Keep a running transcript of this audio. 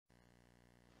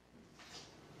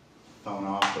Phone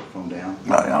off or phone down?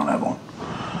 No, I don't have one.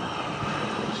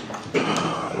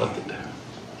 I love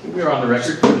it. We are on the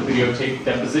record for the videotape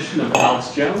deposition of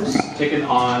Alex Jones, taken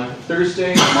on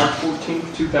Thursday, March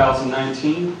 14th,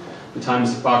 2019. The time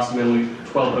is approximately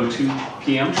 12:02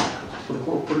 p.m. Will the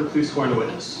court reporter please swear in the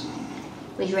witness?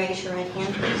 Would you raise your right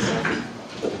hand, please, sir?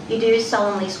 You do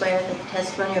solemnly swear that the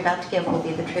testimony you're about to give will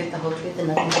be the truth, the whole truth, and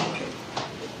nothing but the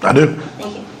truth? I do.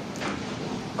 Thank you.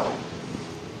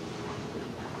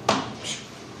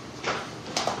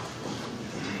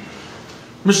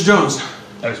 Mr. Jones.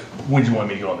 When do you want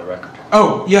me to go on the record?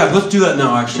 Oh, yeah, let's do that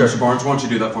now, actually, Sure. Mr. Barnes. Why don't you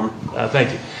do that for me?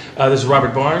 Thank you. This is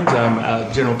Robert Barnes.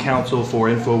 I'm General Counsel for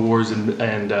InfoWars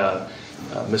and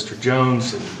Mr.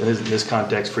 Jones, and in this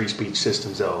context, Free Speech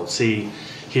Systems, LLC.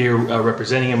 Here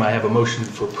representing him, I have a motion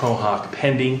for pro hoc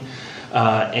pending,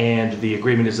 and the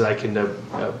agreement is that I can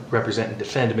represent and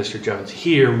defend Mr. Jones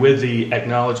here with the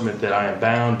acknowledgement that I am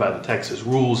bound by the Texas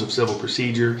Rules of Civil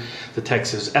Procedure, the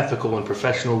Texas Ethical and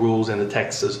Professional Rules, and the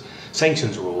Texas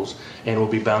Sanctions Rules, and will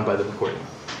be bound by the recording.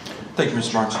 Thank you,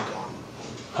 Mr. Barnes.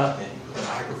 Huh?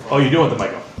 Oh, you do want the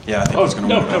mic on? Yeah, I think it's going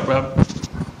to work. No problem.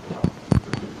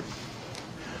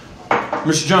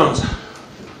 Mr. Jones.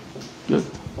 Good.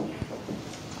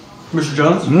 Mr.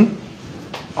 Jones?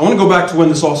 I want to go back to when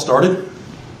this all started.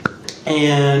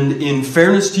 And in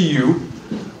fairness to you,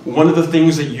 one of the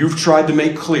things that you've tried to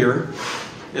make clear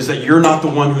is that you're not the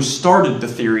one who started the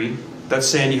theory that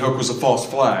Sandy Hook was a false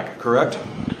flag, correct?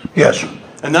 Yes.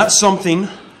 And that's something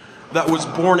that was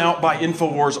borne out by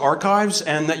InfoWars archives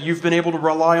and that you've been able to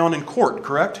rely on in court,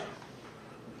 correct?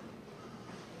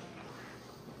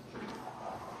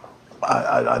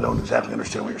 I don't exactly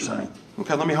understand what you're saying.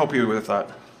 Okay, let me help you with that.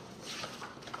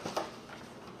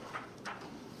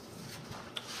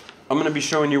 I'm going to be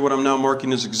showing you what I'm now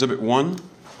marking as Exhibit 1.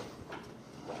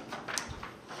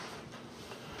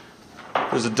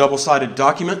 There's a double-sided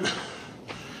document.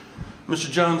 Mr.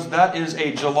 Jones, that is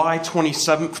a July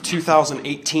 27th,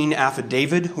 2018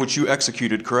 affidavit, which you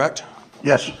executed, correct?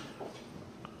 Yes.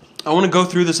 I want to go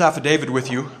through this affidavit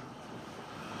with you.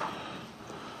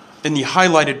 In the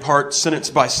highlighted part, sentence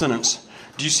by sentence,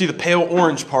 do you see the pale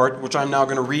orange part, which I'm now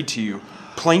going to read to you?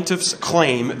 Plaintiffs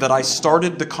claim that I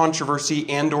started the controversy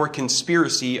and/or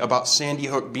conspiracy about Sandy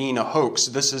Hook being a hoax.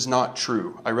 This is not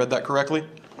true. I read that correctly?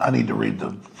 I need to read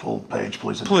the full page,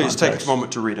 please. Please take a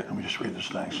moment to read it. Let me just read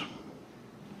this next.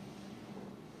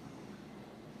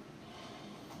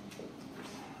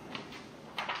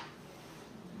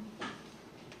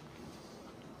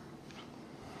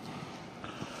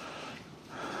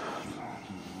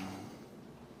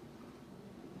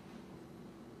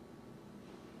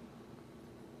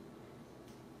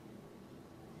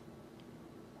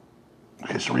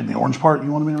 Okay, so reading the orange part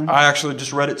you wanted me to read? I actually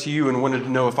just read it to you and wanted to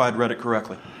know if I had read it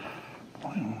correctly.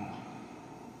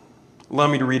 Allow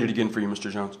me to read it again for you,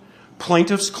 Mr. Jones.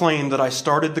 Plaintiffs claim that I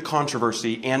started the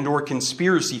controversy and/or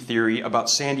conspiracy theory about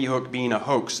Sandy Hook being a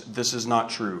hoax. This is not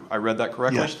true. I read that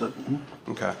correctly? Yes.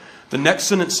 Okay. The next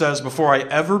sentence says, before I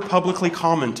ever publicly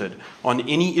commented on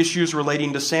any issues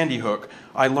relating to Sandy Hook,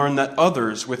 I learned that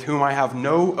others with whom I have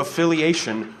no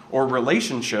affiliation or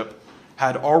relationship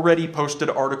had already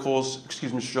posted articles.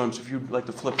 Excuse me, Mr. Jones, if you'd like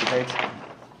to flip the page.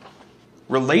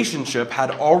 Relationship had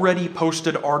already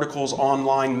posted articles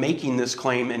online making this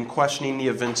claim and questioning the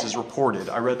events as reported.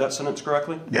 I read that sentence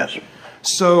correctly? Yes.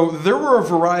 So there were a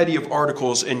variety of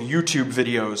articles and YouTube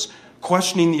videos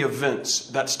questioning the events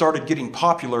that started getting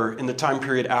popular in the time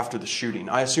period after the shooting.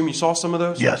 I assume you saw some of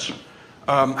those? Yes.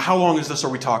 How long is this are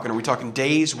we talking? Are we talking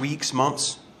days, weeks,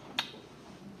 months?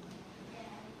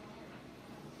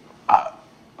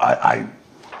 I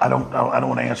don't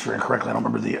want to answer incorrectly. I don't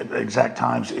remember the exact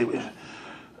times.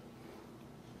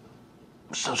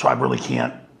 So I really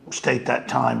can't state that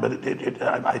time, but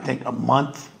I think a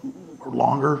month or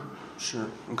longer. Sure.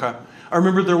 Okay. I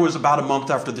remember there was about a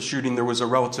month after the shooting, there was a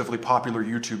relatively popular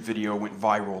YouTube video went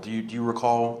viral. Do you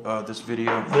recall this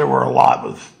video? There were a lot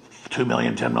with 2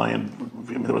 million, 10 million.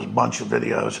 I mean, there was a bunch of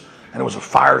videos, and it was a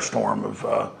firestorm of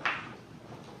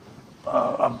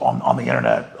on the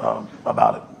internet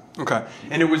about it. Okay.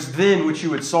 And it was then, which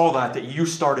you had saw that you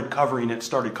started covering it,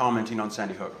 started commenting on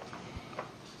Sandy Hook.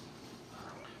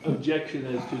 Objection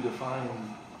as to define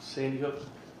Sandy Hook.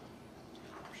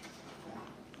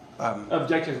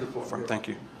 Objection to the floor. Thank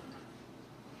you.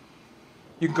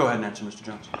 You can go ahead and answer, Mr.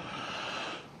 Jones.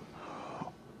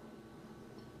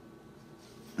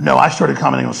 No, I started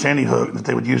commenting on Sandy Hook that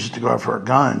they would use it to go after our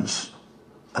guns,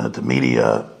 and that the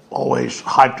media always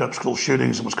hyped up school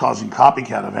shootings and was causing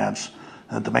copycat events,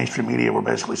 and that the mainstream media were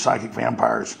basically psychic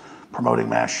vampires promoting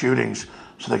mass shootings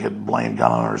so they could blame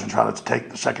gun owners and try to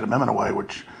take the Second Amendment away,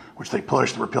 which which they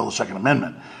pushed to repeal the Second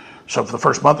Amendment. So for the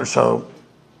first month or so,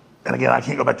 and again, I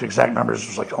can't go back to exact numbers, it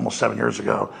was like almost 7 years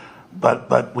ago,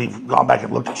 but we've gone back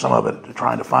and looked at some of it,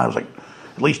 trying to find, it was like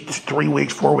at least 3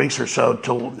 weeks, 4 weeks or so,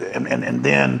 and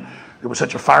then it was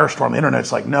such a firestorm on the internet,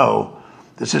 it's like, no,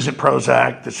 this isn't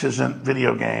Prozac, this isn't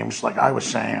video games, like I was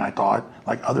saying, I thought,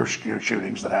 like other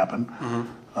shootings that happened.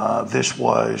 This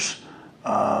was,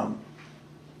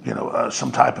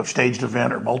 some type of staged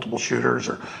event or multiple shooters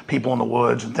or people in the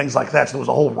woods and things like that. So there was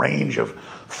a whole range of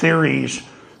theories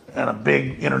and a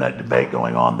big internet debate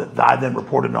going on that I then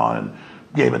reported on and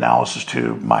gave analysis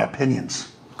to my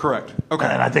opinions. Correct. Okay.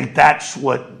 And I think that's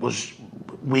what was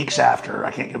weeks after,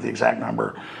 I can't give the exact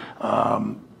number,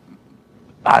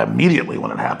 I immediately,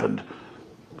 when it happened,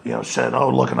 said, oh,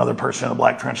 look, another person in a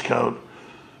black trench coat,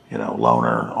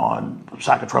 loner on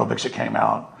psychotropics that came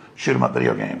out, shoot 'em up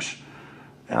video games.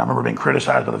 And I remember being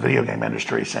criticized by the video game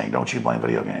industry saying, don't you blame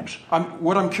video games.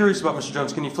 What I'm curious about, Mr.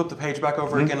 Jones, can you flip the page back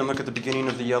over again and look at the beginning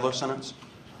of the yellow sentence?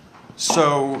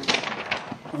 So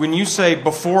when you say,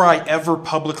 before I ever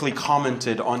publicly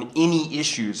commented on any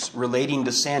issues relating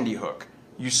to Sandy Hook,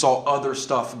 you saw other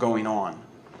stuff going on,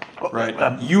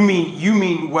 right? You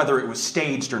mean whether it was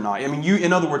staged or not. I mean,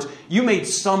 in other words, you made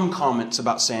some comments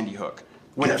about Sandy Hook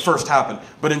when it first happened.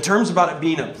 But in terms about it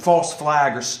being a false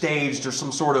flag or staged or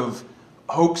some sort of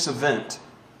hoax event,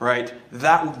 right?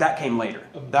 That came later.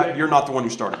 You're not the one who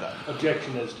started that.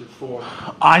 Objection as to form.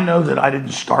 I know that I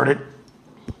didn't start it,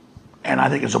 and I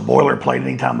think it's a boilerplate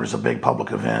anytime there's a big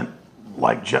public event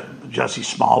like Jussie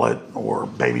Smollett or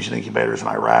babies in incubators in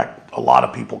Iraq. A lot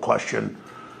of people question,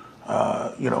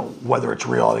 whether it's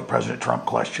real. I think President Trump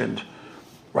questioned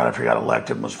right after he got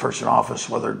elected and was first in office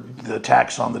whether the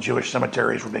attacks on the Jewish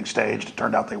cemeteries were being staged. It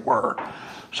turned out they were.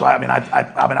 So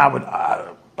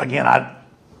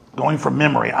going from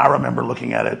memory, I remember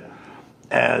looking at it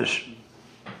as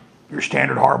your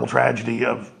standard horrible tragedy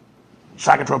of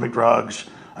psychotropic drugs,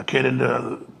 a kid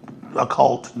into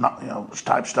occult,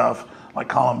 type stuff like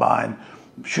Columbine,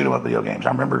 shoot 'em up video games.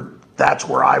 I remember that's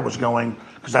where I was going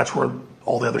because that's where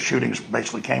all the other shootings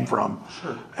basically came from.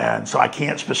 Sure. And so I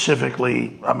can't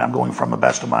specifically, I'm going from the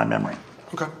best of my memory.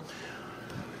 Okay.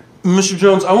 Mr.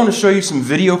 Jones, I want to show you some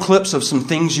video clips of some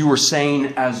things you were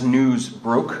saying as news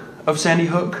broke of Sandy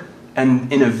Hook,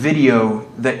 and in a video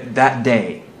that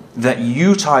day that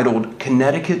you titled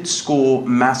 "Connecticut School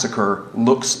Massacre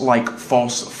Looks Like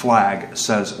False Flag,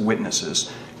 Says Witnesses."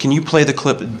 Can you play the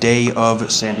clip day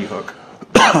of Sandy Hook?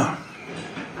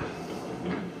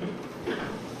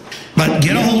 But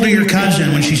get a hold of your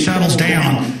cousin when she settles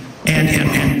down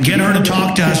and get her to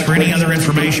talk to us for any other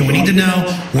information. We need to know,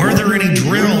 were there any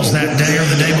drills that day or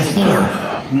the day before?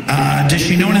 Does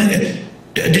she know anything?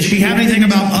 Did she have anything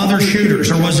about other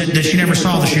shooters, or was it that she never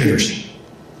saw the shooters?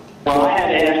 Well, I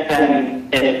had asked them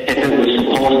if it was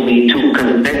supposedly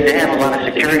because they have a lot of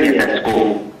security at that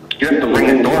school. You have to ring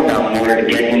a doorbell in order to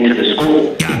get into the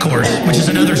school. Yeah, of course, which is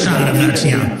another sign of that's,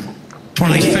 it's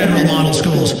one of these federal model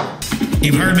schools.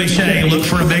 You've heard me say, look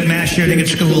for a big mass shooting at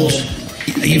schools.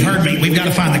 You've heard me. We've got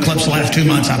to find the clips the last 2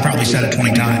 months. I've probably said it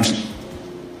 20 times.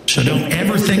 So don't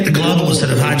ever think the globalists that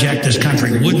have hijacked this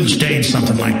country wouldn't stage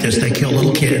something like this. They kill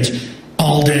little kids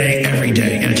all day, every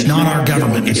day. And it's not our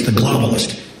government, it's the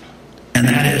globalist. And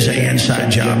that is an inside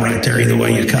job right there, either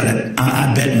way you cut it.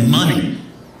 I bet money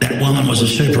that woman was a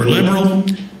super liberal.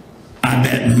 I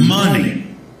bet money.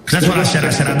 Because that's what I said.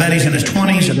 I said, I bet he's in his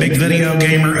 20s, a big video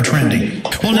gamer, a trendy.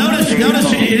 Well, notice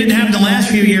it didn't happen the last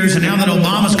few years, and now that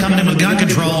Obama's coming in with gun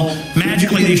control,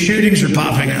 magically these shootings are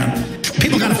popping up.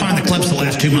 People got to find the clips the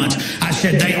last 2 months. I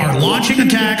said they are launching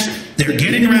attacks. They're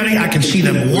getting ready. I can see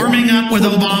them warming up with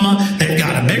Obama. They've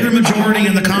got a bigger majority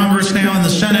in the Congress now, in the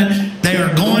Senate. They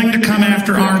are going to come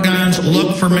after our guns,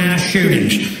 look for mass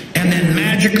shootings. And then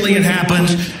magically it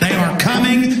happens. They are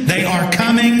coming. They are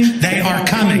coming. They are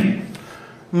coming.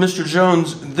 Mr.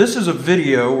 Jones, this is a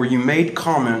video where you made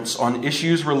comments on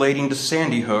issues relating to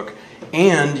Sandy Hook,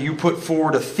 and you put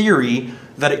forward a theory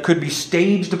that it could be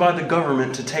staged by the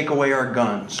government to take away our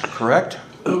guns, correct?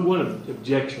 One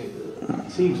objection. It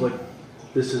seems like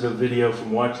this is a video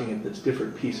from watching it that's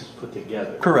different pieces put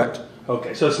together. Correct.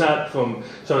 Okay, so it's not from,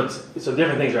 so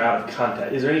different things are out of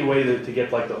context. Is there any way to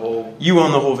get like the whole? You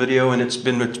own the whole video, and it's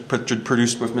been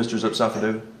produced with Mr.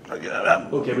 Zepsafadou.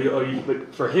 Okay,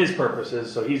 but for his purposes,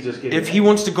 so he's just getting. If he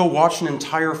wants to go watch an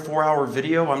entire 4-hour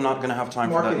video, I'm not going to have time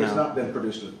for that now. It's not been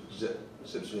produced with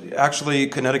Zip's video. Actually,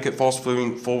 Connecticut false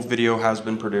full video has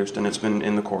been produced, and it's been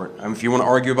in the court. If you want to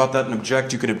argue about that and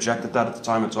object, you can object at that at the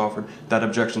time it's offered. That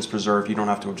objection's preserved. You don't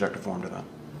have to object to form to that.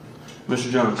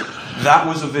 Mr. Jones, that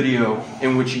was a video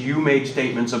in which you made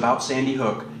statements about Sandy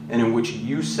Hook and in which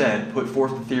you said, put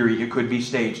forth the theory it could be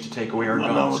staged to take away our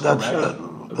guns.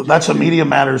 No, that's a Media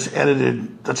Matters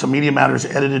edited. That's a Media Matters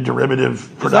edited derivative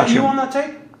production. Is that you on that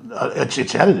tape?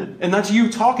 It's edited. And that's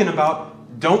you talking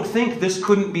about, don't think this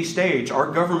couldn't be staged. Our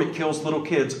government kills little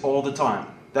kids all the time.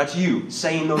 That's you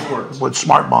saying those words. With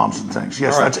smart bombs and things.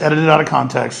 Yes, that's edited out of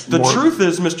context. The truth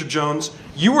is, Mr. Jones,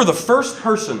 you were the first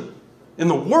person in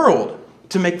the world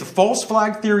to make the false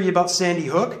flag theory about Sandy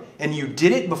Hook, and you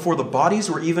did it before the bodies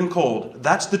were even cold.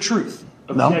 That's the truth.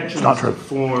 No, it's not true. To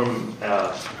form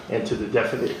and to the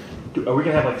definition. Are we going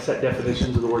to have like set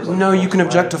definitions of the words? Like no, you can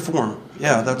object to form.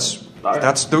 Yeah, that's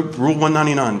the Rule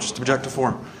 199, just object to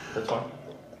form. That's fine.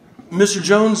 Mr.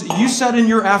 Jones, you said in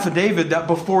your affidavit that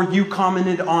before you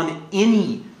commented on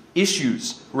any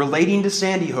issues relating to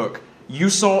Sandy Hook, you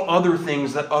saw other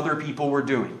things that other people were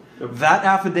doing. That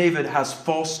affidavit has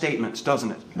false statements,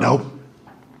 doesn't it? No.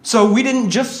 So we didn't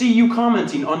just see you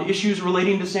commenting on issues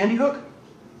relating to Sandy Hook?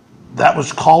 That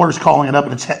was callers calling it up,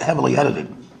 and it's heavily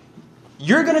edited.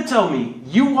 You're going to tell me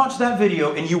you watched that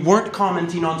video and you weren't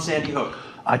commenting on Sandy Hook?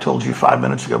 I told you 5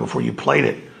 minutes ago before you played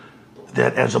it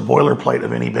that as a boilerplate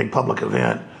of any big public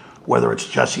event, whether it's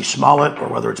Jussie Smollett or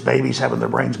whether it's babies having their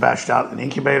brains bashed out in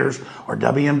incubators or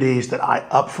WMDs, that I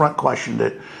upfront questioned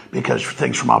it because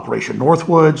things from Operation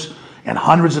Northwoods and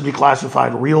hundreds of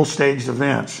declassified real staged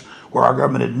events where our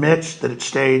government admits that it's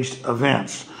staged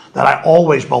events, that I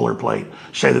always boilerplate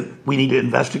say that we need to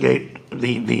investigate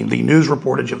the news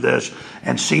reportage of this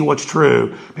and see what's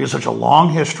true, because such a long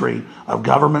history of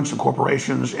governments and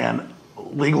corporations and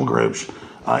legal groups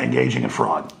engaging in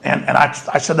fraud. And I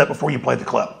said that before you played the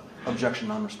clip. Objection,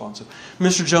 non-responsive.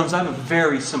 Mr. Jones, I have a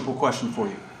very simple question for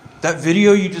you. That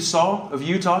video you just saw of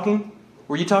you talking,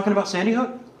 were you talking about Sandy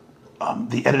Hook?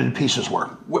 The edited pieces were.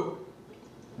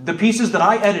 The pieces that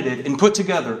I edited and put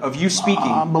together of you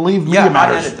speaking. Believe me, yeah,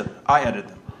 I edited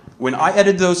them. When I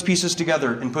edited those pieces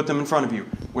together and put them in front of you,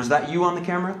 was that you on the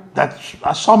camera?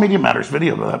 I saw Media Matters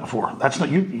video of that before. That's not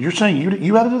you. You're saying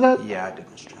you edited that? Yeah, I did,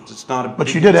 Mr. Jones. It's not a.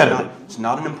 But you did edit it. It's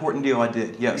not an important deal. I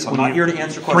did. Yes, I'm not here to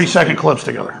answer questions. 3-second clips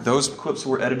together. Those clips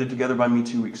were edited together by me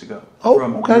 2 weeks ago. Oh,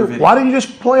 okay. Why didn't you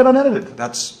just play it unedited?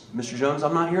 That's Mr. Jones.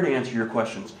 I'm not here to answer your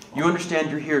questions. You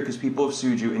understand you're here because people have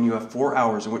sued you, and you have 4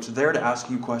 hours in which they're there to ask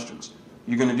you questions.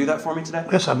 You going to do that for me today?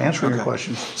 Yes, I'm answering your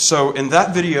questions. So in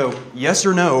that video, yes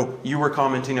or no, you were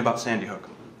commenting about Sandy Hook?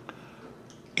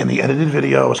 In the edited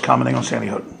video, I was commenting on Sandy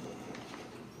Hook.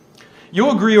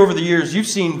 You'll agree over the years you've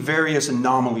seen various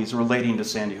anomalies relating to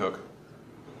Sandy Hook.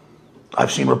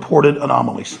 I've seen reported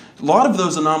anomalies. A lot of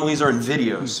those anomalies are in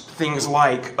videos. Things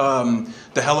like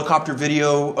the helicopter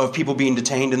video of people being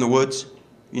detained in the woods.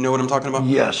 You know what I'm talking about?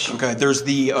 Yes. Okay. There's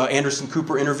the Anderson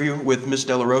Cooper interview with Miss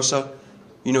De La Rosa.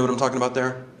 You know what I'm talking about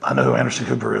there? I know who Anderson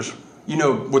Cooper is. You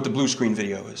know what the blue screen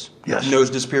video is? Yes. Nose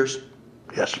disappears?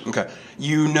 Yes. Okay.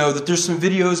 You know that there's some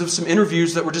videos of some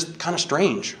interviews that were just kind of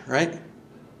strange, right?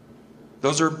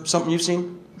 Those are something you've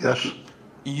seen? Yes.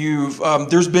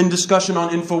 There's been discussion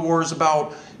on InfoWars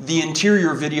about the interior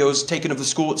videos taken of the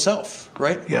school itself,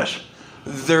 right? Yes.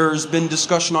 There's been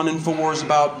discussion on InfoWars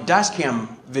about dashcam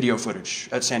video footage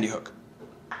at Sandy Hook.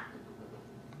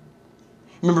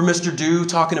 Remember Mr. Dew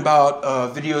talking about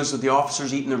videos of the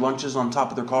officers eating their lunches on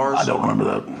top of their cars? I don't remember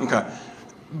that. Okay.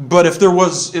 But if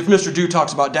Mr. Dew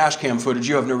talks about dashcam footage,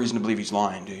 you have no reason to believe he's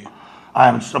lying, do you?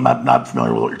 I'm not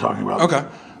familiar with what you're talking about. Okay.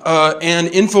 And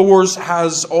InfoWars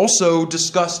has also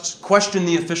questioned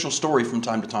the official story from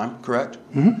time to time, correct?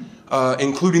 Mm-hmm.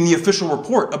 Including the official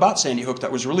report about Sandy Hook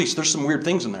that was released. There's some weird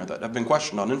things in there that have been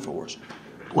questioned on InfoWars.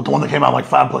 What, the one that came out like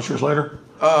 5+ years later?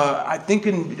 I think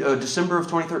in December of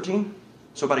 2013.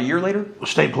 So about a year later? The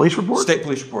State Police Report? State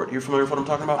Police Report. You're familiar with what I'm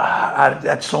talking about?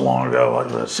 That's so long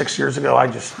ago. 6 years ago,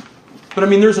 But I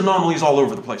mean, there's anomalies all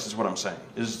over the place is what I'm saying.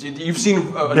 You've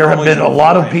seen there have been a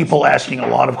lot of people asking a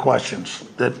lot of questions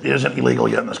that isn't illegal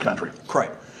yet in this country.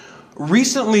 Correct.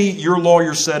 Recently, your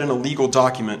lawyer said in a legal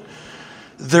document,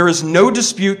 there is no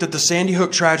dispute that the Sandy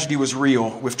Hook tragedy was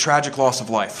real with tragic loss of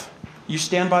life. You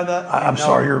stand by that? I'm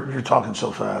sorry, you're talking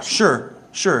so fast.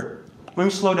 Sure. Let me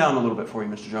slow down a little bit for you,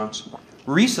 Mr. Jones.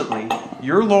 Recently,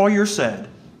 your lawyer said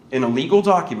in a legal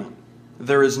document,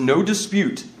 there is no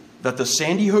dispute that the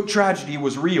Sandy Hook tragedy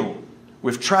was real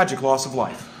with tragic loss of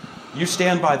life. You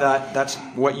stand by that. That's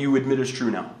what you admit is true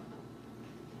now.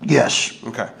 Yes.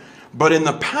 Okay. But in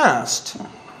the past,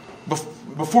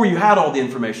 before you had all the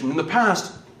information, in the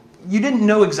past, you didn't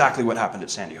know exactly what happened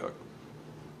at Sandy Hook.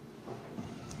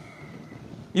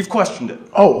 You've questioned it.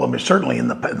 Oh, I mean, certainly in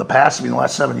the past, I mean, the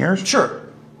last 7 years? Sure.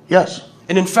 Yes.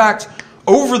 And in fact,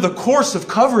 over the course of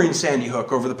covering Sandy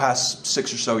Hook over the past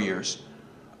 6 or so years,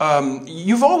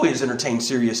 You've always entertained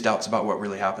serious doubts about what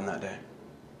really happened that day.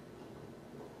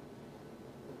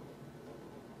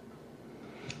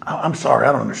 I'm sorry,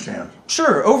 I don't understand.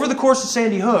 Sure, over the course of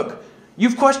Sandy Hook,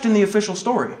 you've questioned the official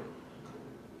story.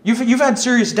 You've had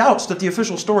serious doubts that the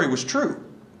official story was true.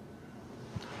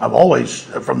 I've always,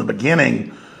 from the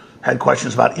beginning, had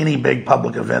questions about any big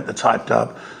public event that's hyped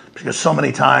up, because so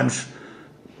many times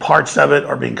parts of it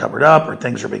are being covered up, or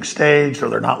things are being staged, or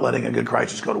they're not letting a good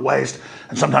crisis go to waste.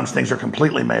 And sometimes things are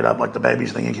completely made up, like the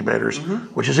babies in the incubators,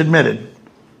 which is admitted.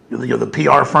 The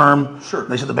PR firm, sure.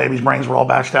 They said the baby's brains were all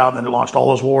bashed out, and then it launched all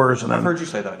those wars. And then, I've heard you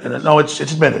say that. And then, no, it's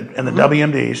admitted. And the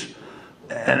WMDs,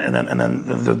 and then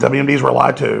the WMDs were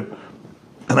lied to,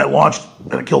 and it launched,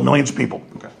 and it killed millions of people.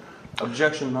 Okay.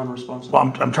 Objection, non-responsive.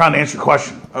 Well, I'm trying to answer your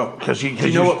question. Oh, because do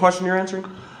you know what question you're answering?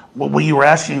 Well, you were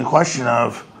asking the question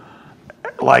of,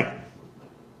 like,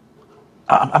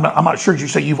 I'm not sure. Did you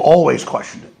say you've always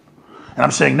questioned it? And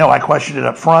I'm saying no. I questioned it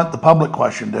up front. The public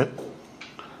questioned it,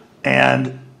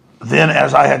 and then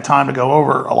as I had time to go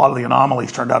over, a lot of the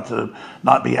anomalies turned out to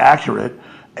not be accurate,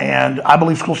 and I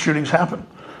believe school shootings happen.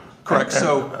 Correct.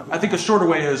 So I think a shorter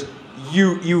way is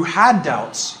you had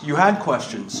doubts, you had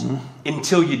questions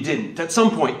until you didn't. At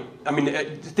some point, I mean,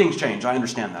 things change. I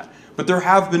understand that. But there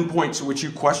have been points at which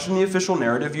you question the official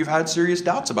narrative. You've had serious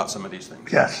doubts about some of these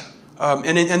things. Yes.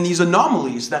 And these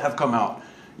anomalies that have come out,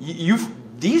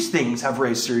 these things have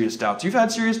raised serious doubts. You've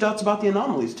had serious doubts about the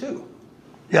anomalies too.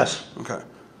 Yes. Okay.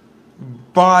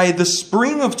 By the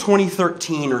spring of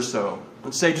 2013 or so,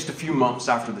 let's say just a few months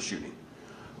after the shooting,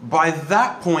 by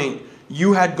that point,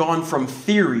 you had gone from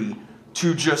theory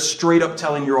to just straight up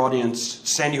telling your audience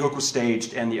Sandy Hook was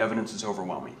staged and the evidence is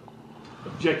overwhelming.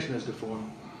 Objection is deformed.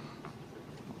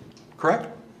 Correct?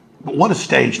 But what does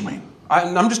staged mean?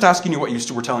 I'm just asking you what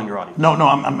you were telling your audience. No,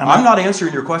 I'm not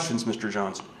answering your questions, Mr.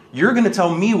 Jones. You're going to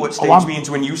tell me what stage means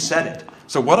when you said it.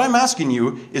 So what I'm asking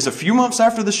you is a few months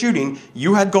after the shooting,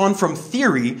 you had gone from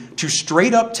theory to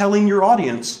straight up telling your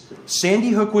audience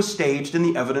Sandy Hook was staged and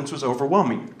the evidence was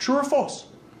overwhelming. True or false?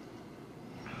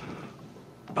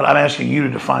 But I'm asking you to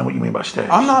define what you mean by staged.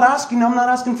 I'm not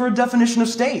asking for a definition of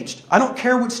staged. I don't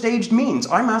care what staged means.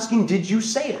 I'm asking, did you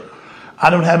say it? I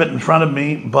don't have it in front of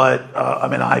me, but I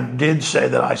mean, I did say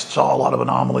that I saw a lot of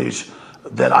anomalies,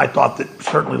 that I thought that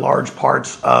certainly large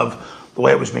parts of the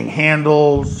way it was being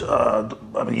handled,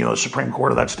 I mean, the Supreme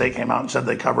Court of that state came out and said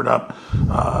they covered up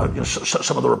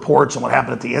some of the reports and what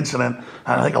happened at the incident.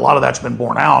 And I think a lot of that's been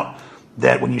borne out,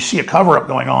 that when you see a cover-up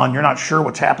going on, you're not sure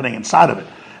what's happening inside of it.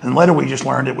 And later we just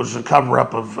learned it was a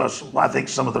cover-up of, I think,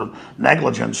 some of the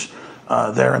negligence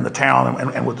there in the town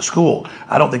and with the school.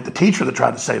 I don't think the teacher that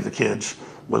tried to save the kids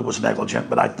was negligent,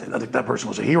 but I think that person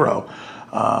was a hero.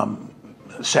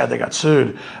 Sad they got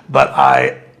sued. But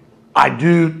I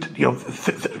do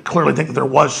clearly think that there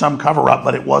was some cover-up,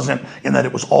 but it wasn't in that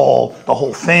it was the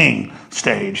whole thing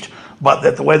staged, but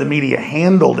that the way the media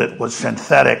handled it was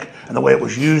synthetic, and the way it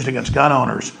was used against gun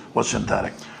owners was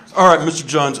synthetic. All right, Mr.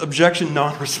 Jones, objection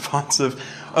non-responsive.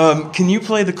 Can you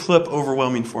play the clip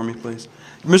overwhelming for me, please?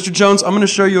 Mr. Jones, I'm going to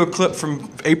show you a clip from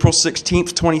April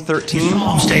 16th, 2013. You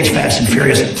saw them stage Fast and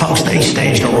Furious. Folks, they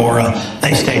staged Aurora.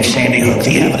 They staged Sandy Hook.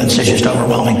 The evidence is just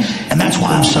overwhelming. And that's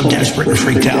why I'm so desperate and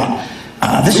freaked out.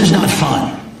 This is not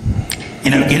fun.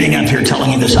 Getting up here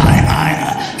telling you this.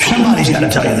 Somebody's got to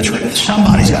tell you the truth.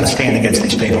 Somebody's got to stand against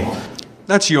these people.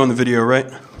 That's you on the video,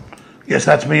 right? Yes,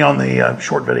 that's me on the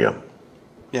short video.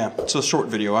 Yeah, it's a short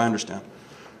video, I understand.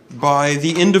 By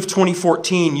the end of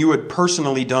 2014, you had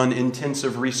personally done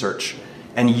intensive research,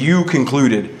 and you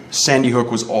concluded Sandy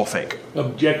Hook was all fake.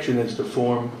 Objection is to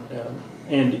form.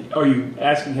 And are you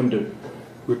asking him to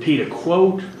repeat a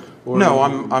quote? Or no,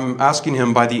 I'm asking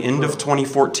him, by the end of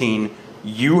 2014,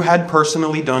 you had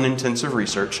personally done intensive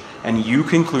research, and you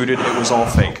concluded it was all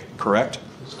fake, correct?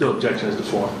 Still objection is to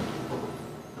form.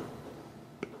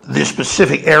 The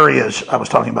specific areas I was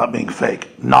talking about being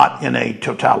fake, not in a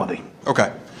totality.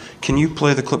 Okay. Can you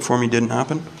play the clip for me? Didn't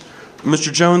happen?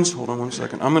 Mr. Jones, hold on one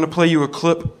second. I'm going to play you a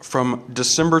clip from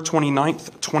December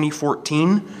 29th,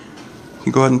 2014. Can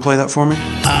you go ahead and play that for me?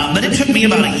 But it took me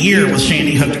about a year with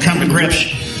Sandy Hook to come to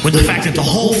grips with the fact that the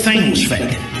whole thing was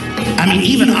fake. I mean,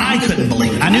 even I couldn't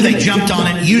believe it. I knew they jumped on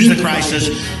it, used the crisis,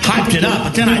 hyped it up,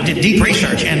 but then I did deep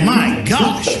research, and my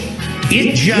gosh,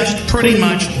 it just pretty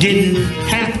much didn't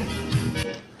happen.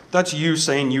 That's you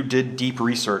saying you did deep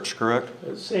research, correct?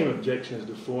 The same objection is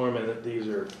to form, and that these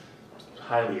are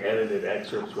highly edited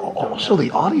excerpts. So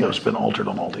the audio's been altered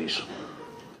on all these.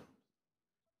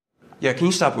 Yeah, can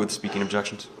you stop with speaking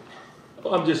objections?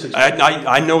 I'm just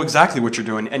I know exactly what you're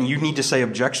doing, and you need to say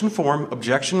objection form,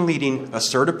 objection leading,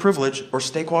 assertive privilege, or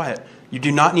stay quiet. You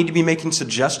do not need to be making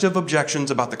suggestive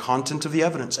objections about the content of the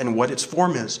evidence and what its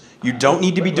form is. You don't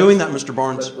need to be doing that, Mr.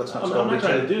 Barnes. I'm not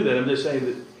trying to do that. I'm just saying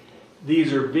that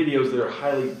these are videos that are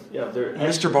highly, they're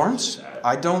Mr. Barnes,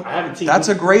 I haven't seen that's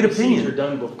a great these scenes are opinion.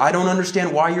 done before. I don't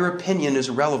understand why your opinion is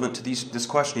relevant to this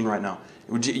questioning right now.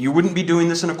 You wouldn't be doing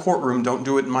this in a courtroom. Don't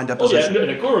do it in my deposition.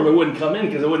 In a courtroom it wouldn't come in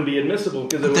because it wouldn't be admissible.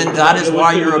 Then that is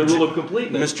why your rule of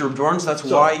completeness. Mr. Barnes, that's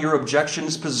why your objection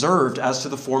is preserved as to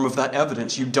the form of that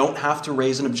evidence. You don't have to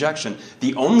raise an objection.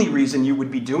 The only reason you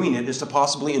would be doing it is to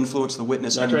possibly influence the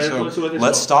witness. And so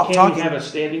let's stop talking. Can we have a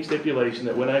standing stipulation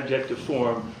that when I object to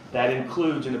form, that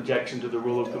includes an objection to the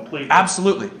rule of completeness?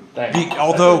 Absolutely. Thank you.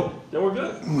 Although. Then we're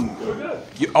good. We're good.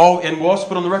 And we'll also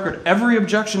put on the record, every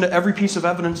objection to every piece of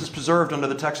evidence is preserved under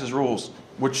the Texas rules,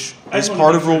 which is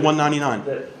part of Rule 199.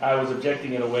 That I was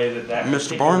objecting in a way that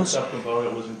Mr. Barnes,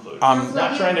 subcomponent was included. I'm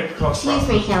not trying to cross. Excuse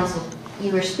me, counsel.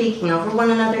 You were speaking over one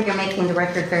another. You're making the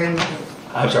record very muddled.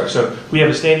 I'm sorry. So we have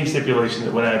a standing stipulation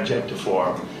that when I object to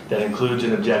form, that includes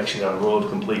an objection on rule of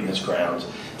completeness grounds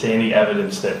to any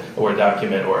evidence that, or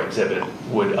document or exhibit,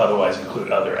 would otherwise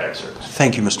include other excerpts.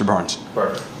 Thank you, Mr. Barnes.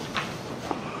 Perfect.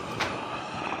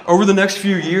 Over the next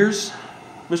few years,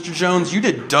 Mr. Jones, you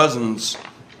did dozens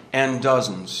and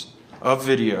dozens of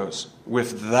videos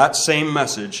with that same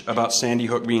message about Sandy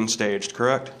Hook being staged,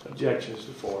 correct? Objections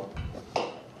to form.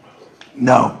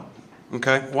 No.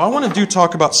 Okay. Well, I want to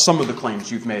talk about some of the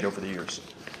claims you've made over the years.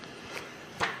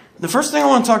 The first thing I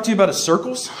want to talk to you about is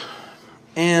circles.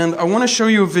 And I want to show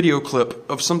you a video clip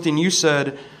of something you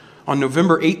said on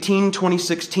November 18,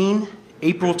 2016,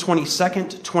 April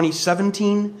 22nd,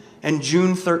 2017, and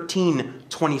June 13,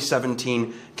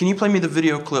 2017. Can you play me the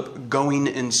video clip, Going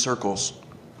in Circles?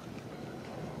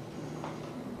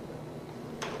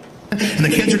 And the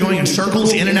kids are going in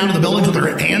circles in and out of the buildings with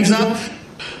their hands up.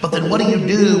 But then what do you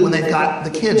do when they've got the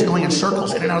kids going in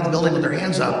circles in and out of the building with their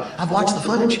hands up? I've watched the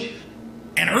footage.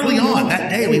 And early on that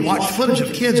day, we watched footage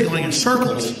of kids going in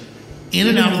circles in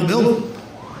and out of the building.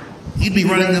 You'd be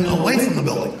running them away from the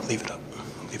building. Leave it up.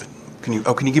 Leave it. Can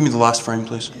you give me the last frame,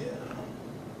 please?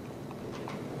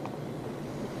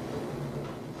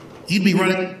 You'd be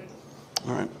running.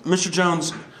 All right. Mr.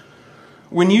 Jones,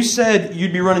 when you said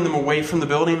you'd be running them away from the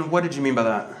building, what did you mean by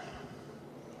that?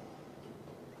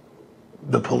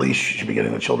 The police should be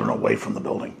getting the children away from the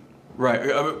building. Right.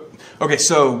 Okay,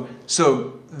 so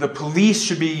the police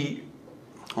should be...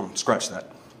 Hold on, scratch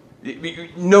that.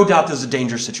 No doubt there's a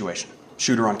dangerous situation.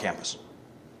 Shooter on campus.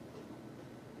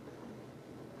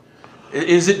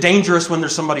 Is it dangerous when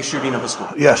there's somebody shooting up a school?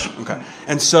 Yes. Okay.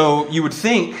 And so you would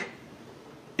think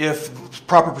if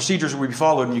proper procedures would be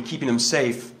followed and you're keeping them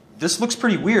safe, this looks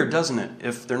pretty weird, doesn't it,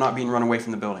 if they're not being run away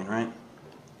from the building, right?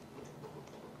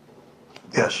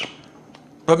 Yes.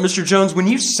 But Mr. Jones, when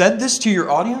you said this to your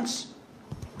audience,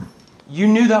 you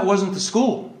knew that wasn't the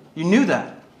school. You knew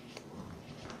that.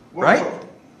 Right?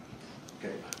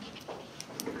 Okay.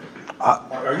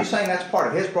 Are you saying that's part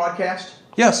of his broadcast?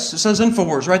 Yes, it says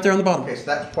InfoWars right there on the bottom. Okay, so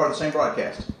that's part of the same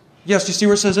broadcast. Yes, do you see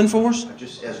where it says InfoWars?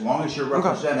 Just as long as you're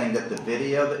representing that the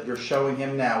video that you're showing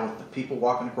him now with the people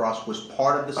walking across was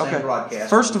part of the same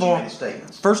broadcast. First of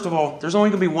all, there's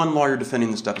only going to be one lawyer defending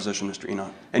this deposition, Mr.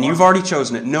 Enoch. And you've already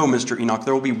chosen it. No, Mr. Enoch,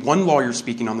 there will be one lawyer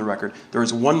speaking on the record. There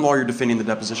is one lawyer defending the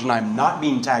deposition. I am not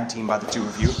being tag teamed by the two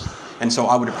of you. And so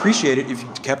I would appreciate it if you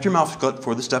kept your mouth shut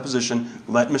for this deposition.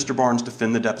 Let Mr. Barnes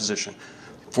defend the deposition.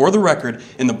 For the record,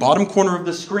 in the bottom corner of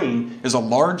the screen is a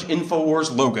large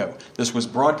InfoWars logo. This was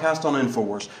broadcast on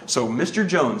InfoWars. So, Mr.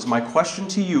 Jones, my question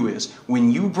to you is,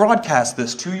 when you broadcast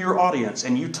this to your audience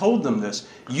and you told them this,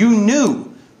 you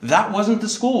knew that wasn't the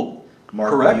school,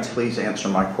 Mark, correct? will you please answer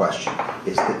my question?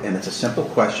 And it's a simple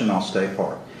question, I'll stay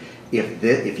apart.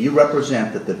 If you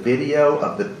represent that the video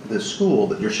of the school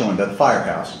that you're showing, the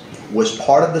Firehouse, was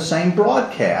part of the same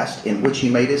broadcast in which he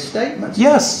made his statements.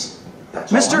 Yes.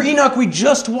 Mr. Enoch, we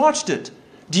just watched it.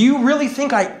 Do you really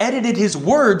think I edited his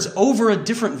words over a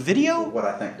different video? What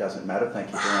I think doesn't matter.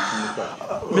 Thank you for answering the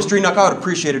question. Mr. Enoch, I would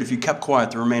appreciate it if you kept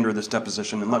quiet the remainder of this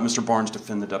deposition and let Mr. Barnes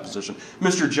defend the deposition.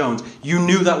 Mr. Jones, you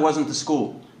knew that wasn't the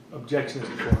school. Objection is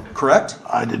informed. Correct?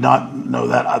 I did not know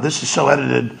that. This is so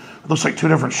edited. It looks like two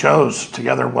different shows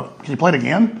together. What? Can you play it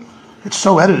again? It's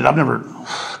so edited. I've never...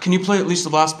 Can you play at least the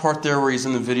last part there where he's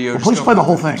in the video? Well, please play the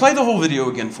whole thing. Play the whole video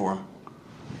again for him.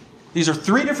 These are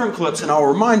 3 different clips, and I'll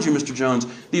remind you, Mr. Jones,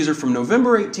 these are from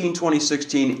November 18,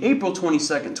 2016, April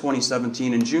 22nd,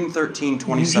 2017, and June 13,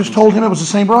 2017. You just told him it was the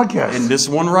same broadcast. And this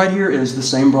one right here is the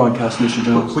same broadcast, Mr.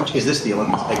 Jones. Which is this the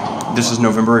 11th, 18th? This is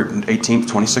November 18th,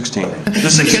 2016.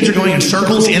 The kids are going in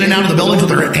circles in and out of the building with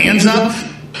their hands up.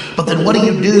 But then what do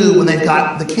you do when they've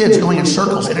got the kids going in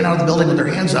circles in and out of the building with their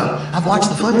hands up? I've watched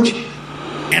the footage.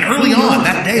 And early on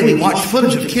that day, we watched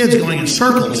footage of kids going in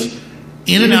circles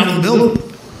in and out of the building.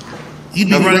 You'd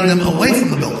be running them away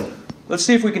from the building. Let's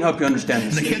see if we can help you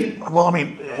understand this. Well, I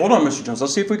mean... Hold on, Mr. Jones.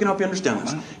 Let's see if we can help you understand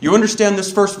this. You understand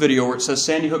this first video where it says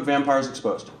Sandy Hook vampires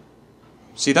exposed.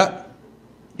 See that?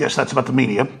 Yes, that's about the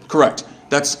media. Correct.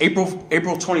 That's April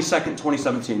 22nd,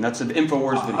 2017. That's an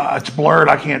InfoWars video. It's blurred.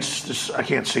 I can't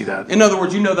see that. In other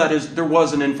words, you know there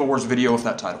was an InfoWars video with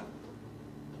that title.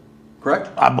 Correct?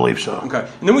 I believe so. Okay.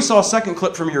 And then we saw a second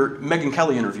clip from your Megyn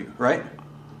Kelly interview, right?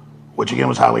 Which again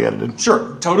was highly edited.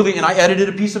 Sure, totally. And I edited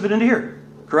a piece of it into here.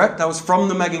 Correct? That was from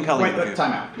the Megyn Kelly interview. Wait,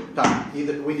 time out. We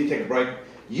need to take a break.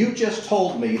 You just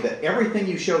told me that everything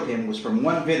you showed him was from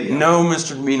one video. No,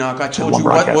 Mr. Meenock. I told you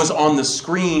what was on the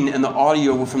screen and the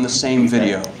audio were from the same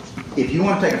video. If you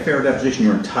want to take a fair deposition,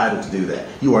 you're entitled to do that.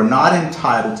 You are not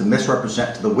entitled to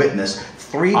misrepresent to the witness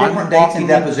 3 different dates in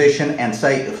deposition and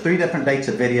say 3 different dates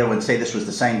of video and say this was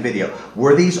the same video.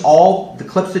 Were these all the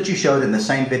clips that you showed in the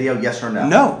same video, yes or no?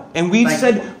 No. And we've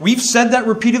said that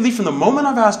repeatedly from the moment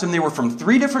I've asked him. They were from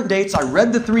 3 different dates. I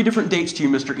read the 3 different dates to you,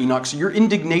 Mr. Enoch, so your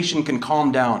indignation can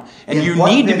calm down. And you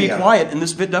need to be quiet in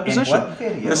this deposition. In what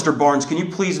video? Mr. Barnes, can you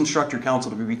please instruct your counsel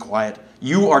to be quiet?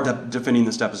 You are defending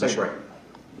this deposition. Take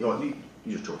a break.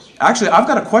 Your choice. Actually, I've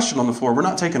got a question on the floor. We're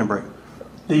not taking a break.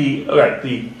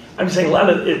 I'm saying a lot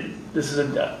of it. This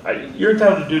is you're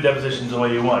entitled to do depositions the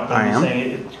way you want. But I'm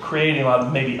saying it's creating a lot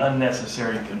of maybe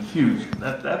unnecessary confusion.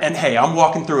 And hey, I'm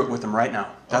walking through it with them right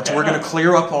now. We're going to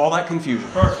clear up all that confusion.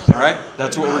 Perfect. All right,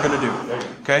 that's what we're going to do.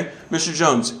 Okay, Mr.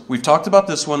 Jones, we've talked about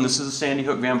this one. This is the Sandy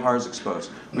Hook vampires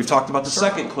exposed. We've talked about the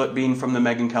second clip being from the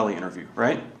Megyn Kelly interview,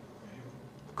 right?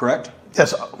 Correct?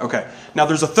 Yes. Okay. Now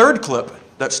there's a third clip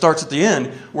that starts at the end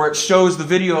where it shows the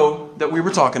video that we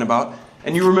were talking about.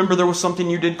 And you remember there was something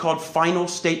you did called Final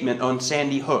Statement on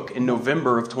Sandy Hook in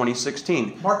November of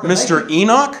 2016. Mark, Mr.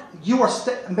 Enoch? You are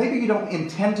maybe you don't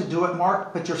intend to do it,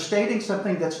 Mark, but you're stating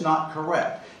something that's not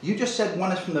correct. You just said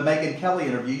one is from the Megyn Kelly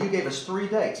interview. You gave us 3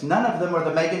 dates. None of them are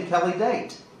the Megyn Kelly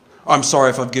date. I'm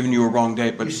sorry if I've given you a wrong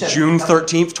date, but June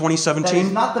 13th, 2017? That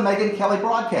is not the Megyn Kelly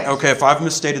broadcast. Okay, if I've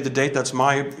misstated the date, that's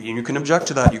you can object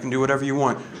to that. You can do whatever you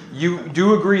want. You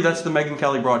do agree that's the Megyn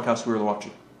Kelly broadcast we were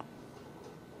watching?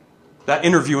 That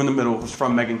interview in the middle was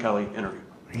from Megyn Kelly interview.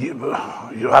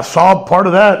 I saw part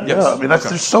of that. Yes. Yeah, I mean that's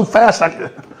just so fast.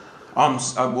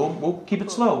 We'll keep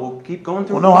it slow. We'll keep going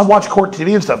through. Well, no, I watch court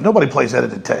TV and stuff. Nobody plays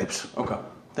edited tapes. Okay,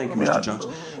 thank you, Mr. Jones.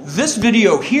 This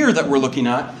video here that we're looking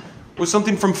at was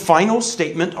something from Final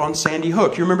Statement on Sandy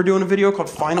Hook. You remember doing a video called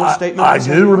Final Statement? I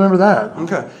do remember that.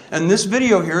 Okay, and this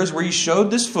video here is where you showed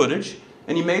this footage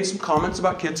and you made some comments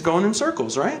about kids going in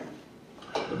circles, right?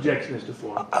 Objection, Mr.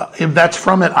 Ford. If that's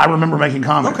from it, I remember making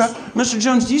comments. Okay. Mr.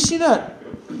 Jones, do you see that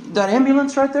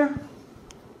ambulance right there?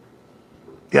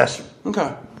 Yes.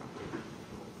 Okay.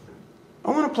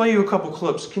 I want to play you a couple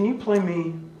clips. Can you play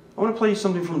me? I want to play you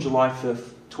something from July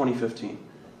 5th, 2015. Can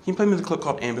you play me the clip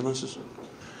called Ambulances?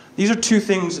 These are 2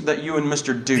 things that you and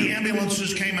Mr. do. The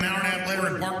ambulances came an hour and a half later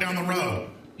and parked down the road.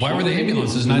 Why were the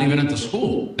ambulances not even at the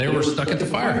school? They were stuck at the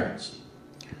firehouse.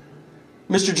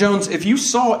 Mr. Jones, if you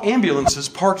saw ambulances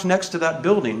parked next to that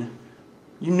building,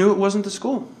 you knew it wasn't the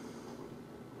school.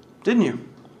 Didn't you?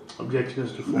 Objection,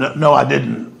 Mr. Ford. No, I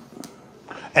didn't.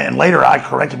 And later I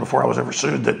corrected before I was ever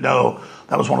sued that no,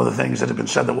 that was one of the things that had been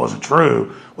said that wasn't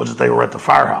true, was that they were at the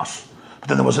firehouse. But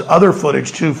then there was other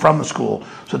footage too from the school.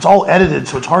 So it's all edited,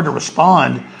 so it's hard to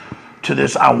respond to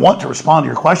this. I want to respond to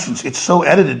your questions. It's so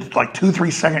edited, like 2-3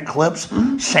 second clips,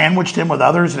 sandwiched in with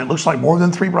others, and it looks like more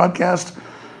than 3 broadcasts.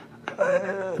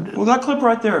 Well, that clip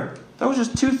right there, that was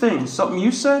just 2 things. Something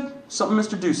you said, something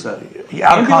Mr. Dew said.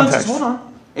 Yeah, out of context. Hold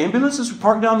on. Ambulances were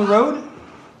parked down the road.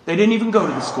 They didn't even go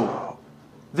to the school.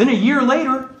 Then a year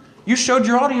later, you showed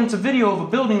your audience a video of a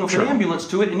building with an ambulance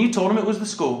to it, and you told them it was the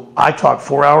school. I talk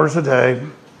 4 hours a day,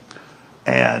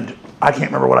 and I can't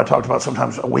remember what I talked about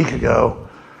sometimes a week ago.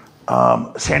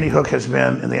 Sandy Hook has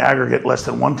been, in the aggregate, less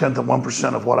than 1/10 of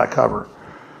 1% of what I cover.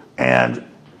 And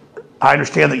I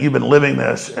understand that you've been living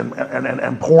this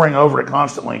and poring over it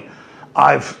constantly.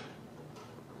 I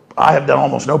have done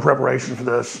almost no preparation for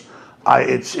this.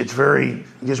 It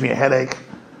gives me a headache,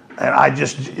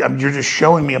 and you're just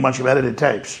showing me a bunch of edited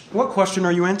tapes. What question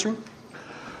are you answering?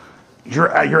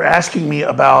 You're asking me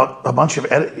about a bunch of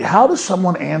how does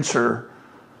someone answer?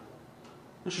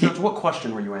 Mr. Jones, what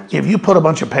question were you answering? If you put a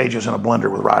bunch of pages in a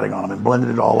blender with writing on them and blended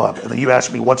it all up, and then you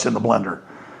ask me what's in the blender,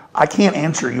 I can't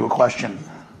answer you a question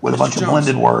with a bunch of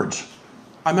blended words.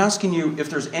 I'm asking you if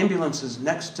there's ambulances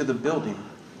next to the building.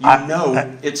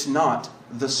 It's not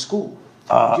the school.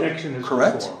 Objection is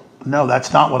correct? No,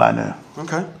 that's not what I knew.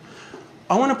 Okay.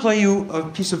 I want to play you a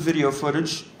piece of video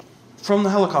footage from the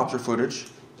helicopter footage.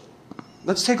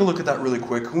 Let's take a look at that really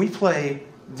quick. Can we play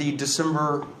the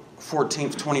December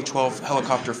 14th, 2012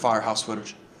 helicopter firehouse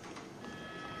footage?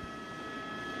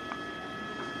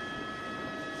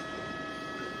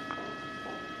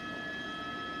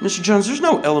 Mr. Jones, there's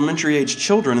no elementary age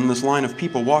children in this line of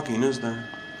people walking, is there?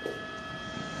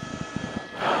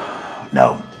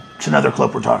 No, it's another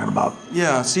clip we're talking about.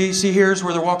 Yeah, see here's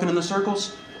where they're walking in the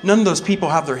circles? None of those people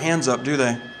have their hands up, do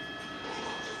they?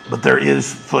 But there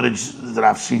is footage that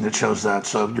I've seen that shows that,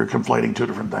 so you're conflating two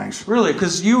different things. Really?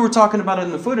 Because you were talking about it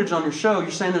in the footage on your show.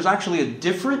 You're saying there's actually a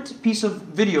different piece of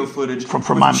video footage from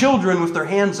children with their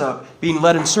hands up being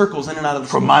led in circles in and out of the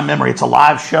school. From my memory, it's a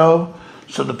live show,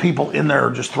 so the people in there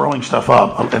are just throwing stuff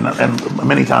up, and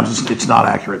many times it's not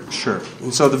accurate. Sure.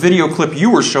 And so the video clip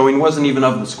you were showing wasn't even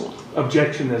of the school.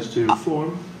 Objection as to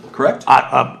form. Correct?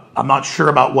 I'm not sure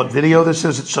about what video this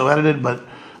is. It's so edited, but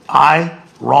I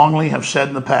wrongly have said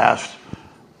in the past,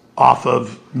 off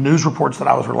of news reports that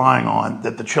I was relying on,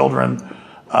 that the children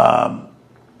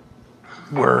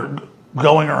were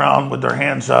going around with their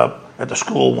hands up at the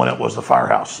school when it was the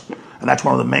firehouse. And that's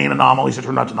one of the main anomalies that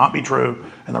turned out to not be true,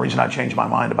 and the reason I changed my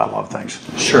mind about a lot of things.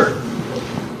 Sure.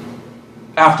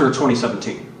 After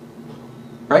 2017,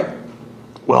 right?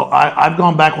 Well, I've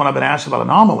gone back when I've been asked about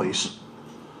anomalies,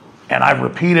 and I've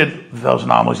repeated those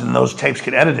anomalies, and those tapes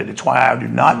get edited. It's why I do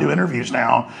not do interviews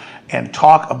now and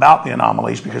talk about the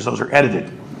anomalies, because those are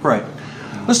edited. Right.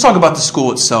 Let's talk about the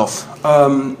school itself.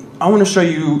 I want to show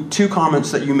you two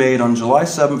comments that you made on July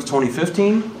 7th,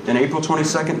 2015 and April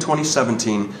 22nd,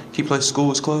 2017. Key Place School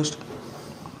was closed.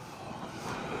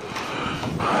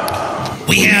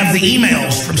 We have the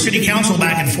emails from city council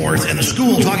back and forth and the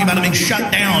school talking about it being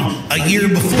shut down a year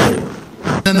before.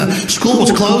 Then the school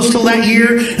was closed till that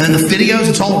year, and then the videos,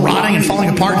 it's all rotting and falling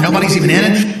apart and nobody's even in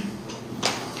it.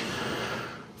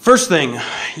 First thing,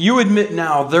 you admit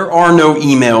now there are no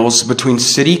emails between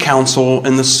city council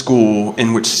and the school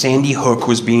in which Sandy Hook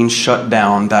was being shut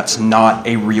down. That's not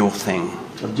a real thing.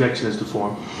 Objection is to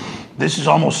form. This is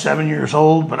almost 7 years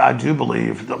old, but I do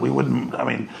believe that we wouldn't, I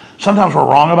mean, sometimes we're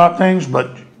wrong about things,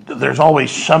 but there's always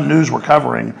some news we're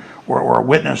covering or a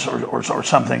witness or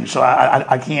something. So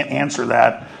I can't answer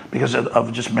that because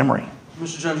of just memory.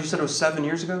 Mr. Jones, you said it was 7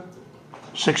 years ago?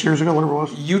 6 years ago, whatever it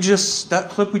was. That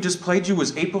clip we just played you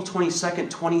was April 22nd,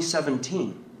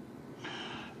 2017.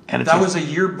 And that was a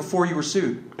year before you were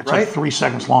sued, it's right? like 3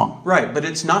 seconds long. Right, but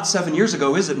it's not 7 years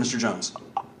ago, is it, Mr. Jones?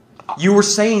 You were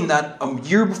saying that a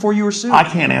year before you were sued. I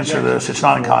can't answer this. It's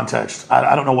not in context.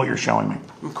 I don't know what you're showing me.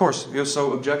 Of course.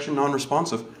 So objection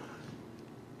non-responsive.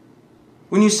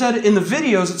 When you said in the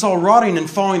videos it's all rotting and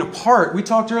falling apart, we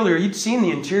talked earlier, you'd seen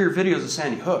the interior videos of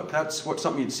Sandy Hook. That's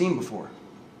something you'd seen before.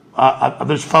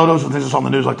 There's photos of things on the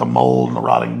news, like the mold and the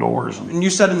rotting doors. And you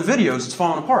said in the videos it's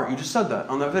falling apart. You just said that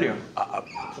on that video.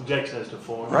 Objection as to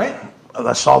form. Right?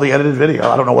 I saw the edited video.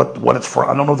 I don't know what it's for.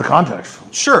 I don't know the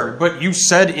context. Sure, but you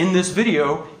said in this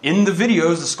video, in the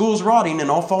videos, the school's rotting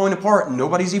and all falling apart and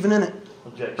nobody's even in it.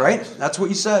 Objection. Right? That's what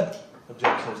you said.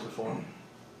 Objection as to form.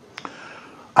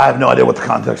 I have no idea what the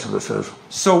context of this is.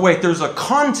 So wait, there's a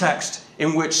context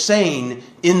in which saying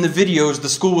in the videos the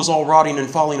school was all rotting and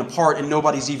falling apart and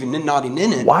nobody's even nodding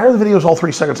in it. Why are the videos all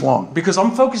 3 seconds long? Because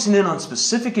I'm focusing in on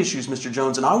specific issues, Mr.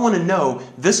 Jones, and I want to know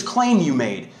this claim you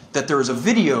made that there is a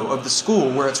video of the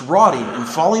school where it's rotting and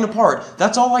falling apart.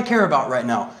 That's all I care about right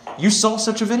now. You saw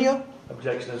such a video?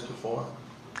 Objection as to form.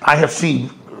 I have seen,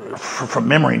 from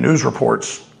memory, news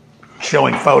reports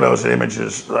showing photos and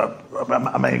images.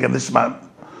 I mean, again, this is my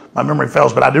memory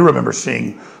fails, but I do remember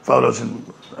seeing photos and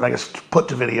I guess put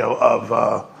to video of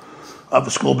the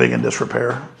school being in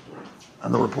disrepair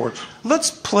and the reports.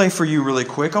 Let's play for you really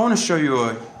quick. I want to show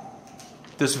you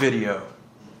this video,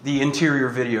 the interior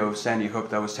video of Sandy Hook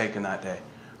that was taken that day.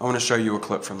 I want to show you a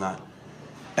clip from that.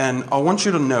 And I want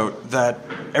you to note that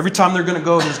every time they're going to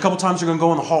go, there's a couple times they're going to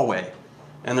go in the hallway.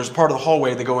 And there's part of the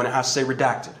hallway they go in, it has to say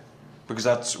redacted. Because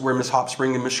that's where Miss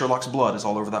Hopspring and Miss Sherlock's blood is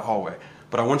all over that hallway.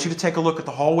 But I want you to take a look at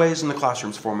the hallways and the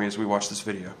classrooms for me as we watch this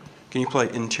video. Can you play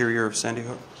interior of Sandy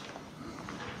Hook?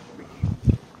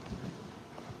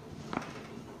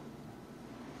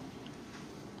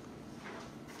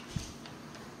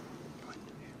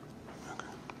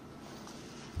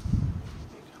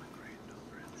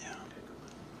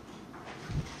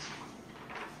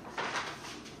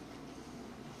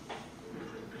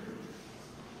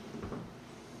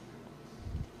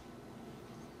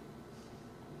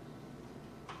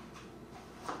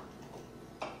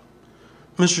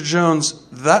 Mr. Jones,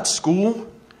 that school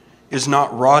is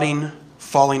not rotting,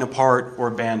 falling apart, or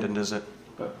abandoned, is it?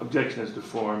 Objection is to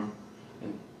form,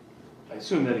 and I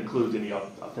assume that includes any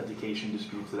authentication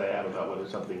disputes that I have about whether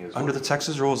something is... Under the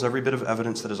Texas rules, every bit of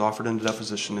evidence that is offered in the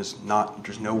deposition is not,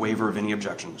 there's no waiver of any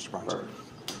objection, Mr. Barnes. Perfect.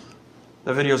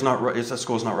 That video's not, that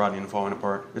school's not rotting and falling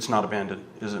apart. It's not abandoned,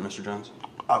 is it, Mr. Jones?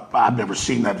 I've never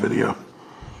seen that video.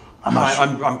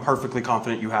 I'm perfectly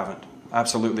confident you haven't.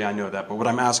 Absolutely, I know that. But what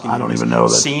I'm asking I don't you even is, know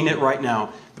that. seeing it right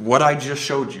now, what I just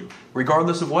showed you,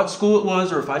 regardless of what school it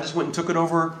was, or if I just went and took it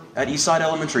over at Eastside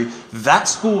Elementary, that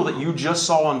school that you just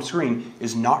saw on screen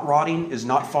is not rotting, is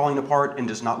not falling apart, and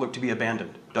does not look to be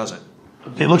abandoned, does it?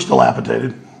 It looks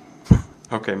dilapidated.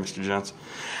 Okay, Mr. Jones.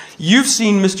 You've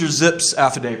seen Mr. Zip's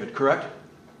affidavit, correct?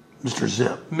 Mr.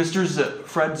 Zip. Mr. Zip,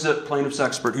 Fred Zip, plaintiff's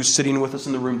expert, who's sitting with us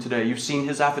in the room today. You've seen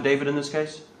his affidavit in this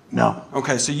case? No.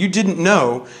 Okay, so you didn't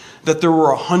know that there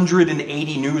were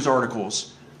 180 news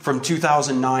articles from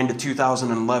 2009 to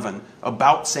 2011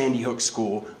 about Sandy Hook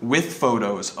School with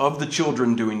photos of the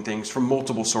children doing things from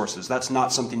multiple sources. That's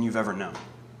not something you've ever known.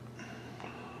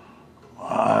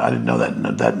 I didn't know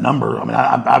that number. I mean,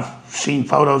 I've seen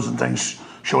photos and things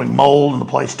showing mold and the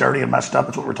place dirty and messed up.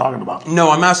 That's what we're talking about. No,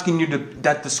 I'm asking you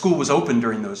that the school was open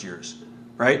during those years,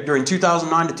 right? During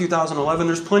 2009 to 2011,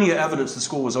 there's plenty of evidence the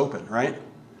school was open, right?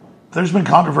 There's been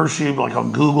controversy like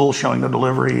on Google showing the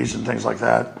deliveries and things like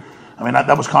that. I mean,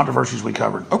 that was controversies we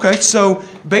covered. Okay, so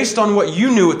based on what you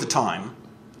knew at the time,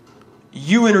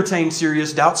 you entertained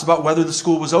serious doubts about whether the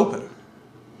school was open.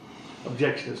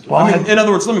 Objection is to Well, in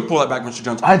other words, let me pull that back, Mr.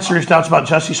 Jones. I had serious doubts about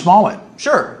Jesse Smollett.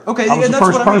 Sure. Okay. I was and the that's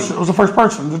first what I mean. person. It was the first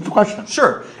person. The question.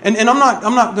 Sure. And I'm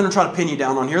not going to try to pin you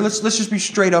down on here. Let's just be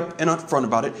straight up and upfront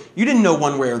about it. You didn't know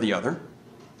one way or the other,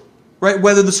 right?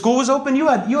 Whether the school was open, you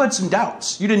had some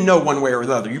doubts. You didn't know one way or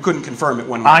the other. You couldn't confirm it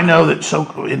one way. I know that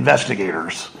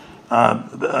investigators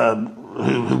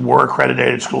who were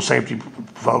accredited school safety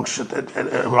folks who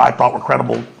I thought were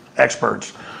credible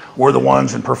experts were the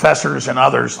ones, and professors and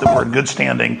others that were in good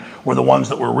standing were the ones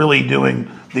that were really doing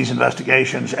these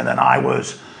investigations, and then I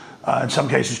was, in some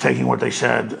cases, taking what they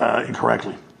said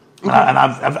incorrectly. Okay. And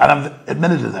I've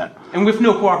admitted to that. And with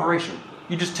no cooperation.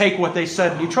 You just take what they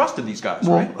said and you trusted these guys,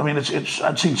 right? I mean,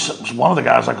 I'd seen one of the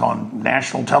guys like on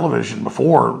national television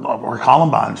before, or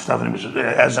Columbine and stuff, and he was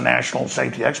as a national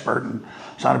safety expert and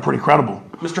sounded pretty credible.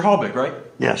 Mr. Hallbeck, right?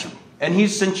 Yes. And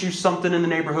he's sent you something in the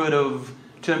neighborhood of,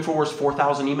 to InfoWars,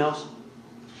 4,000 emails?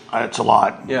 It's a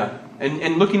lot. Yeah.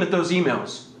 And looking at those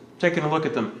emails, taking a look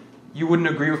at them, you wouldn't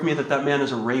agree with me that that man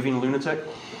is a raving lunatic?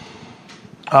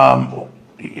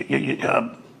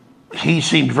 He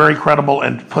seemed very credible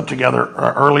and put together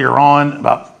earlier on,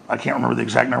 about, I can't remember the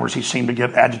exact numbers, he seemed to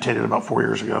get agitated about 4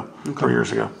 years ago, 3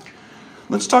 years ago.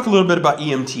 Let's talk a little bit about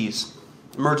EMTs,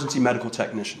 emergency medical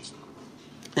technicians.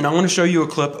 And I want to show you a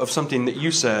clip of something that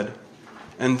you said,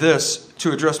 and this,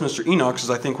 to address Mr. Enoch, because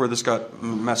I think where this got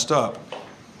messed up.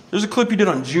 There's a clip you did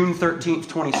on June 13th,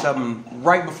 2007,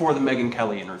 right before the Megyn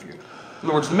Kelly interview. In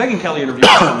other words, the Megyn Kelly interview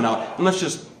was coming out, and let's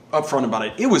just upfront about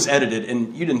it. It was edited,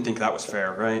 and you didn't think that was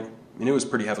fair, right? I mean, it was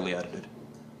pretty heavily edited.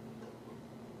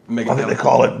 I think they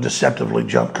call it deceptively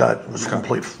jump cut. It was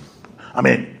complete. I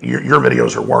mean, your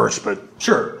videos are worse, but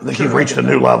sure, I think you've reached a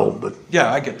new level. But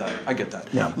yeah, I get that. I get that.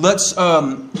 Yeah.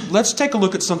 Let's take a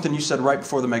look at something you said right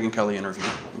before the Megyn Kelly interview.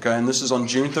 Okay, and this is on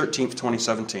June 13th,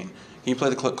 2017. Can you play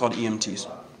the clip called EMTs?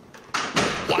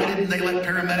 Why didn't they let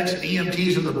paramedics and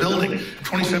EMTs in the building?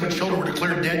 27 children were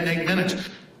declared dead in 8 minutes.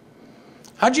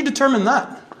 How'd you determine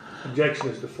that? Objection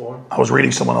is to form. I was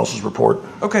reading someone else's report.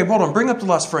 Okay, hold on. Bring up the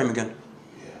last frame again.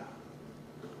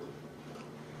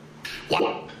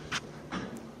 What?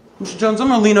 Mr. Jones, I'm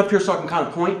going to lean up here so I can kind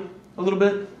of point a little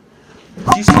bit.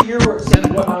 Do you see here where it says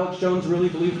what Alex Jones really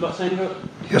believes about Sandy Hook?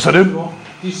 Yes, I do. Do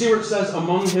you see where it says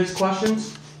among his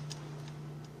questions?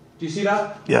 Do you see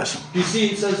that? Yes. Do you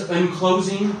see it says in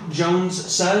closing, Jones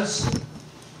says?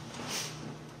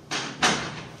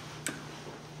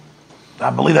 I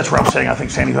believe that's where I'm saying I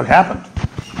think Sandy Hook happened.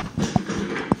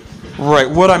 Right.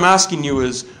 What I'm asking you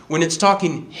is, when it's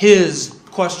talking his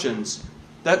questions,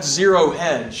 that's zero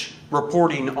hedge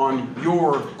reporting on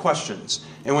your questions.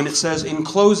 And when it says, in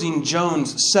closing,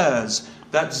 Jones says,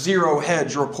 that's zero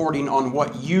hedge reporting on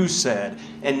what you said.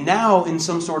 And now, in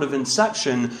some sort of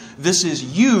inception, this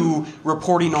is you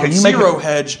reporting on zero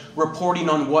hedge reporting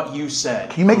on what you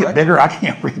said. Can you make it bigger? I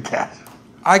can't read that.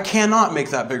 I cannot make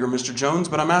that bigger, Mr. Jones,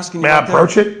 but I'm asking you. May I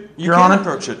approach it, You Your can Honor?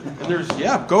 approach it. And there's,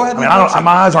 yeah, go ahead. I mean,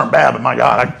 my eyes aren't bad, but my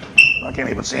God, I can't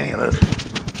even see any of this.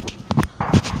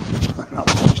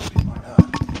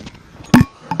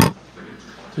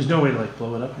 There's no way to like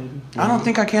blow it up, maybe? I don't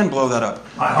think I can blow that up.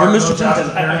 My heart Mr. goes out Jones,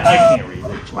 to parents. I can't read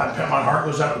it. My heart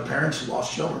goes out to parents who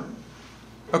lost children.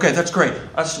 Okay, that's great.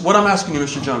 What I'm asking you,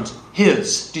 Mr. Jones,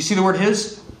 his. Do you see the word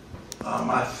his?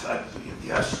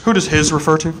 Yes. Who does his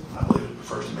refer to? I believe it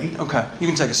refers to me. Okay, you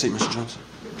can take a seat, Mr. Jones.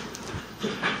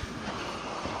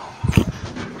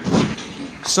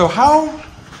 So how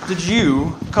did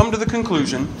you come to the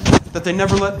conclusion that they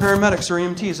never let paramedics or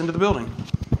EMTs into the building?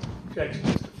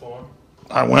 Objections to form.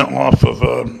 I went off of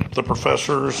the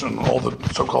professors and all the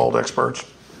so-called experts.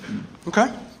 Okay.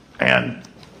 And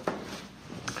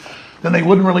then they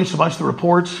wouldn't release a bunch of the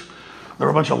reports. There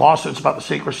were a bunch of lawsuits about the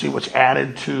secrecy, which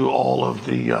added to all of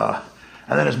the...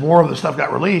 and then as more of the stuff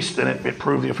got released, then it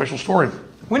proved the official story.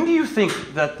 When do you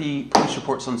think that the police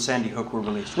reports on Sandy Hook were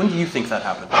released? When do you think that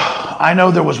happened? I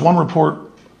know there was one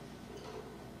report...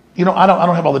 You know, I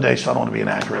don't have all the dates, so I don't want to be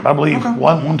inaccurate. But I believe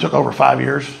one took over 5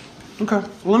 years. Okay.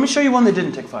 Well, let me show you one that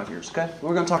didn't take 5 years, okay?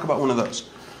 We're going to talk about one of those.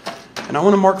 And I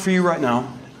want to mark for you right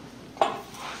now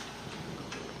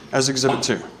as Exhibit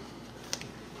 2.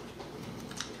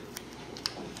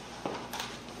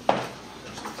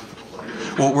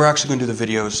 Well, we're actually going to do the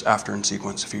videos after in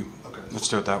sequence. Let's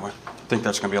do it that way. I think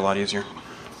that's going to be a lot easier.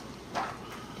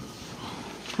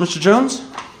 Mr. Jones,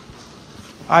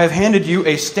 I have handed you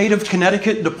a State of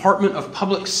Connecticut Department of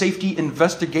Public Safety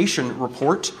investigation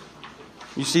report.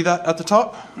 You see that at the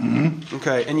top? Mm-hmm.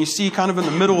 Okay, and you see kind of in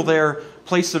the middle there,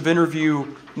 place of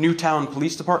interview, Newtown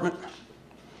Police Department?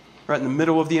 Right in the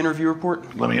middle of the interview report?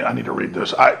 I need to read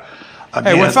this. Hey,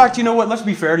 well, in fact, you know what? Let's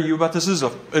be fair to you about this. This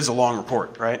is a long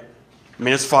report, right? I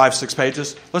mean, it's 5-6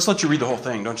 pages. Let's let you read the whole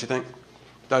thing, don't you think?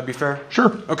 That would be fair?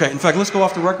 Sure. Okay, in fact, let's go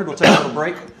off the record. We'll take a little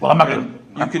break. Well, I'm not going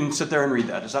to... You can sit there and read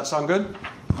that. Does that sound good?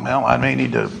 Well, I may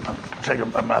need to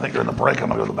I think during the break I'm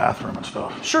going to go to the bathroom and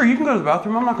stuff. Sure, you can go to the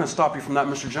bathroom. I'm not going to stop you from that,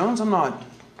 Mr. Jones. I'm not.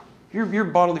 Your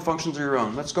bodily functions are your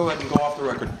own. Let's go ahead and go off the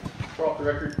record. We're off the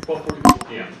record, 12:44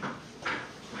 p.m.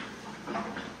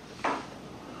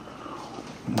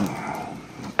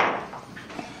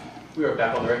 We are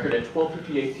back on the record at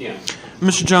 12:58 p.m.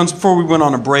 Mr. Jones, before we went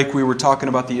on a break, we were talking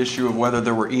about the issue of whether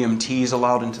there were EMTs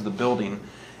allowed into the building,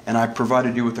 and I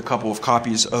provided you with a couple of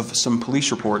copies of some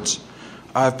police reports.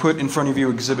 I've put in front of you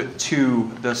Exhibit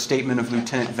 2, the statement of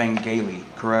Lieutenant Van Gailey,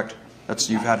 correct?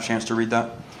 You've had a chance to read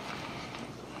that?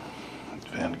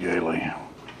 Van Gailey.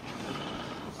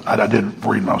 I did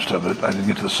read most of it. I didn't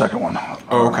get to the second one.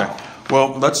 Oh, okay. Well,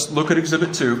 let's look at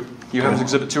Exhibit 2. You have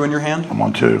Exhibit 2 in your hand? I'm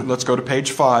on 2. Let's go to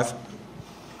page 5.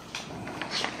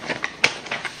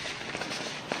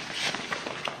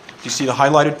 Do you see the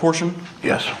highlighted portion?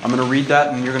 Yes. I'm going to read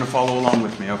that and you're going to follow along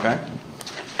with me, okay?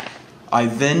 I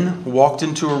then walked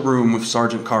into a room with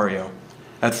Sergeant Cario.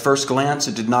 At first glance,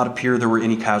 it did not appear there were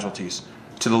any casualties.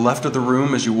 To the left of the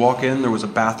room, as you walk in, there was a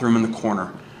bathroom in the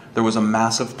corner. There was a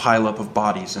massive pileup of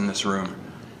bodies in this room.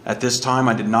 At this time,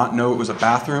 I did not know it was a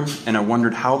bathroom, and I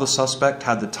wondered how the suspect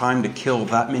had the time to kill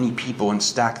that many people and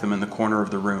stack them in the corner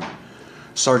of the room.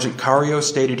 Sergeant Cario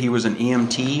stated he was an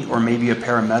EMT or maybe a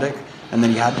paramedic, and that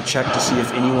he had to check to see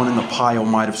if anyone in the pile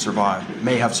may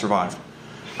have survived.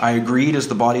 I agreed, as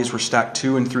the bodies were stacked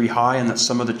 2 and 3 high, and that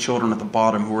some of the children at the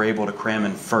bottom who were able to cram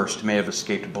in first may have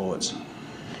escaped bullets.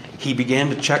 He began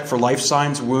to check for life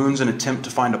signs, wounds, and attempt to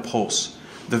find a pulse.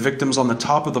 The victims on the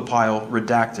top of the pile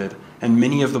redacted, and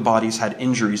many of the bodies had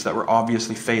injuries that were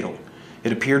obviously fatal.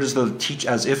 It appeared as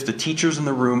if the teachers in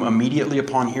the room, immediately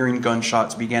upon hearing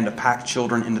gunshots, began to pack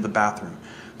children into the bathroom.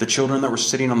 The children that were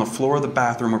sitting on the floor of the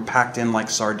bathroom were packed in like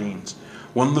sardines.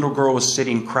 One little girl was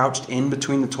sitting crouched in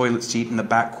between the toilet seat in the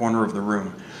back corner of the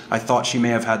room. I thought she may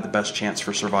have had the best chance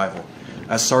for survival.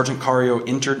 As Sergeant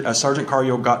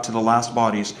Cario got to the last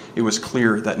bodies, it was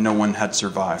clear that no one had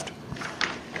survived.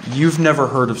 You've never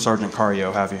heard of Sergeant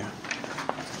Cario, have you?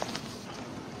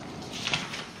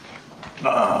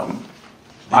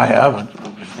 I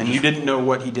have. And you didn't know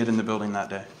what he did in the building that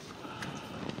day?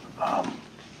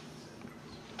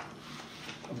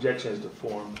 Objection is to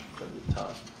form from the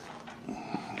top.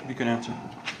 You can answer.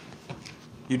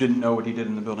 You didn't know what he did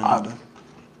in the building that day?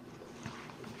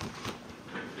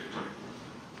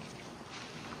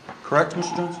 Correct,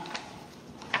 Mr. Jones?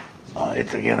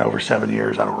 It's, again, over 7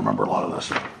 years. I don't remember a lot of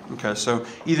this. Okay, so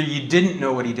either you didn't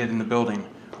know what he did in the building,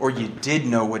 or you did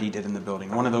know what he did in the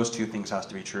building. One of those two things has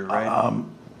to be true, right?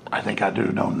 I think I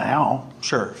do know now.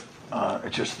 Sure.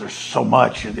 It's just there's so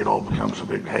much, it all becomes a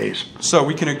big haze. So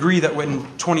we can agree that in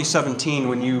 2017,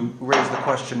 when you raised the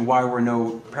question, why were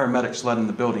no paramedics let in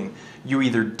the building, you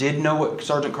either did know what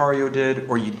Sergeant Cario did,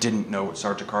 or you didn't know what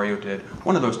Sergeant Cario did.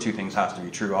 One of those two things has to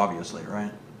be true, obviously,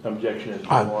 right? Objection is to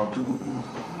form.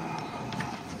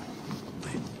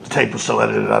 The tape was so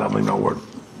edited, I don't even know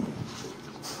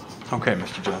Okay,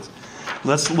 Mr. Jones.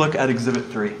 Let's look at Exhibit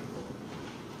 3.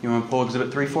 You want to pull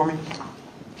Exhibit 3 for me?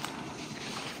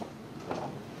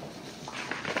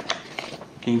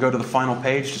 Can you go to the final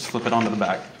page? Just flip it onto the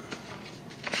back.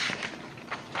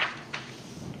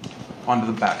 Onto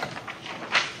the back.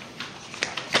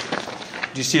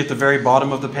 Do you see at the very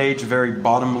bottom of the page, very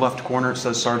bottom left corner, it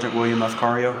says Sergeant William F.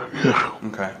 Cario?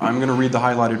 Okay, I'm going to read the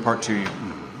highlighted part to you.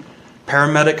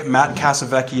 Paramedic Matt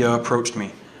Casavecchia approached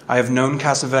me. I have known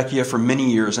Casavecchia for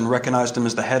many years and recognized him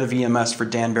as the head of EMS for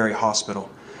Danbury Hospital.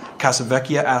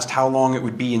 Casavecchia asked how long it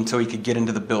would be until he could get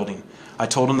into the building. I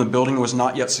told him the building was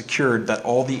not yet secured, that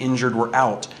all the injured were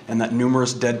out, and that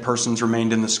numerous dead persons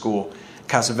remained in the school.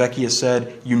 Casavecchia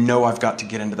said, "You know I've got to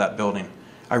get into that building."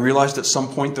 I realized at some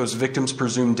point those victims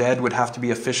presumed dead would have to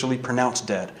be officially pronounced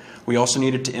dead. We also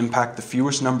needed to impact the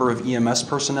fewest number of EMS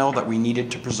personnel that we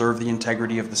needed to preserve the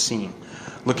integrity of the scene.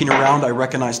 Looking around, I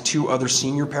recognized 2 other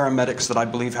senior paramedics that I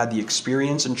believe had the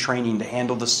experience and training to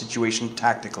handle the situation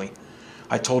tactically.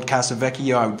 I told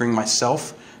Casavecchia I would bring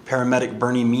myself, paramedic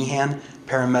Bernie Meehan,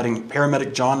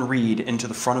 paramedic John Reed into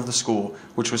the front of the school,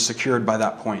 which was secured by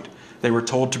that point. They were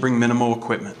told to bring minimal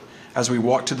equipment. As we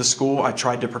walked to the school, I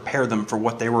tried to prepare them for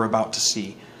what they were about to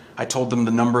see. I told them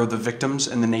the number of the victims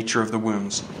and the nature of the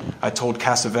wounds. I told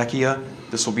Casavecchia,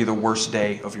 this will be the worst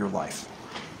day of your life.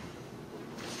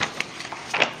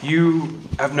 You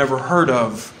have never heard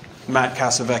of Matt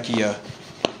Casavecchia,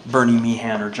 Bernie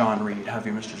Meehan, or John Reed, have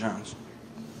you, Mr. Jones?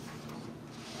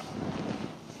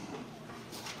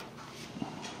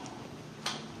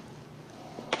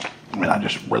 I mean, I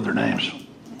just read their names.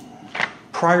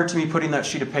 Prior to me putting that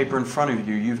sheet of paper in front of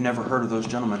you, you've never heard of those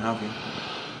gentlemen, have you?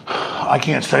 I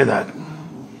can't say that.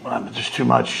 Just too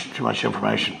much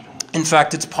information. In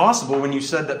fact, it's possible when you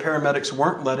said that paramedics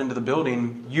weren't let into the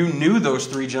building, you knew those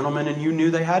 3 gentlemen and you knew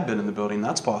they had been in the building.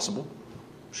 That's possible.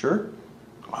 Sure?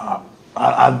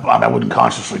 I wouldn't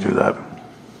consciously do that.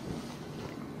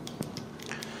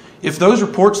 If those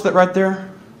reports that right there,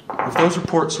 if those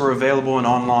reports were available and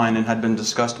online and had been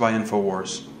discussed by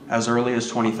InfoWars as early as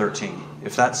 2013,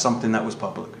 if that's something that was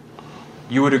public,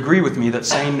 you would agree with me that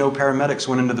saying no paramedics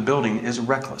went into the building is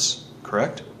reckless,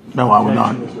 correct? No, I would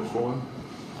not.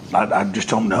 I just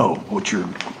don't know what you're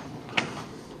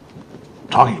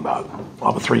talking about.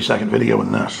 I'll have a 3-second video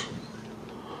in this.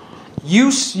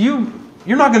 You're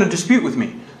not going to dispute with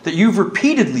me that you've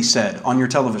repeatedly said on your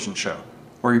television show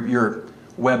or your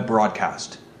web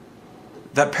broadcast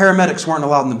that paramedics weren't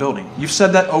allowed in the building. You've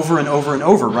said that over and over and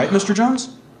over, right, Mr.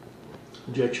 Jones?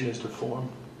 Objection is to form.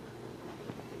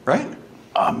 Right?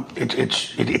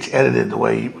 It's edited the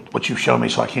way what you've shown me,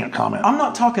 so I can't comment. I'm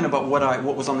not talking about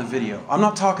what was on the video. I'm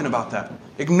not talking about that.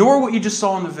 Ignore what you just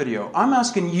saw in the video. I'm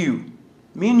asking you,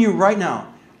 me and you right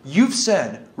now, you've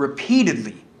said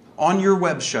repeatedly on your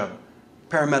web show,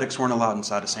 paramedics weren't allowed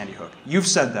inside of Sandy Hook. You've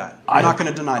said that. I'm not going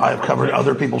to deny that. I have covered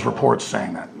other people's reports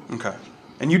saying that. Okay.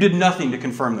 And you did nothing to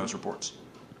confirm those reports?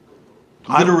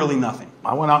 Literally nothing?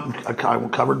 I went out and I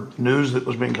covered news that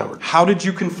was being covered. How did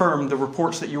you confirm the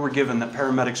reports that you were given that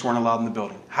paramedics weren't allowed in the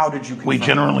building? How did you confirm? We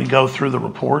generally go through the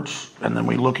reports and then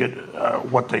we look at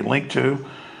what they link to.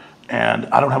 And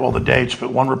I don't have all the dates,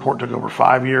 but one report took over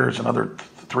 5 years, another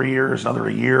 3 years, another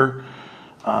a year.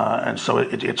 And so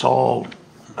it's all,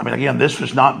 I mean, again, this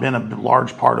has not been a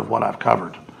large part of what I've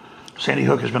covered. Sandy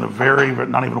Hook has been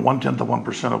not even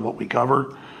 1/10 of what we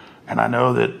cover. And I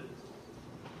know that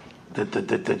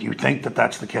you think that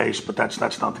that's the case, but that's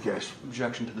not the case.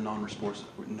 Objection to the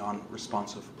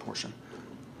non-responsive portion.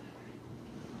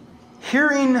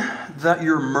 Hearing that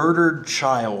your murdered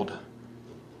child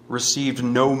received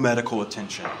no medical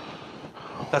attention,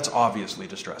 that's obviously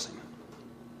distressing.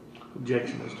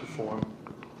 Objection is to form.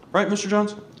 Right, Mr.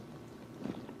 Jones?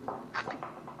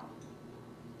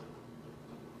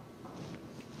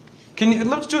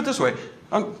 Let's do it this way.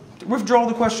 Withdraw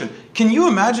the question. Can you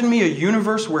imagine me a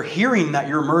universe where hearing that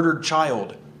your murdered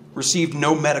child received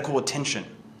no medical attention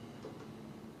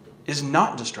is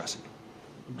not distressing?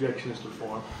 Objection is to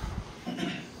form.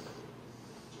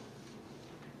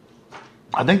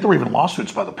 I think there were even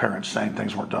lawsuits by the parents saying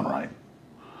things weren't done right.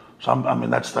 So I mean,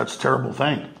 that's a terrible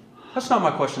thing. That's not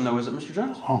my question, though, is it, Mr.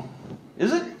 Jones? Oh.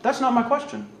 Is it? That's not my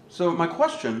question. So my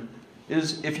question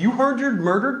is, if you heard your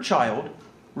murdered child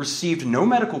received no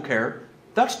medical care,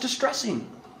 that's distressing.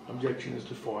 Objection is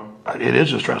to form. It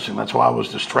is distressing. That's why I was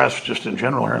distressed just in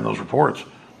general hearing those reports.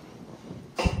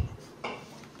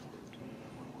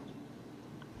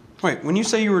 Wait, when you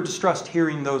say you were distressed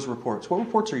hearing those reports, what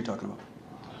reports are you talking about?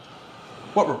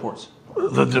 What reports?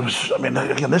 I mean,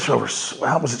 again, this was over,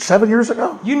 how was it, 7 years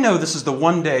ago? You know this is the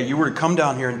one day you were to come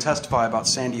down here and testify about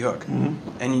Sandy Hook.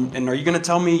 And are you going to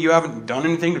tell me you haven't done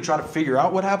anything to try to figure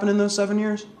out what happened in those 7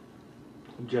 years?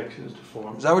 Objection is to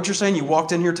form. Is that what you're saying? You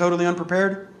walked in here totally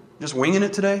unprepared? Just winging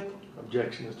it today?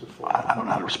 Objection is to form. I don't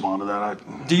know how to respond to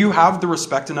that. Do you have the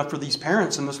respect enough for these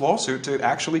parents in this lawsuit to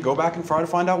actually go back and try to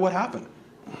find out what happened?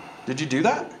 Did you do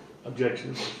that?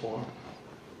 Objection is to form.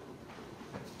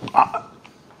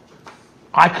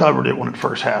 I covered it when it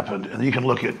first happened, and you can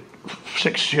look at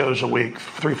 6 shows a week,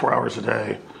 3-4 hours a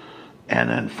day, and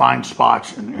then find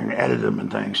spots and edit them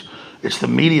and things. It's the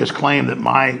media's claim that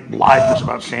my life is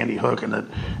about Sandy Hook, and that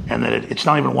it's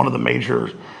not even one of the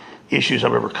major issues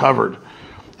I've ever covered.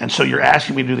 And so you're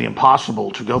asking me to do the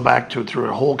impossible, to go back through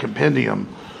a whole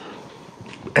compendium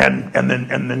and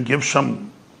then give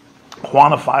some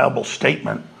quantifiable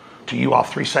statement to you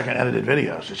off 3-second edited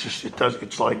videos.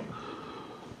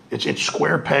 It's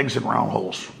square pegs and round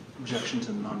holes. Objection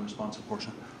to the non-responsive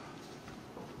portion.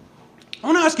 I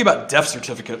want to ask you about death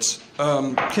certificates. I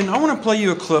want to play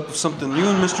you a clip of something you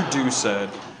and Mr. Dew said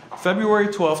February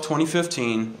 12,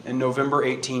 2015 and November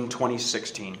 18,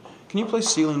 2016. Can you play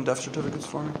sealing death certificates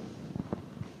for me?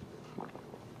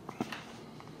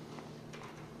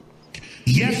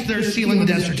 Yes, they're sealing the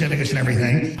death certificates and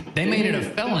everything. They made it a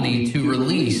felony to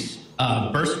release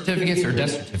birth certificates or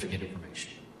death certificate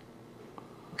information.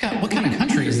 What kind of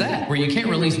country is that, where you can't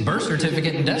release birth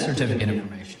certificate and death certificate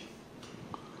information?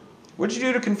 What did you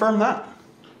do to confirm that?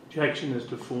 Objection is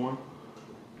to form.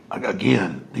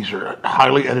 Again, these are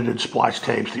highly edited splice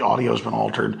tapes. The audio's been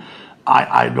altered.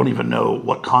 I don't even know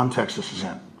what context this is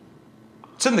in.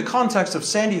 It's in the context of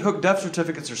Sandy Hook death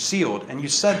certificates are sealed, and you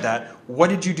said that. What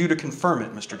did you do to confirm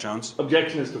it, Mr. Jones?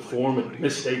 Objection is to form. It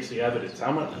misstates the evidence.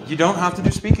 How much? You don't have to do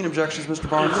speaking objections, Mr.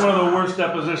 Barnes. It's one of the worst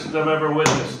depositions I've ever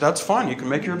witnessed. That's fine. You can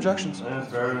make your objections.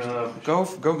 That's fair enough.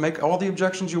 Go make all the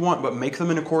objections you want, but make them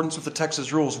in accordance with the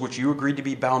Texas rules, which you agreed to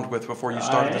be bound with before you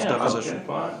started this deposition. Okay,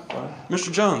 fine.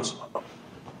 Mr. Jones,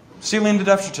 sealing the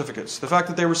death certificates, the fact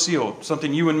that they were sealed,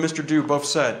 something you and Mr. Dew both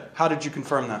said. How did you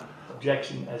confirm that?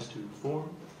 Objection as to form.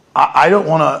 I don't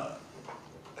want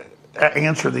to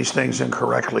answer these things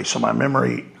incorrectly, so my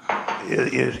memory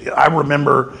is I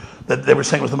remember that they were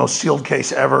saying it was the most sealed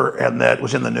case ever, and that it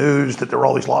was in the news, that there were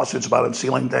all these lawsuits about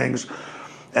unsealing things,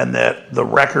 and that the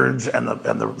records and the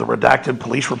redacted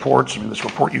police reports, I mean, this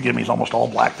report you give me is almost all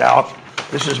blacked out.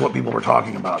 This is what people were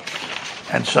talking about.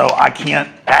 And so I can't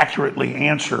accurately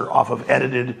answer off of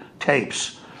edited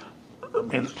tapes. I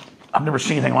mean, I've never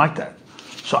seen anything like that.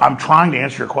 So I'm trying to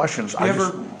answer your questions.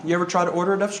 You ever try to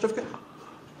order a death certificate?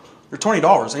 They're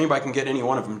 $20. Anybody can get any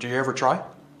one of them. Do you ever try?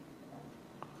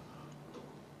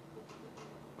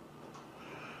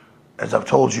 As I've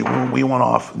told you, when we went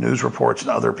off news reports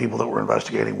and other people that were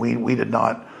investigating, we did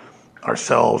not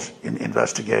ourselves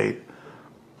investigate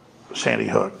Sandy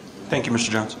Hook. Thank you, Mr.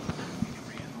 Jones.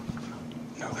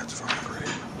 No, that's fine. Great.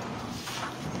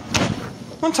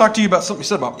 I want to talk to you about something you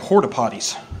said about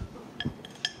Port-a-Potties.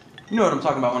 You know what I'm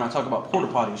talking about when I talk about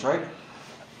Port-a-Potties, right?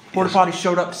 Port-a-Potties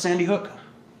showed up to Sandy Hook?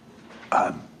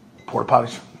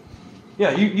 Port-a-Potties?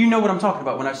 Yeah, you know what I'm talking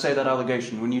about when I say that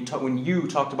allegation. When you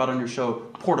talked about on your show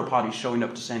Port-a-Potties showing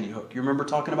up to Sandy Hook. You remember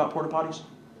talking about Port-a-Potties?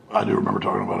 I do remember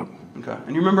talking about it. Okay.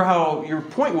 And you remember how your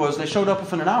point was they showed up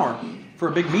within an hour for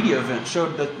a big media event,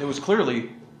 showed that it was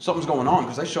clearly something's going on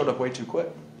because they showed up way too quick.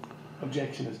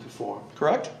 Objection is to form.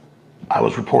 Correct? I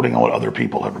was reporting on what other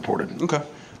people have reported. Okay.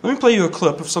 Let me play you a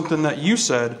clip of something that you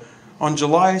said on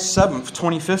July 7th,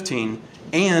 2015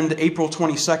 and April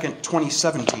 22nd,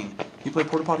 2017. Can you play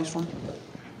Port-a-Potties for me?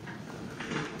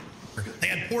 They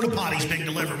had porta-potties being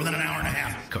delivered within an hour and a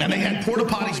half. And they had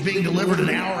porta-potties being delivered an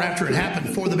hour after it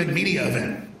happened for the big media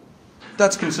event.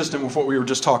 That's consistent with what we were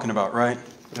just talking about, right?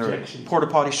 Objection.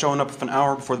 Porta-potties showing up an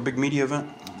hour before the big media event?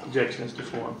 Objection is to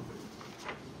form.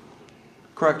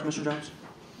 Correct, Mr. Jones?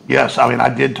 Yes, I mean,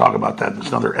 I did talk about that. It's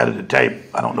another edited tape.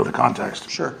 I don't know the context.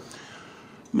 Sure.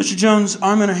 Mr. Jones,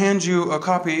 I'm going to hand you a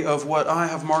copy of what I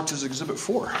have marked as Exhibit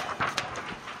 4.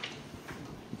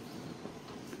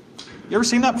 You ever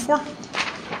seen that before?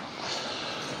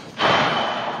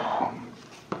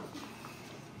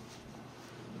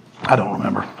 I don't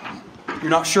remember.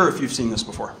 You're not sure if you've seen this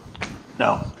before?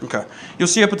 No. Okay. You'll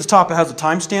see up at the top it has a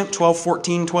timestamp,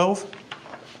 12/14/12.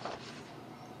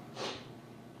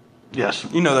 Yes.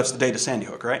 You know that's the date of Sandy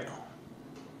Hook, right?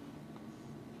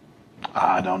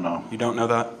 I don't know. You don't know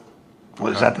that?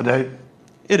 What, is that the date?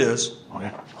 It is.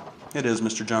 Okay. It is,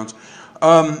 Mr. Jones.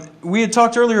 We had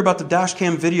talked earlier about the dash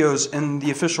cam videos in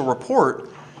the official report,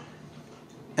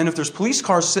 and if there's police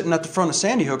cars sitting at the front of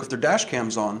Sandy Hook, if their dash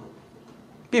cam's on,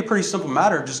 Be a pretty simple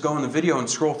matter. Just go in the video and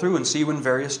scroll through and see when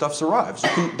various stuff arrives.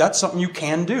 That's something you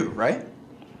can do, right?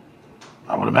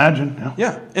 I would imagine, yeah.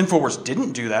 Yeah. InfoWars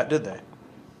didn't do that, did they?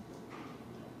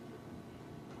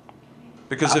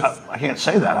 Because if... I can't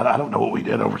say that. I don't know what we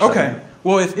did over Okay.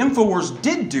 Well, if InfoWars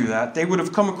did do that, they would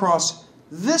have come across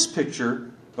this picture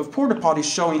of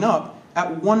Port-a-Potties showing up at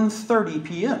 1:30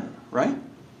 p.m., right?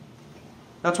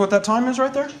 That's what that time is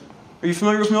right there? Are you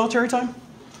familiar with military time?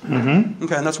 Mm-hmm.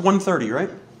 Okay, and that's 1:30, right?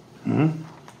 Mm-hmm.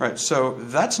 Right, so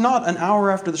that's not an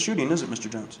hour after the shooting, is it, Mr.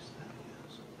 Jones?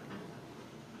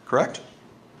 Correct?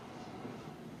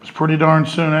 It's pretty darn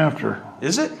soon after.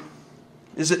 Is it?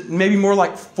 Is it maybe more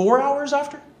like 4 hours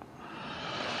after?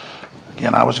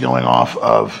 Again, I was going off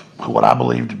of what I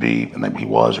believe to be, and that he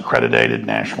was accredited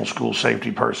national school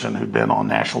safety person who'd been on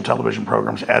national television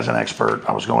programs as an expert.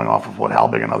 I was going off of what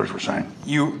Halbig and others were saying.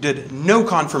 You did no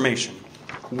confirmation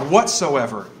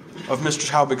whatsoever of Mr.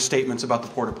 Halbig's statements about the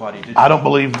Port-a-Potty, did you? I don't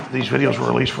believe these videos were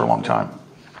released for a long time.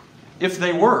 If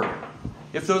they were,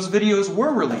 if those videos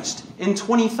were released in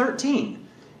 2013,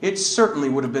 it certainly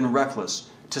would have been reckless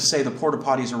to say the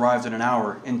Port-a-Potties arrived in an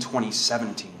hour in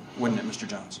 2017, wouldn't it, Mr.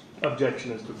 Jones?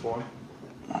 Objection is to form.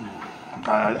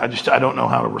 I don't know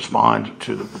how to respond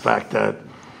to the fact that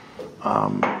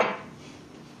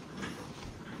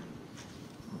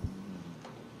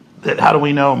that how do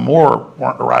we know more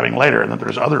weren't arriving later and that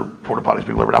there's other Port-a-Potties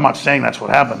being delivered? I'm not saying that's what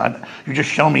happened. You just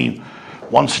show me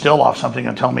one still off something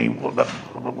and tell me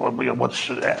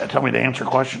tell me to answer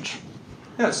questions.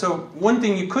 Yeah, so one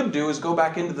thing you could do is go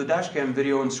back into the dashcam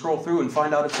video and scroll through and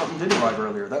find out if something did arrive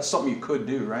earlier. That's something you could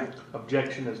do, right?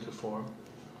 Objection is to form.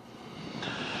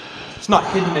 It's not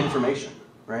hidden information,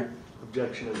 right?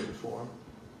 Objection is to form.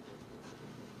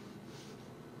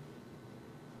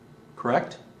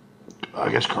 Correct?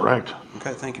 I guess correct.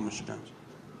 Okay, thank you, Mr. Jones.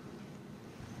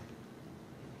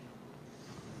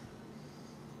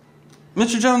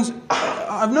 Mr. Jones,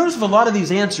 I've noticed with a lot of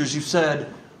these answers you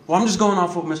said, well, I'm just going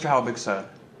off what Mr. Halbig said.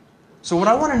 So what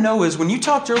I want to know is, when you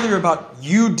talked earlier about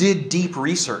you did deep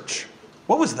research,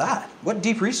 what was that? What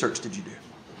deep research did you do?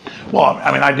 Well,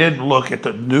 I mean, I did look at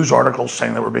the news articles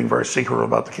saying they were being very secretive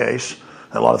about the case.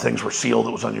 A lot of things were sealed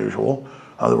that was unusual.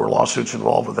 There were lawsuits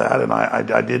involved with that, and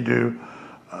I did do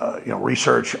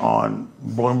research on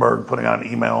Bloomberg putting out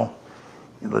an email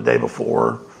the day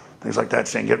before, things like that,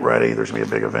 saying get ready, there's going to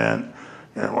be a big event,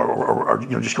 or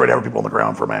just ready to have people on the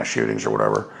ground for mass shootings or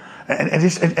whatever. And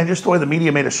just the way the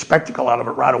media made a spectacle out of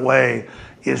it right away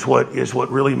is what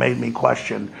really made me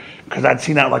question, because I'd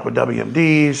seen that like with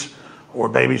WMDs or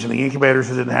babies in the incubators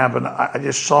that didn't happen. I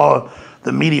just saw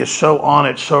the media so on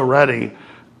it, so ready,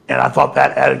 and I thought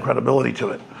that added credibility to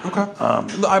it. Okay.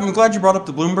 I'm glad you brought up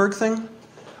the Bloomberg thing.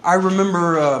 I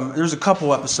remember there's a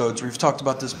couple episodes where you've talked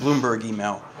about this Bloomberg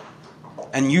email,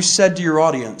 and you said to your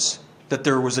audience that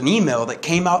there was an email that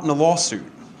came out in a lawsuit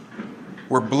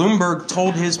where Bloomberg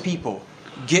told his people,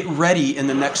 get ready in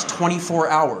the next 24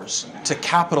 hours to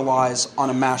capitalize on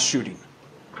a mass shooting.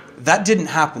 That didn't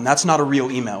happen. That's not a real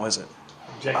email, is it?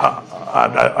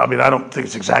 I mean, I don't think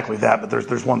it's exactly that, but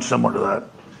there's one similar to that.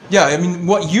 Yeah, I mean,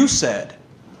 what you said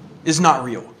is not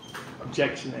real.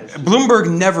 Objection is. Bloomberg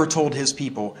never told his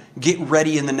people, get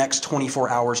ready in the next 24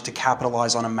 hours to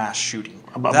capitalize on a mass shooting.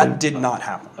 That did not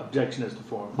happen. Objection is to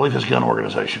form. I believe his gun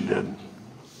organization did.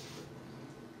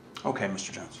 Okay,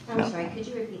 Mr. Jones. I'm sorry, could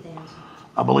you repeat the answer?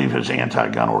 I believe his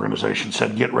anti-gun organization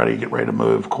said, get ready to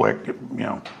move quick,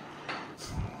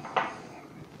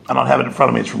 I don't have it in front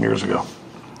of me, it's from years ago.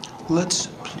 I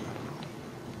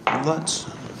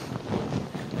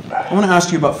want to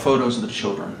ask you about photos of the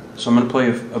children. So I'm going to play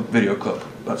a video clip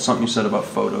about something you said about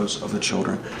photos of the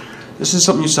children. This is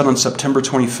something you said on September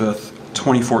 25th,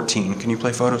 2014. Can you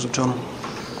play photos of children?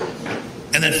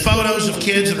 And then photos of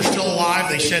kids that are still alive,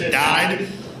 they said died.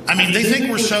 I mean, they think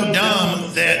we're so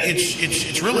dumb that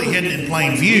it's really hidden in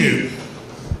plain view.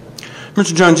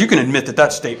 Mr. Jones, you can admit that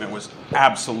that statement was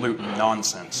absolute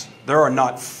nonsense. There are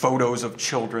not photos of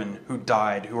children who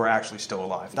died who are actually still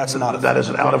alive. That's not. That is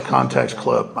an out of context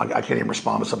clip. I can't even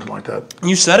respond to something like that.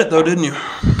 You said it though, didn't you?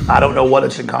 I don't know what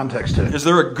it's in context to. Is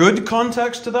there a good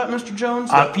context to that, Mr. Jones?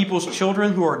 That people's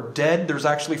children who are dead, there's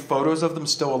actually photos of them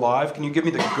still alive? Can you give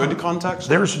me the good context?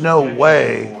 There's no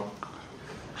way.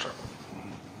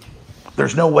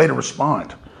 There's no way to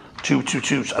respond to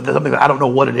something that I don't know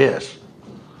what it is.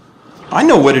 I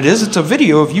know what it is. It's a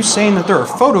video of you saying that there are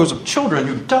photos of children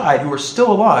who died who are still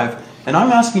alive, and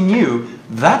I'm asking you,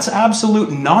 that's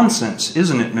absolute nonsense,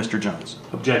 isn't it, Mr. Jones?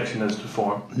 Objection is to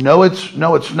form. No, it's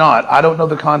not. I don't know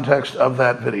the context of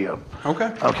that video.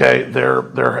 Okay. Okay.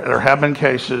 There have been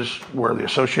cases where the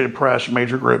Associated Press,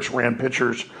 major groups, ran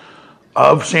pictures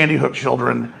of Sandy Hook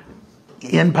children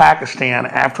in Pakistan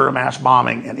after a mass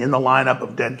bombing and in the lineup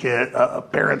of dead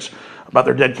parents about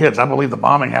their dead kids. I believe the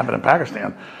bombing happened in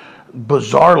Pakistan.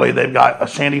 Bizarrely, they've got a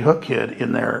Sandy Hook kid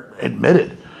in there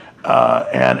admitted.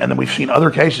 And then we've seen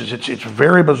other cases. It's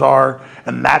very bizarre,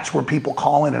 and that's where people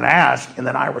call in and ask, and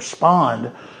then I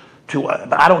respond to,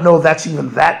 but I don't know if that's even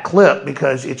that clip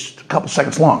because it's a couple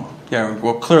seconds long. Yeah,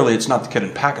 well, clearly it's not the kid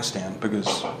in Pakistan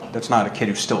because that's not a kid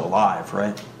who's still alive,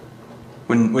 right?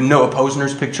 When Noah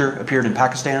Posner's picture appeared in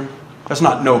Pakistan, that's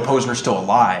not Noah Posner still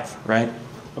alive, right?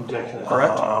 Objection.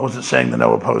 Correct? I wasn't saying that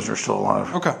Noah Posner's still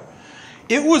alive. Okay.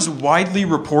 It was widely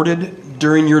reported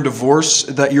during your divorce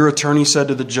that your attorney said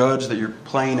to the judge that you're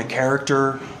playing a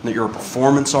character, that you're a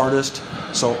performance artist.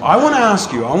 So I want to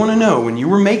ask you, I want to know, when you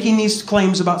were making these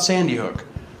claims about Sandy Hook,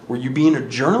 were you being a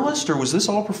journalist or was this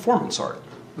all performance art?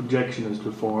 Objection is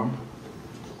performed.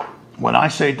 When I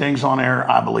say things on air,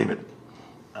 I believe it.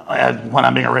 When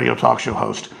I'm being a radio talk show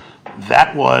host,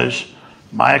 that was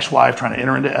my ex-wife trying to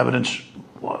enter into evidence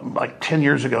like 10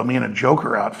 years ago, me in a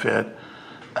Joker outfit,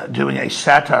 doing a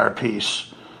satire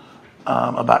piece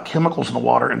about chemicals in the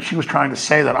water, and she was trying to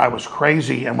say that I was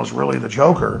crazy and was really the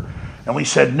Joker. And we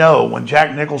said, no, when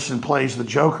Jack Nicholson plays the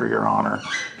Joker, Your Honor,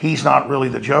 he's not really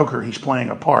the Joker, he's playing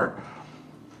a part.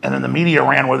 And then the media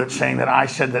ran with it, saying that I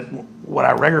said that what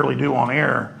I regularly do on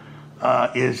air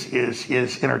is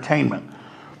entertainment.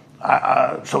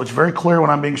 So it's very clear when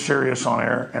I'm being serious on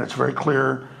air, and it's very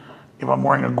clear if I'm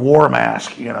wearing a Gore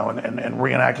mask, and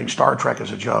reenacting Star Trek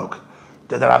as a joke,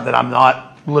 that I'm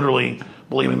not literally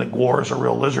believing that Gore is a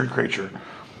real lizard creature.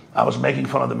 I was making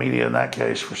fun of the media in that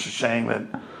case for saying that,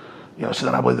 so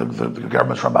then I believe the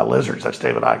government's run by lizards. That's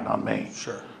David Icke, not me.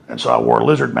 Sure. And so I wore a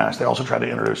lizard mask. They also tried to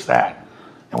introduce that.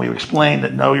 And we explained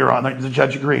that, no, Your Honor, the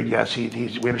judge agreed. Yes,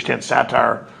 we understand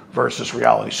satire versus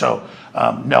reality. So,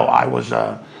 no, I was,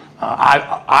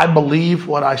 I believe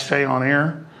what I say on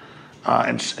air.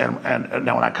 And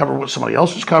now when I cover what somebody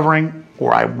else is covering,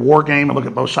 or I war game and look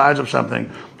at both sides of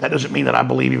something, that doesn't mean that I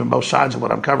believe even both sides of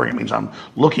what I'm covering. It means I'm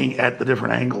looking at the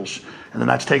different angles, and then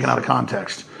that's taken out of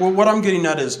context. Well, what I'm getting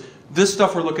at is this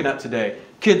stuff we're looking at today.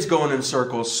 Kids going in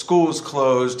circles, schools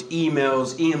closed,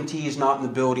 emails, EMTs not in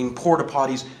the building,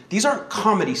 Port-a-Potties. These aren't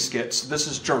comedy skits. This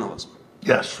is journalism.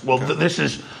 Yes. Well, this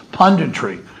is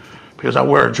punditry, because I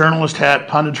wear a journalist hat,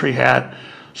 punditry hat,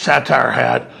 satire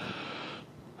hat.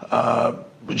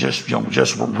 Just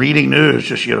reading news,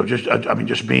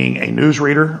 just being a news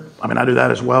reader. I do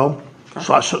that as well.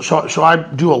 Okay. So I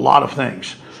do a lot of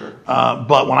things. Sure.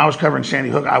 But when I was covering Sandy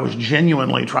Hook, I was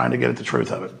genuinely trying to get at the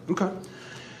truth of it. Okay.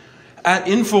 At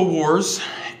InfoWars,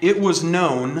 it was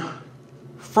known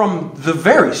from the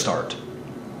very start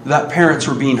that parents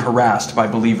were being harassed by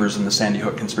believers in the Sandy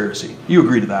Hook conspiracy. You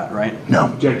agree to that, right? No.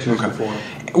 Objection.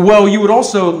 Okay. Well, you would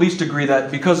also at least agree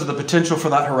that because of the potential for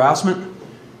that harassment,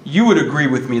 you would agree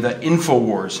with me that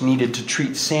InfoWars needed to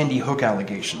treat Sandy Hook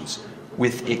allegations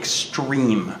with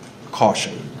extreme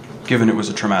caution, given it was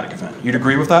a traumatic event. You'd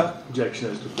agree with that? Objection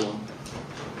is performed.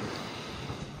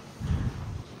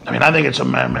 I think it's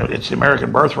the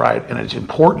American birthright, and it's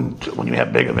important when you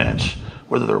have big events,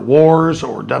 whether they're wars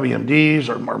or WMDs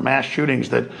or mass shootings,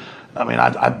 that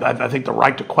I think the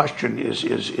right to question is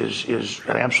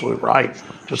an absolute right.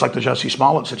 Just like the Jussie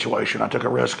Smollett situation, I took a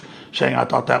risk saying I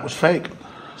thought that was fake.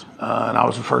 And I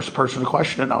was the first person to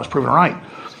question it, and I was proven right.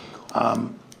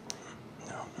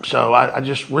 So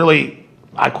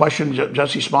I questioned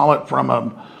Jussie Smollett from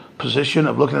a position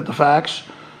of looking at the facts,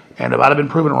 and if I'd have been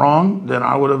proven wrong, then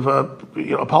I would have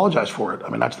apologized for it.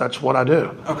 That's what I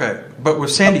do. Okay, but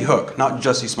with Sandy Hook, not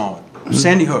Jussie Smollett.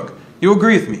 Sandy Hook, you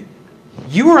agree with me.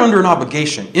 You were under an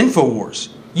obligation, InfoWars.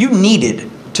 You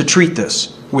needed to treat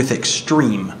this with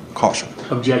extreme caution.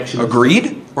 Objection.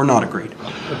 Agreed or not agreed?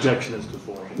 Objection is performed.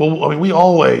 Well, we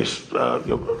always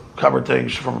covered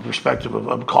things from a perspective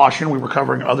of caution. We were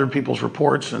covering other people's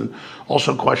reports and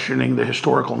also questioning the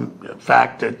historical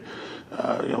fact that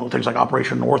things like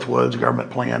Operation Northwoods, a government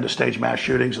plan to stage mass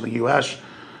shootings in the U.S.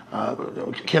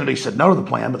 Kennedy said no to the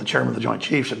plan, but the chairman of the Joint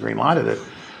Chiefs had green-lighted it.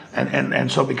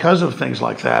 And so because of things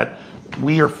like that,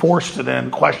 we are forced to then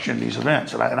question these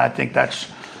events. And I think that's,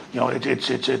 it's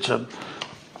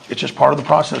just part of the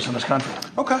process in this country.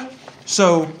 Okay.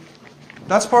 So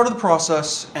that's part of the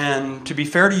process, and to be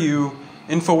fair to you,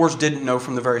 InfoWars didn't know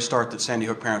from the very start that Sandy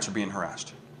Hook parents were being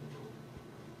harassed.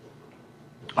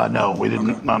 No, we did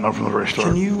not know from the very start.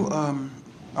 Can you,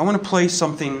 I want to play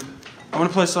something, I want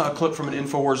to play a clip from an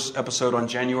InfoWars episode on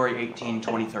January 18,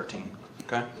 2013,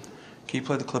 okay? Can you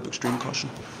play the clip, Extreme Caution?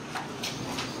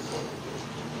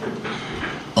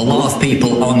 A lot of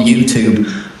people on YouTube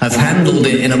have handled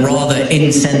it in a rather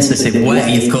insensitive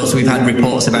way. Of course, we've had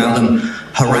reports about them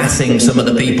harassing some of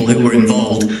the people who were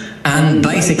involved, and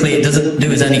basically it doesn't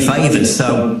do us any favours.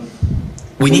 So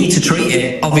we need to treat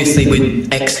it, obviously,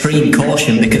 with extreme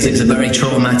caution because it's a very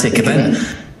traumatic event.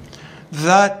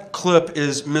 That clip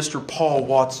is Mr. Paul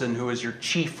Watson, who is your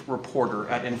chief reporter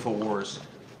at InfoWars,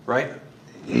 right?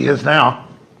 He is now.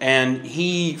 And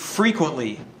he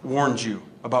frequently warned you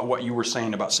about what you were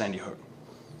saying about Sandy Hook.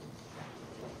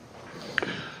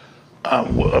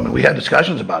 Well, I mean, we had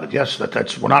discussions about it. Yes,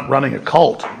 that's we're not running a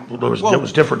cult. There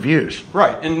was different views.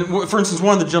 Right. And for instance,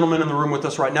 one of the gentlemen in the room with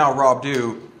us right now, Rob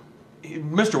Dew,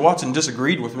 Mr. Watson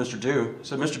disagreed with Mr. Dew.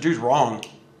 Said Mr. Dew's wrong,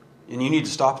 and you need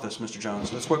to stop this, Mr.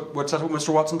 Jones. That's what Mr.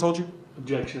 Watson told you?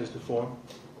 Objection is to form.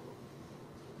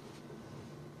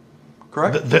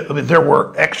 Correct? I mean, there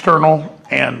were external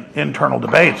and internal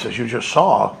debates, as you just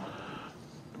saw.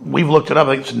 We've looked it up.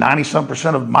 I think it's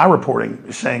 90-some% of my reporting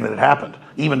is saying that it happened,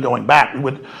 even going back.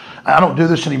 I don't do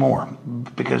this anymore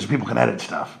because people can edit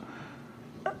stuff.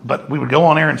 But we would go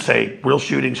on air and say real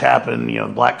shootings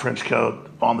happen, black trench coat,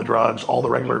 on the drugs, all the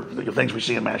regular things we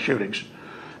see in mass shootings.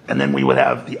 And then we would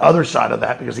have the other side of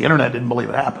that because the internet didn't believe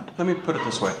it happened. Let me put it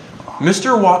this way.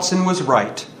 Mr. Watson was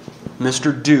right.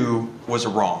 Mr. Dew was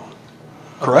wrong.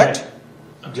 Correct? Okay.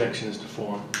 Objection is to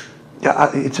form.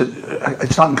 Yeah,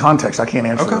 it's not in context. I can't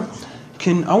answer that.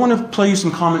 I want to play you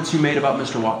some comments you made about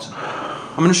Mr. Watson.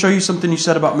 I'm going to show you something you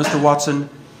said about Mr. Watson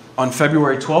on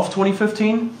February 12th,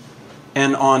 2015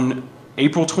 and on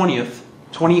April 20th,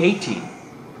 2018,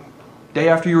 day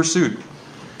after you were sued.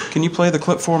 Can you play the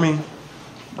clip for me?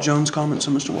 Jones' comments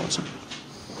on Mr. Watson.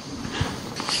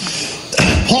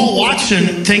 Paul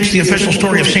Watson thinks the official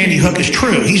story of Sandy Hook is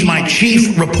true. He's my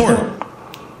chief reporter.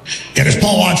 Yeah, because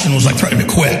Paul Watson was like threatening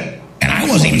to quit. And I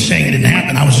wasn't even saying it didn't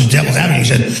happen. I was just devil's advocate. He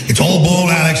said, it's all bull,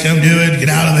 Alex, don't do it, get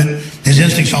out of it. His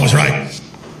instinct's always right.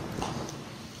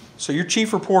 So your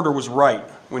chief reporter was right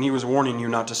when he was warning you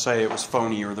not to say it was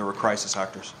phony or there were crisis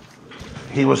actors.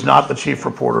 He was not the chief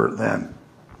reporter then.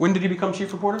 When did he become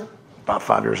chief reporter? About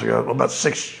 5 years ago. About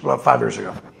 5 years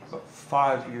ago. About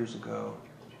 5 years ago.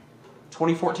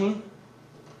 2014?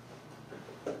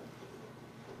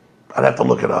 I'd have to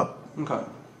look it up. Okay.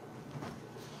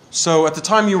 So at the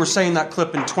time you were saying that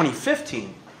clip in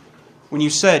 2015, when you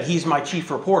said he's my chief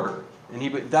reporter,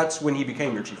 and that's when he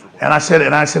became your chief reporter. And I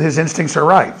said his instincts are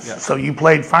right. Yeah. So you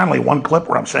played finally one clip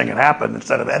where I'm saying it happened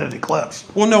instead of edited clips.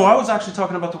 Well, no, I was actually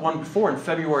talking about the one before in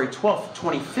February 12th,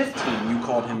 2015. You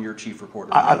called him your chief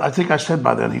reporter. I think I said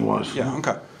by then he was. Yeah.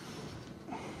 Okay.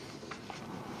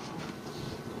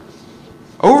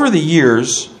 Over the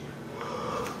years,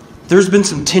 there's been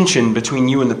some tension between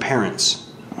you and the parents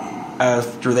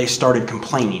after they started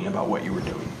complaining about what you were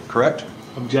doing, correct?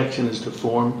 Objection is to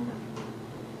form.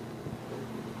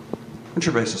 What's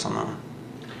your basis on that one?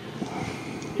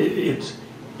 It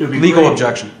would be legal great.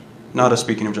 Objection, not a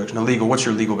speaking objection. A legal. What's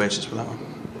your legal basis for that one?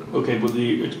 Okay, well,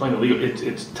 explain the legal.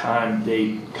 It's time,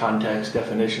 date, context,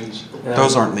 definitions.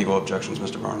 Those aren't legal objections,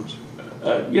 Mr. Barnes.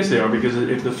 Yes, they are, because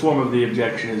if the form of the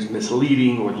objection is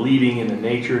misleading or leading in the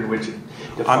nature in which it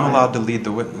defines. I'm allowed to lead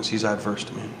the witness. He's adverse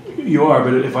to me. You are,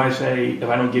 but if I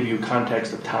don't give you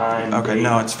context of time. Okay,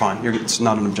 no, it's fine. It's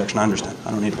not an objection. I understand.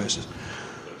 I don't need a basis.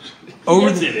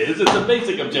 Yes, it is. It's a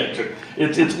basic objection.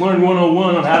 It's learn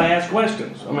 101 on how to ask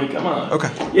questions. I mean, come on. Okay.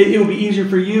 It would be easier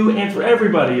for you and for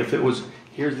everybody if it was,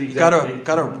 here's the exact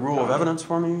Got a rule of evidence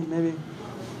for me, maybe?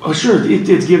 Oh, sure. It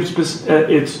gives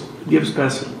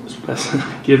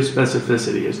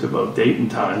specificity as to both date and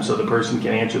time, so the person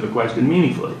can answer the question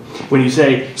meaningfully. When you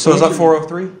say, so is that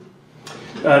 403?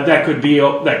 That could be.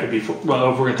 Well, if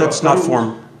we're going to that's not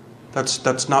form.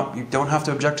 That's not. You don't have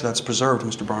to object to that. It's preserved,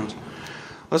 Mr. Barnes.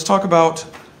 Let's talk about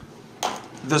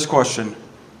this question.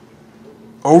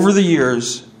 Over the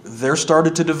years, there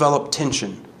started to develop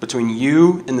tension between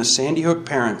you and the Sandy Hook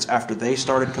parents after they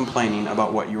started complaining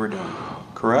about what you were doing.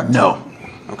 Correct? No.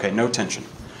 Okay, no tension.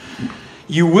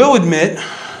 You will admit,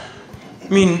 I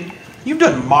mean, you've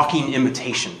done mocking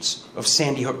imitations of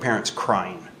Sandy Hook parents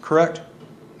crying, correct?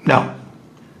 No.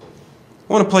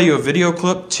 I want to play you a video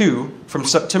clip, too, from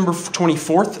September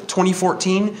 24th,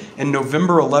 2014 and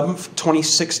November 11th,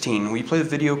 2016. Will you play the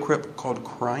video clip called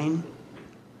Crying?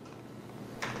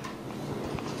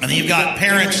 And then you've got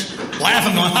parents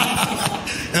laughing, going,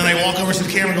 and then they walk over to the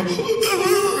camera and go,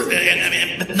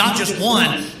 and not just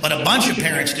one, but a bunch of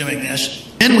parents doing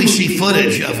this. Then we see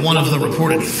footage of one of the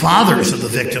reported fathers of the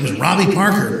victims, Robbie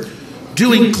Parker,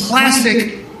 doing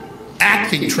classic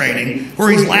acting training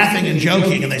where he's laughing and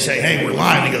joking, and they say, hey, we're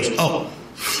live, and he goes, oh.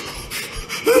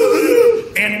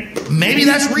 And maybe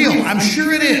that's real. I'm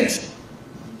sure it is.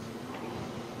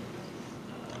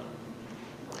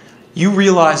 You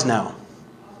realize now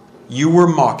you were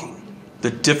mocking the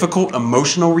difficult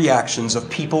emotional reactions of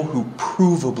people who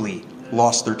provably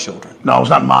lost their children. No, I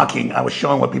was not mocking. I was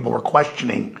showing what people were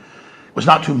questioning. It was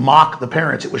not to mock the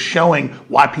parents. It was showing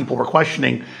why people were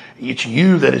questioning. It's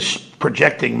you that is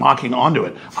projecting mocking onto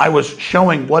it. I was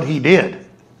showing what he did.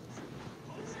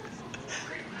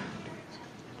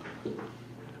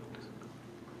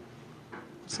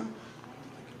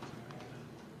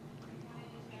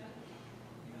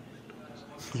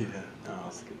 Yeah, no,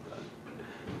 that's good.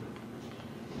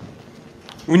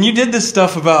 When you did this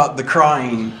stuff about the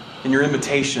crying and your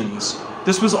imitations,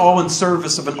 this was all in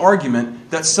service of an argument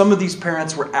that some of these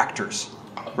parents were actors,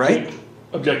 right?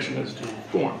 Objection is to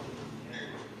form.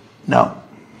 No.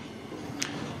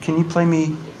 Can you play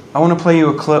me? I want to play you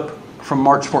a clip from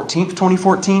March 14th,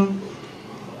 2014.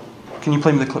 Can you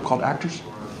play me the clip called Actors?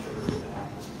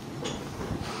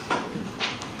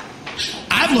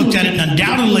 I've looked at it, and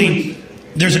undoubtedly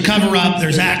there's a cover-up,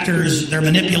 there's actors, they're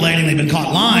manipulating, they've been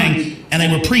caught lying, and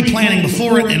they were pre-planning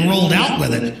before it and rolled out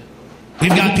with it.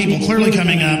 We've got people clearly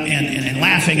coming up and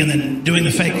laughing and then doing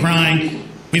the fake crying.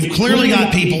 We've clearly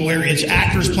got people where it's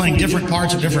actors playing different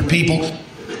parts of different people.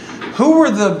 Who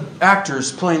were the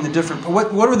actors playing the different...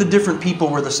 What were the different people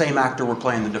where the same actor were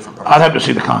playing the different parts? I'd have to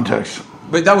see the context.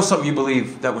 But that was something you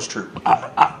believe that was true?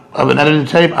 Of an edited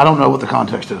tape, I don't know what the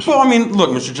context is. Well, I mean,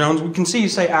 look, Mr. Jones, we can see you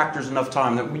say actors enough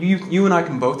time that you and I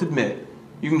can both admit,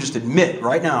 you can just admit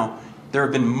right now, there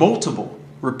have been multiple,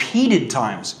 repeated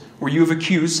times where you have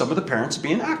accused some of the parents of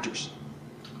being actors.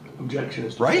 Objection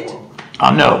is to right?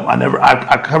 form. No,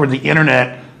 I covered the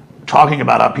internet talking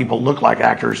about how people look like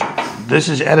actors. This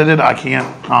is edited, I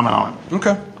can't comment on it.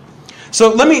 Okay.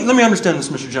 So let me understand this,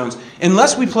 Mr. Jones.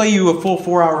 Unless we play you a full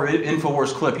 4-hour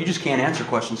InfoWars clip, you just can't answer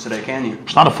questions today, can you?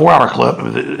 It's not a 4-hour clip.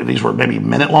 If these were maybe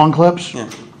minute-long clips. Yeah.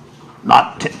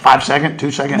 Not 5-second,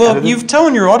 2-second. Well, edited. you've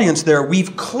telling your audience there,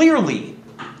 we've clearly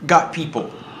got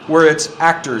people where it's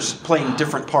actors playing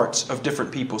different parts of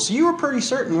different people. So you were pretty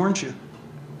certain, weren't you?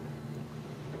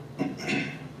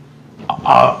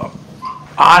 I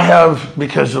have,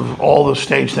 because of all the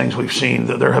stage things we've seen,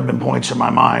 that there have been points in my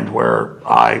mind where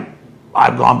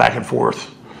I've gone back and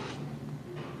forth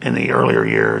in the earlier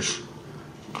years,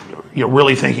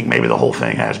 really thinking maybe the whole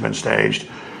thing has been staged.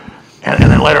 And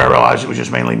then later I realized it was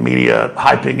just mainly media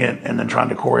hyping it and then trying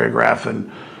to choreograph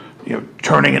and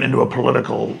turning it into a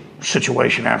political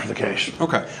situation after the case.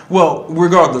 Okay. Well,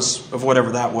 regardless of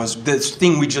whatever that was, this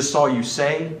thing we just saw you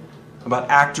say about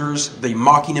actors, the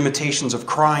mocking imitations of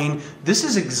crying, this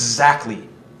is exactly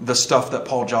the stuff that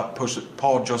Paul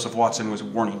Joseph Watson was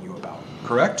warning you about,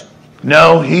 correct?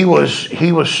 No, he was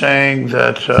saying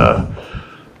that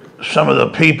some of the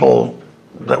people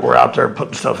that were out there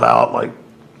putting stuff out, like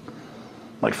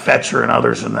Fetzer and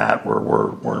others in that,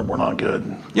 were not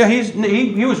good. Yeah,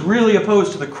 he was really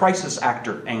opposed to the crisis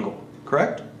actor angle,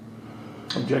 correct?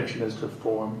 Objection is to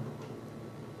form.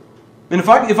 And if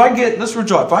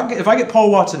I get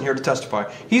Paul Watson here to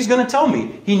testify, he's going to tell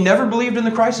me he never believed in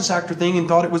the crisis actor thing and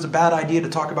thought it was a bad idea to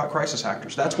talk about crisis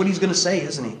actors. That's what he's going to say,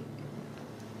 isn't he?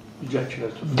 Objection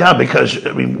is to form. Yeah, because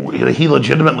he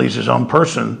legitimately is his own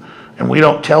person, and we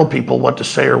don't tell people what to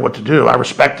say or what to do. I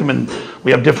respect him, and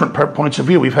we have different points of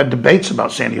view. We've had debates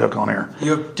about Sandy Hook on air.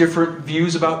 You have different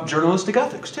views about journalistic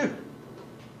ethics too.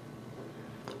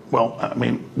 Well, I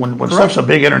mean, when stuff's a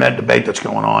big internet debate that's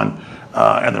going on,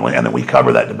 and then we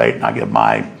cover that debate, and I give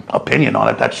my opinion on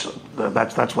it. That's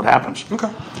what happens.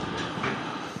 Okay.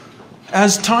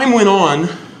 As time went on,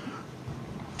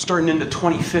 starting into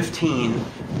 2015,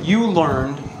 you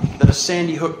learned that a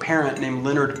Sandy Hook parent named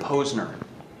Leonard Posner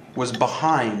was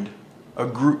behind a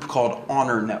group called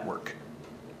Honor Network.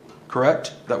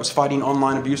 Correct? That was fighting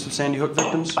online abuse of Sandy Hook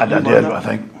victims? I did, I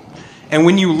think. And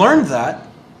when you learned that,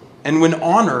 and when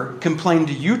Honor complained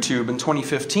to YouTube in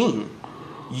 2015,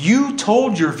 you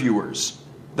told your viewers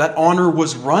that Honor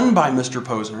was run by Mr.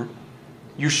 Posner,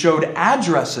 you showed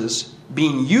addresses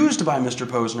being used by Mr.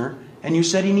 Posner, and you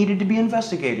said he needed to be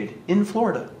investigated in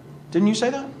Florida. Didn't you say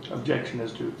that? Objection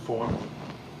is to form.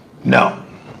 No.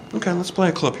 Okay, let's play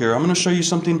a clip here. I'm going to show you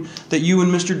something that you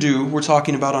and Mr. Dew were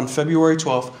talking about on February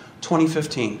 12th,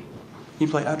 2015. Can you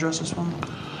play addresses for me?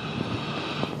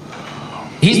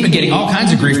 He's been getting all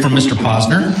kinds of grief from Mr.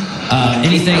 Posner.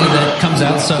 Anything that comes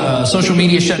out, social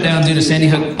media shut down due to Sandy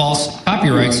Hook false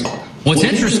copyrights. What's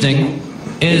interesting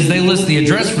is they list the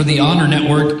address for the Honor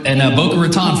Network in Boca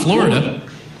Raton, Florida.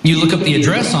 You look up the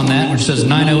address on that, which says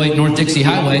 908 North Dixie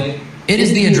Highway. It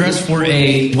is the address for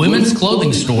a women's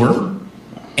clothing store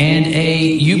and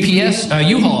a UPS,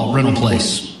 U-Haul rental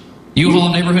place.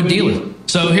 U-Haul neighborhood dealer.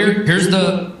 So here's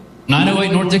the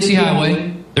 908 North Dixie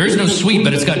Highway. There is no suite,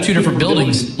 but it's got 2 different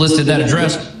buildings listed that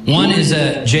address. One is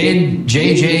a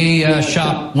JJ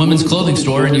Shop women's clothing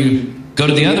store, and you go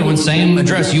to the other one, same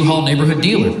address, U-Haul neighborhood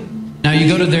dealer. Now you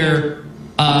go to their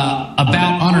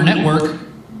About Honor Network.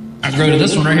 I go to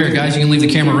this one right here, guys. You can leave the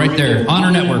camera right there.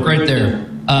 Honor Network right there.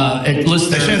 It lists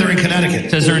They say they're in Connecticut.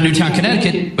 It says they're in Newtown,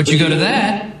 Connecticut, but you go to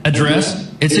that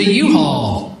address, it's a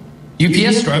U-Haul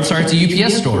UPS store. I'm sorry, it's a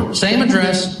UPS store. Same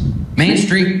address, Main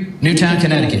Street, Newtown,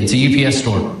 Connecticut. It's a UPS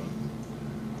store.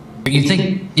 But you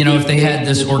think, you know, if they had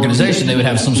this organization, they would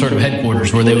have some sort of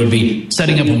headquarters where they would be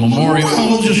setting up a memorial. Well,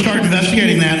 we'll just start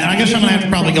investigating that. And I guess I'm going to have to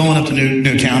probably go on up to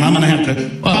Newtown. I'm going to have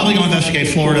to probably go investigate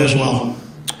Florida as well.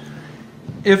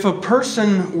 If a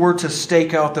person were to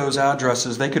stake out those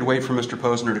addresses, they could wait for Mr.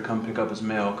 Posner to come pick up his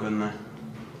mail, couldn't they?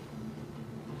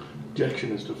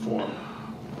 Objection is to form.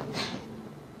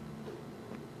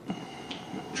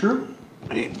 True.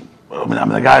 I mean,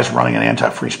 the guy's running an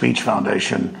anti-free speech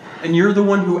foundation. And you're the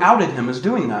one who outed him as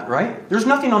doing that, right? There's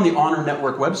nothing on the Honor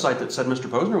Network website that said Mr.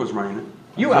 Posner was running it.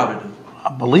 You outed him.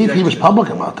 I believe he was public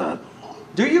about that.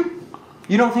 Do you?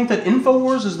 You don't think that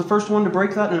InfoWars is the first one to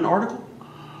break that in an article?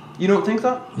 You don't think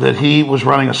that? That he was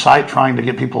running a site trying to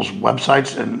get people's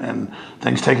websites and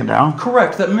things taken down?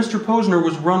 Correct. That Mr. Posner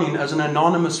was running as an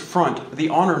anonymous front, the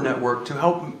Honor Network, to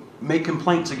help make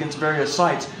complaints against various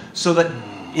sites so that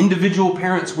individual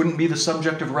parents wouldn't be the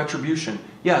subject of retribution.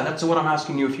 Yeah, that's what I'm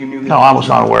asking you if you knew that. No, I was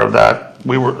not aware of that.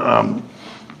 We were,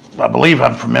 I believe,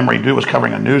 from memory, Dew was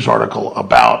covering a news article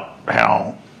about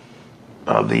how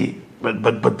but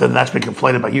then that's been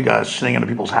conflated by you guys sitting into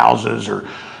people's houses or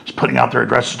putting out their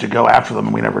addresses to go after them,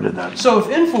 and we never did that. So if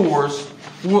InfoWars,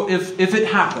 if it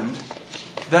happened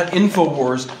that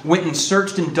InfoWars went and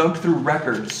searched and dug through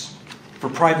records for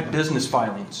private business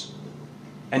filings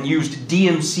and used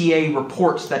DMCA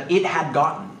reports that it had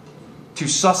gotten to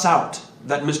suss out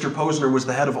that Mr. Posner was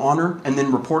the head of Honor and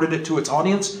then reported it to its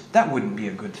audience, that wouldn't be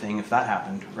a good thing if that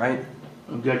happened, right?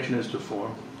 Objection is to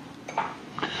form.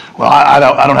 Well, I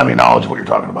don't have any knowledge of what you're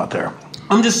talking about there.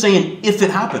 I'm just saying, if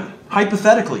it happened,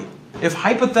 hypothetically, if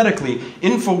hypothetically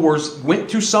InfoWars went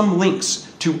to some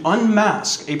links to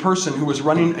unmask a person who was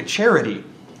running a charity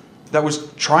that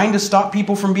was trying to stop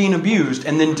people from being abused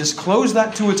and then disclose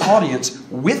that to its audience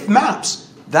with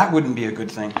maps, that wouldn't be a good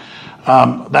thing.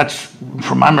 That's,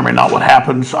 from my memory, not what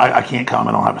happens. I can't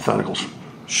comment on hypotheticals.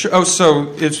 Sure. Oh,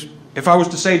 so if I was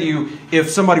to say to you, if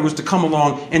somebody was to come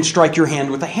along and strike your hand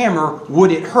with a hammer,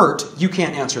 would it hurt? You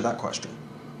can't answer that question.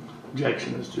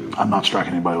 Objection is to... I'm not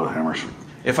striking anybody with hammers.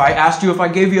 If I asked you if I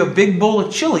gave you a big bowl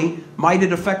of chili, might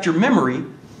it affect your memory?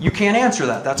 You can't answer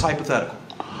that. That's hypothetical.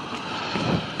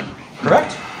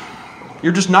 Correct?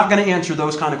 You're just not going to answer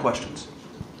those kind of questions.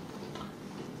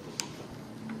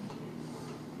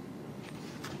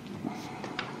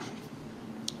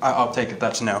 I'll take it.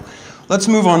 That's no. Let's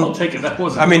move on. I'll take it. That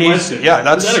wasn't a question. Yeah,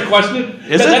 that's... Is that a question?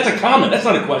 That's a comment. That's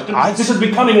not a question. This is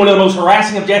becoming one of the most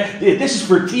harassing objects. This is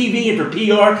for TV and for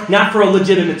PR, not for a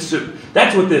legitimate suit.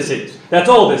 That's what this is. That's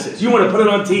all this is. You want to put it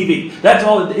on TV. That's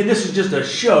all. This is just a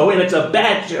show, and it's a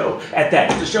bad show at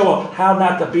that. It's a show of how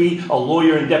not to be a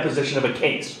lawyer in deposition of a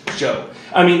case show.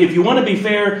 I mean, if you want to be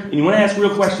fair and you want to ask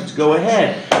real questions, go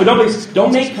ahead. But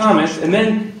don't make comments and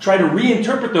then try to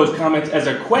reinterpret those comments as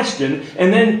a question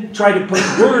and then try to put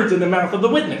words in the mouth of the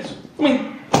witness. I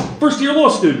mean, first-year law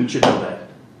student should know that.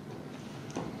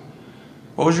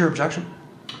 What was your objection?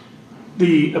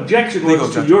 The objection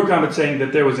was to your comment saying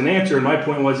that there was an answer, and my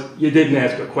point was you didn't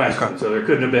ask a question, okay. So there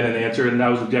couldn't have been an answer, and I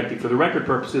was objecting for the record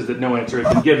purposes that no answer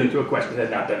had been given to a question that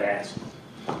had not been asked.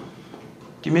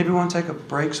 Do you maybe want to take a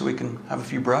break so we can have a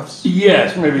few breaths?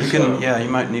 Yes, maybe so. Yeah, you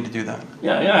might need to do that.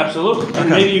 Yeah, absolutely. Okay. And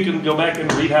maybe you can go back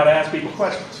and read how to ask people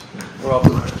questions. We're off the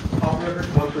record. Off the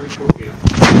record, 134 p.m.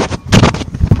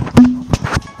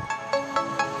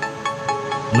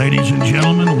 Ladies and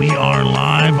gentlemen, we are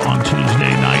live on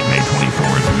Tuesday night, May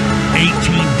 24th.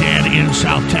 18 dead in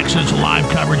South Texas. Live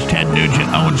coverage, Ted Nugent,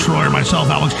 Owen Schroyer, myself,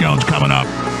 Alex Jones, coming up.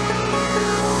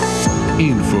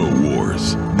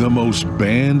 InfoWars, the most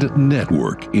banned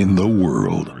network in the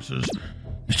world.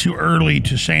 It's too early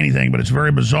to say anything, but it's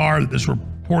very bizarre that this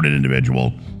reported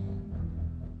individual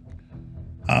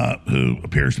who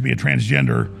appears to be a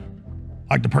transgender,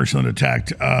 like the person that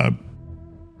attacked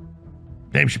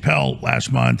Dave Chappelle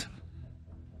last month,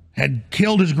 had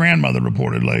killed his grandmother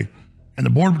reportedly, and the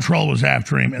Border Patrol was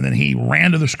after him, and then he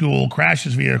ran to the school, crashed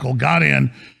his vehicle, got in,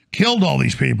 killed all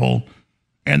these people,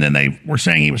 and then they were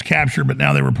saying he was captured, but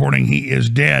now they're reporting he is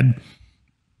dead.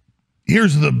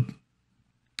 Here's the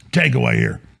takeaway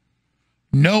here.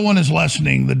 No one is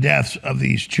lessening the deaths of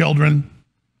these children.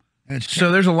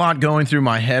 So there's a lot going through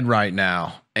my head right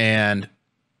now, and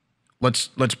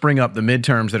let's bring up the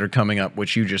midterms that are coming up,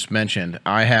 which you just mentioned.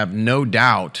 I have no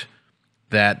doubt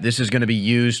that this is going to be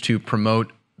used to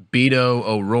promote Beto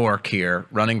O'Rourke here,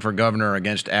 running for governor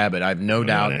against Abbott. I have no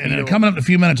doubt. And coming up in a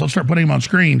few minutes, I'll start putting him on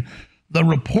screen. The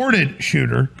reported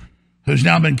shooter, who's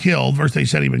now been killed, first they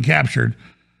said he'd been captured.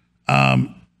 I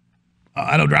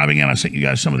know driving in, I sent you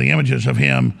guys some of the images of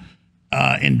him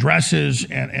in dresses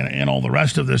and all the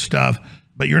rest of this stuff,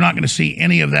 but you're not going to see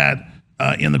any of that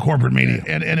in the corporate media.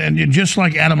 And just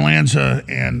like Adam Lanza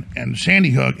and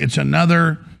Sandy Hook, it's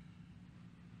another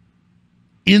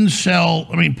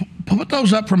incel. I mean, put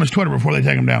those up from his Twitter before they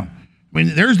take him down. I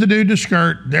mean, there's the dude in the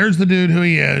skirt, there's the dude who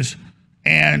he is,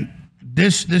 and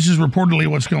this is reportedly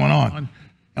what's going on.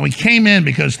 And we came in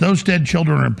because those dead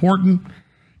children are important,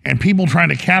 and people trying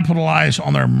to capitalize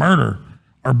on their murder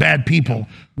are bad people.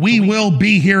 We will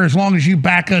be here as long as you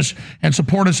back us and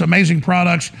support us. Amazing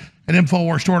products at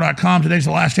InfoWarsStore.com. Today's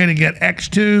the last day to get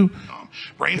X2.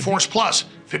 Rainforest Plus,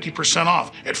 50%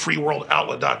 off at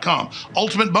FreeWorldOutlet.com.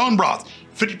 Ultimate Bone Broth,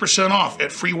 50% off at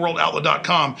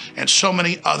FreeWorldOutlet.com, and so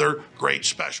many other great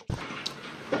specials.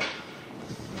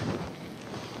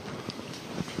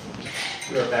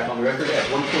 We are back on the record at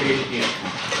 1:48 p.m.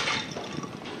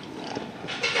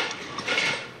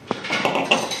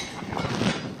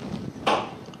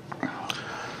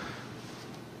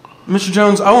 Mr.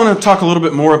 Jones, I want to talk a little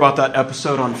bit more about that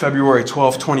episode on February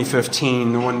 12,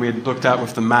 2015, the one we had looked at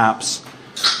with the maps.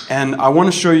 And I want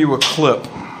to show you a clip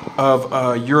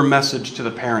of your message to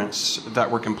the parents that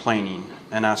were complaining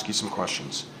and ask you some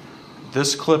questions.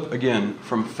 This clip, again,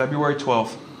 from February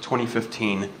 12,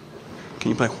 2015.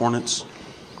 Can you play Hornets?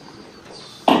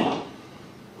 I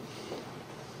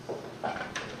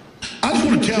just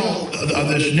want to tell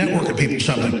this network of people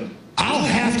something. I'll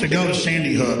have to go to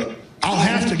Sandy Hook. I'll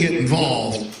have to get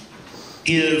involved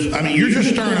you're just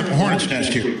stirring up a hornet's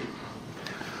nest here.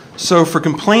 So for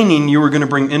complaining, you were going to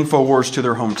bring InfoWars to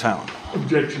their hometown.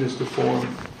 Objection is to form.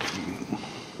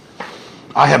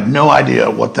 I have no idea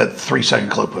what that 3-second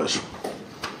clip was.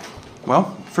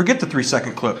 Well, forget the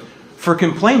 3-second clip. For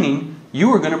complaining, you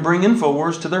were going to bring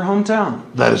InfoWars to their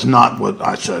hometown. That is not what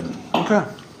I said. Okay.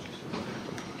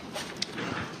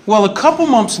 Well, a couple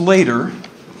months later...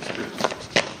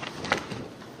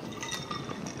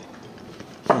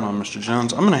 Hold on, Mr.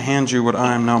 Jones. I'm going to hand you what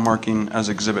I am now marking as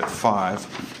Exhibit 5.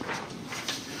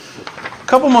 A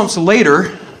couple months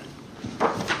later,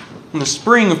 in the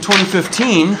spring of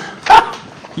 2015,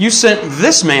 you sent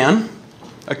this man,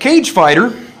 a cage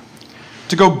fighter,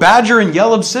 to go badger and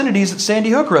yell obscenities at Sandy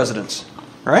Hook residents,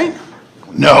 right?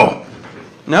 No.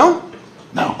 No?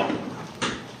 No.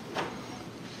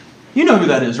 You know who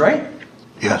that is, right?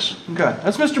 Yes. Okay.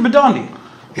 That's Mr. Bidondi.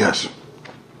 Yes.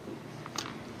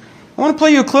 I want to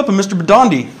play you a clip of Mr.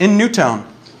 Bidondi in Newtown.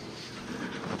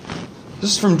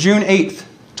 This is from June 8th,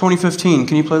 2015.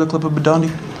 Can you play the clip of Bidondi?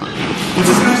 What's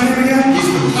this guy's name again? He's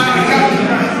the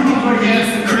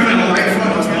criminal right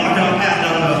foot was blocked out half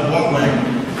down on his walkway.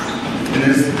 And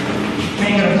this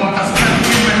ain't gonna block us.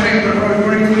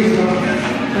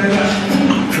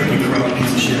 Crooked, corrupt piece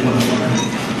of shit, motherfucker.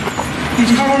 He's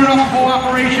covering up the whole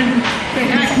operation. They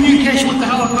had communication with the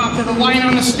helicopter. The line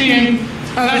on the stand.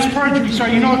 That's perjury, sir.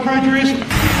 You know what perjury is? You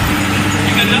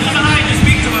got nothing to hide. Just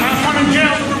speak to us. I'm coming to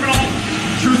jail, criminal.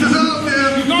 Truth is out,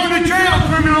 man. You're going to jail,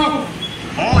 criminal.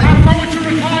 I'm going to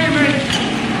retirement.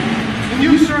 And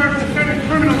you, sir, defendant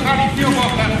criminals, how do you feel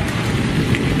about that?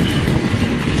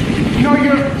 You know,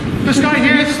 this guy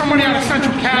here is somebody out of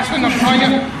Central Casting. I'm telling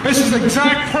you, this is the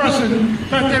exact person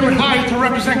that they would hire to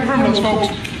represent criminals,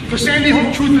 folks. The Sandy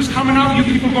Hook truth is coming out, you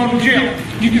people going to jail.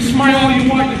 You can smile all you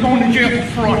want, you're going to jail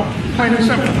for fraud. Plain and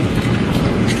simple.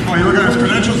 Oh, you look at his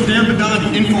credentials, Dan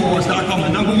Bidondi, InfoWars.com,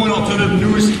 the #1 alternative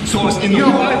news source in the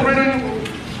world. Live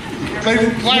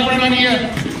right on the air.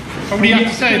 What do you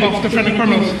have to say about defending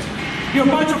criminals? You're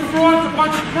a bunch of frauds, a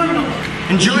bunch of criminals.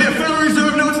 Enjoy your Federal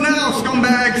Reserve notes now,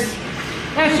 scumbags.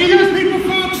 See those people,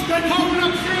 folks? They're talking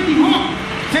up Sandy Hook.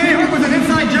 Sandy Hook was an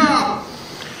inside job.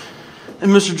 And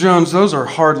Mr. Jones, those are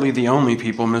hardly the only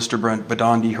people Mr.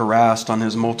 Bidondi harassed on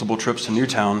his multiple trips to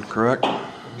Newtown, correct?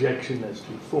 Objection as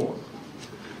to form.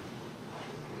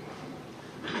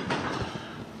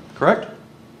 Correct?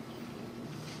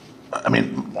 I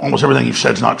mean, almost everything you've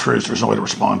said is not true, so there's no way to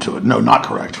respond to it. No, not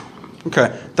correct.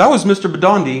 Okay. That was Mr.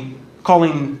 Bidondi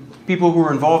calling people who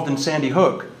were involved in Sandy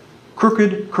Hook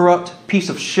crooked, corrupt, piece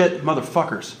of shit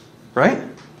motherfuckers, right?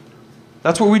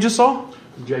 That's what we just saw?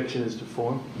 Objection is to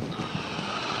form.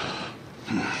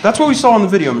 That's what we saw in the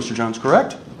video, Mr. Jones,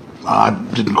 correct? I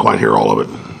didn't quite hear all of it.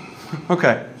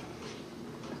 Okay.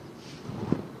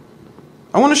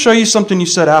 I want to show you something you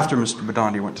said after Mr.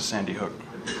 Bidondi went to Sandy Hook.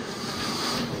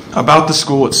 About the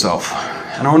school itself.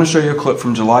 And I want to show you a clip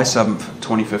from July 7th,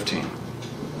 2015.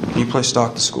 Can you play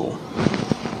Stalk the School?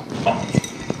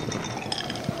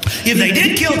 If they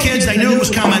did kill kids, they knew it was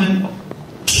coming,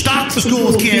 stocked the school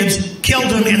with kids, killed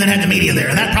them, and then had the media there.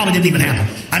 And that probably didn't even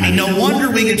happen. I mean, no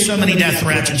wonder we get so many death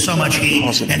threats and so much heat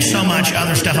and so much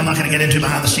other stuff I'm not going to get into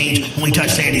behind the scenes when we touch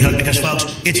Sandy Hook, because, folks,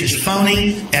 it's as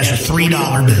phony as a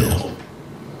 $3 bill.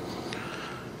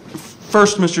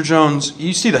 First, Mr. Jones,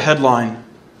 you see the headline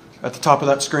at the top of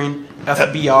that screen?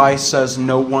 FBI says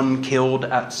no one killed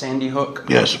at Sandy Hook?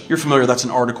 Yes. You're familiar, that's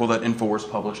an article that InfoWars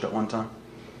published at one time?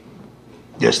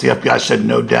 Yes, the FBI said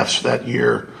no deaths that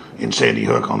year in Sandy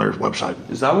Hook on their website.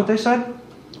 Is that what they said?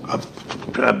 I'm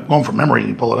going from memory. You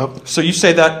can pull it up. So you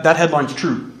say that headline's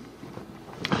true?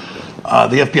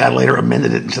 The FBI later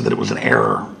amended it and said that it was an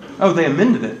error. Oh, they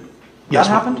amended it? Yes.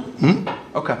 That happened?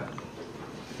 Hmm? Okay.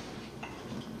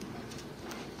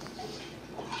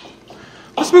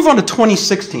 Let's move on to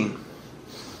 2016.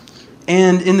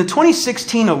 And in the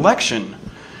 2016 election,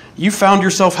 you found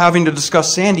yourself having to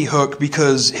discuss Sandy Hook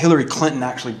because Hillary Clinton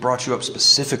actually brought you up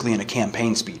specifically in a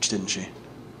campaign speech, didn't she?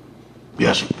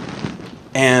 Yes.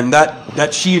 And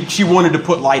that she wanted to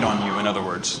put light on you, in other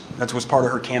words. That was part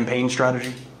of her campaign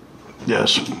strategy?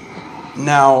 Yes.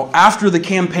 Now, after the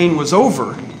campaign was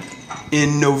over,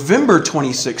 in November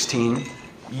 2016,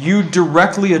 you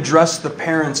directly addressed the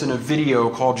parents in a video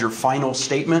called Your Final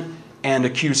Statement and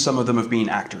accused some of them of being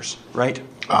actors, right?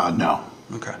 No.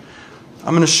 Okay.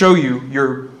 I'm going to show you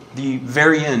the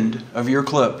very end of your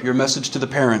clip, your message to the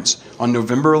parents on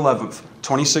November 11th,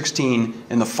 2016,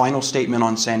 in the final statement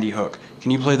on Sandy Hook.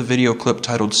 Can you play the video clip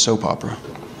titled Soap Opera?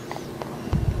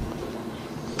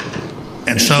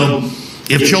 And so,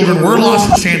 if children were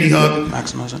lost at Sandy Hook,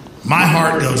 maximize it. My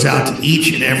heart goes out to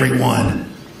each and every one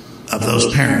of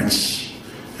those parents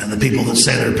and the people that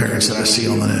say they're parents that I see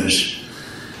on the news.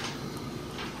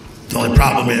 The only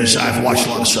problem is I've watched a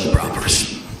lot of soap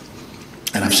operas,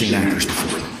 and I've seen actors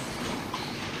before.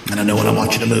 And I know when I'm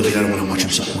watching a movie, I know when I'm watching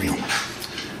something real.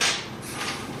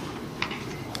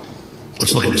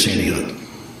 Let's look at Sandy Hook.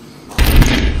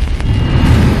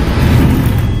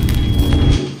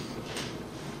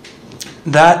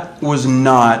 That was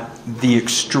not the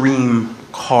extreme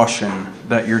caution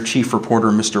that your chief reporter,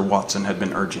 Mr. Watson, had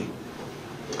been urging,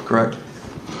 correct?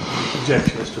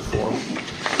 Objection, Mr. Forum.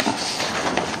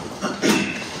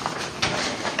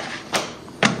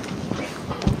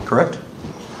 Correct?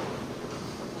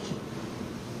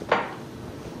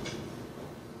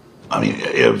 I mean,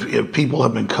 if people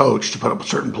have been coached to put up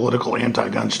certain political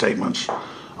anti-gun statements,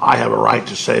 I have a right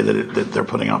to say that they're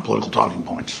putting out political talking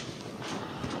points.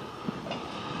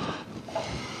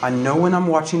 I know when I'm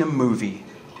watching a movie,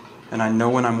 and I know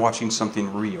when I'm watching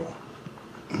something real.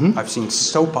 Mm-hmm. I've seen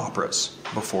soap operas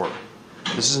before.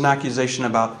 This is an accusation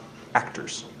about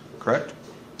actors, correct?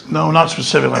 No, not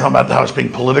specifically. I'm talking about how it's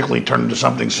being politically turned into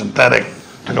something synthetic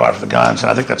to go after the guns, and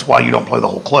I think that's why you don't play the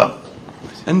whole clip.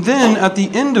 And then at the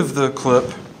end of the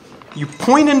clip, you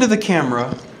point into the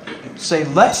camera, say,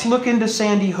 let's look into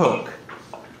Sandy Hook.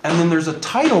 And then there's a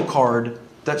title card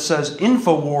that says,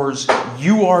 InfoWars,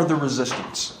 you are the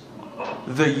resistance.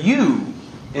 The you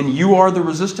in you are the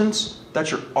resistance,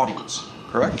 that's your audience,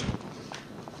 correct?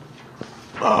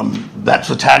 That's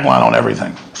the tagline on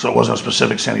everything. So it wasn't a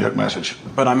specific Sandy Hook message.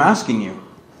 But I'm asking you,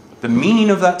 the meaning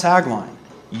of that tagline,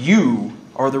 you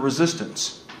are the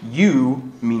resistance.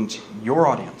 You means your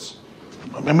audience.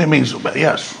 It means,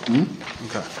 yes. Mm-hmm.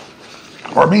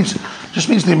 Okay. Or it just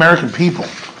means the American people.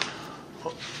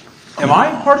 Am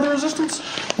I part of the resistance?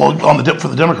 Well, for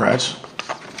the Democrats.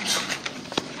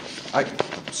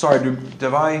 Sorry,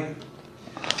 did I?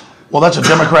 Well, that's a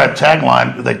Democrat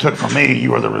tagline that they took from me.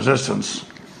 You are the resistance.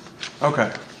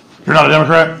 Okay. You're not a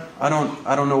Democrat? I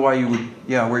don't know why you would.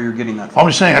 Yeah, where you're getting that from. I'm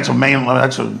just saying that's a main.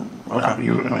 That's a. Okay.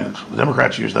 The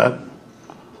Democrats use that.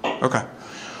 Okay.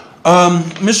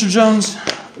 Mr. Jones,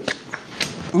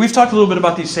 we've talked a little bit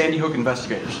about these Sandy Hook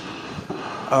investigators.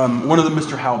 One of them,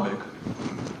 Mr. Halbig.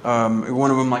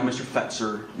 One of them, like Mr.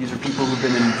 Fetzer. These are people who've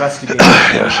been investigating.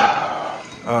 Yes.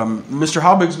 Mr.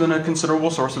 Halbig's been a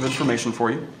considerable source of information for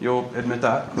you. You'll admit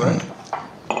that, correct?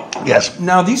 Yes.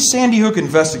 Now, these Sandy Hook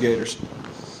investigators,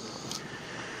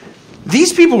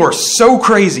 these people are so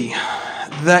crazy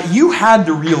that you had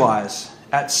to realize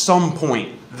at some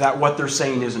point that what they're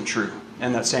saying isn't true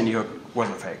and that Sandy Hook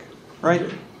wasn't fake,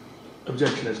 right?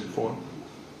 Objection is informed.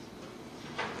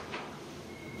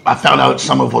 I found out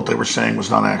some of what they were saying was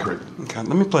not accurate. Okay,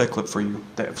 let me play a clip for you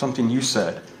of something you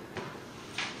said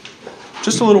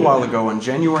just a little while ago on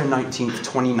January 19th,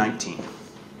 2019.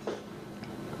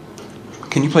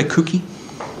 Can you play Kooky?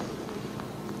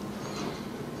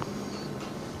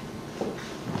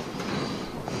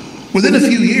 Within a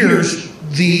few years,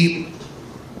 the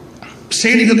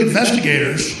Sandy Hook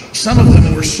investigators, some of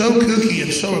them were so kooky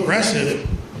and so aggressive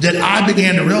that I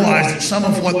began to realize that some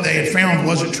of what they had found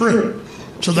wasn't true.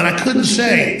 So that I couldn't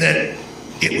say that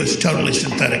it was totally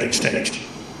synthetic and staged.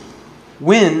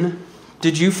 When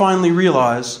did you finally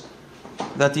realize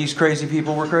that these crazy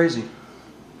people were crazy?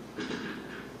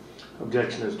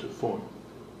 Objection is to the form.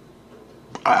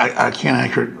 I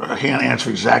can't answer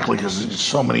exactly because it's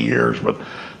so many years, but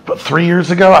 3 years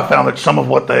ago I found that some of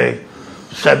what they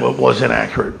said was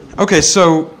inaccurate. Okay,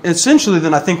 so essentially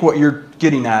then I think what you're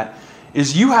getting at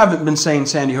is you haven't been saying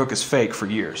Sandy Hook is fake for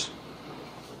years.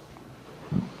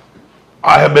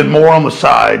 I have been more on the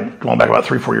side, going back about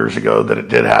 3-4 years ago, that it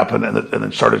did happen, and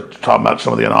then started talking about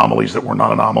some of the anomalies that were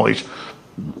not anomalies.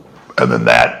 And then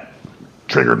that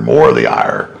triggered more of the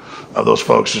ire of those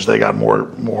folks as they got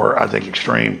more, I think,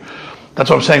 extreme. That's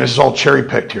what I'm saying. This is all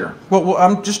cherry-picked here. Well,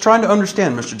 I'm just trying to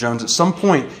understand, Mr. Jones. At some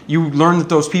point, you learned that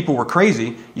those people were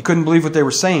crazy. You couldn't believe what they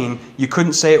were saying. You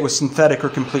couldn't say it was synthetic or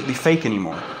completely fake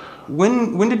anymore.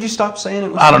 When did you stop saying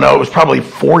it was I don't know. It was probably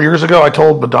 4 years ago. I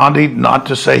told Bidondi not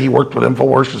to say he worked with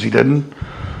InfoWars because he didn't.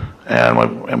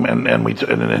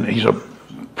 And he's a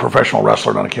professional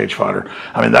wrestler, not a cage fighter.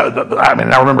 I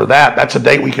remember that. That's a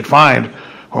date we could find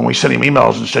when we sent him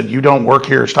emails and said, "You don't work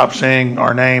here. Stop saying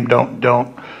our name. Don't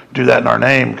do that in our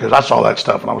name." Because I saw that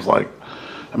stuff and I was like,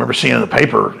 I remember seeing it in the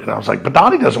paper and I was like,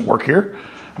 Bidondi doesn't work here.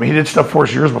 I mean, he did stuff for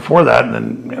us years before that, and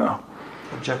then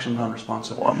Objection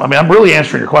non-responsive. Well, I mean, I'm really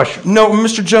answering your question. No,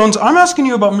 Mr. Jones, I'm asking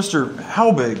you about Mr.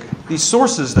 Halbig, these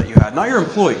sources that you had, not your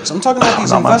employees. I'm talking about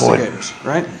these investigators,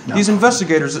 right? No. These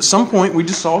investigators, at some point, we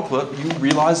just saw a clip, you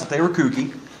realized that they were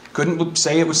kooky, couldn't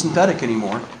say it was synthetic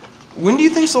anymore. When do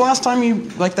you think is the last time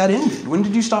that ended? When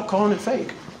did you stop calling it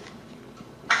fake?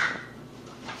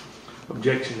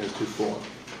 Objection is to form.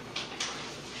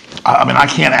 I mean, I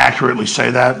can't accurately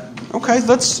say that. Okay,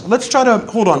 let's try to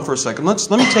hold on for a second. Let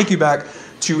me take you back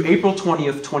to April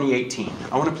 20th, 2018.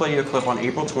 I want to play you a clip on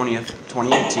April 20th,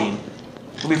 2018.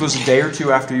 I believe it was a day or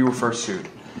two after you were first sued.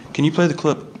 Can you play the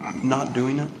clip, not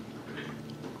doing it?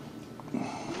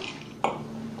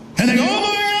 And they go, "Oh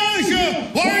my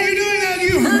gosh, why are you doing that?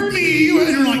 You hurt me." And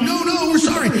you're like, no, we're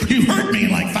sorry. You hurt me.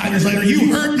 And like 5 years later,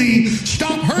 you hurt me.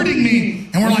 Stop hurting me.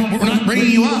 And we're like, we're not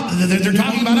bringing you up. They're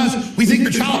talking about us. We think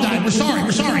your child died. We're sorry.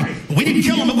 We didn't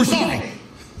kill him, but we're sorry.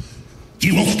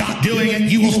 You will stop doing it.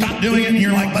 You will stop doing it. And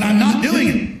you're like, but I'm not doing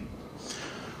it.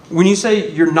 When you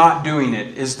say you're not doing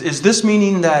it, is this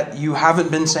meaning that you haven't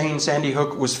been saying Sandy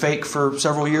Hook was fake for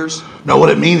several years? No, what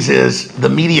it means is the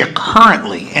media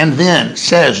currently and then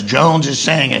says Jones is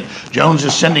saying it. Jones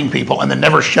is sending people and then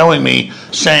never showing me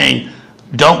saying,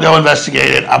 don't go investigate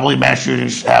it. I believe mass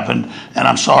shootings happened and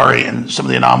I'm sorry. And some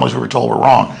of the anomalies we were told were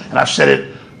wrong. And I've said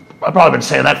it, I've probably been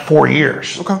saying that 4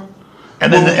 years. Okay.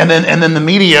 And then the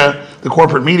media, the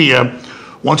corporate media,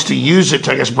 wants to use it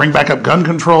to, I guess, bring back up gun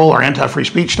control or anti-free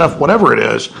speech stuff, whatever it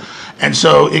is. And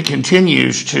so it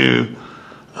continues to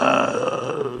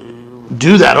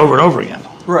do that over and over again.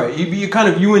 Right.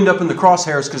 You end up in the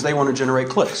crosshairs because they want to generate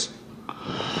clicks.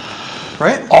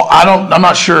 Right? I'm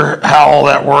not sure how all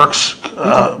that works,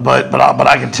 but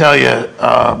I can tell you,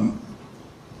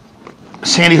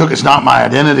 Sandy Hook is not my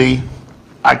identity.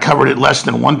 I covered it less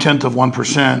than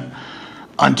 0.1%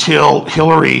 until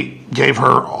Hillary gave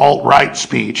her alt-right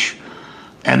speech,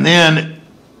 and then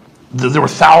there were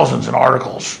thousands of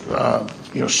articles,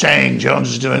 saying Jones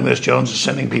is doing this, Jones is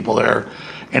sending people there,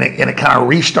 and it kind of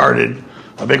restarted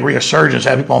a big resurgence.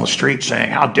 Had people on the street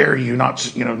saying, "How dare you not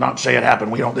say it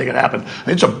happened? We don't think it happened."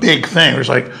 It's a big thing. There's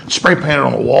like spray painted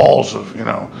on the walls of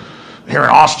here in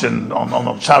Austin on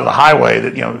the side of the highway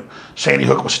that Sandy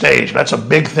Hook was staged. That's a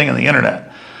big thing on the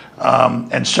internet,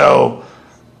 and so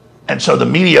the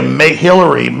media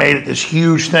Hillary made it this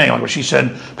huge thing. Like when she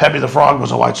said Pepe the Frog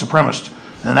was a white supremacist,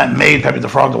 and that made Pepe the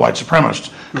Frog the white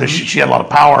supremacist because she had a lot of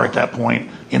power at that point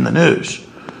in the news,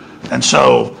 and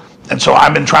so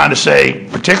I've been trying to say,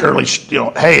 particularly,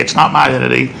 hey, it's not my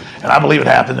identity, and I believe it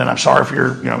happened, and I'm sorry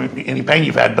for any pain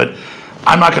you've had, but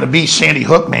I'm not going to be Sandy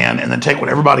Hook man and then take what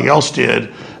everybody else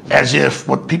did as if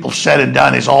what people said and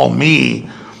done is all me,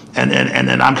 and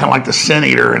then I'm kind of like the sin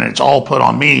eater, and it's all put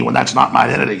on me when that's not my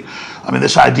identity. I mean,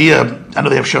 this idea, I know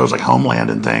they have shows like Homeland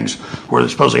and things where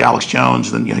supposedly Alex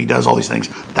Jones, and he does all these things.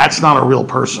 That's not a real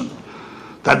person.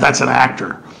 That's an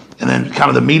actor. And then kind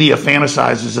of the media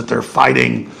fantasizes that they're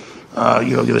fighting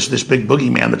this big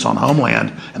boogeyman that's on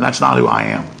Homeland, and that's not who I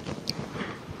am.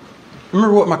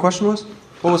 Remember what my question was?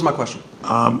 What was my question?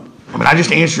 I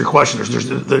just answered your question.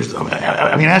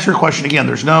 Answer your question again.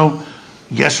 There's no,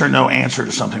 yes or no answer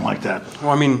to something like that.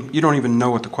 Well, I mean, you don't even know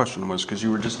what the question was because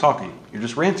you were just talking. You're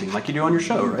just ranting like you do on your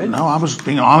show, right? No, I was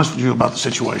being honest with you about the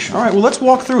situation. All right, well, let's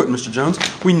walk through it, Mr. Jones.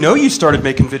 We know you started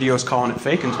making videos calling it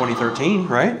fake in 2013,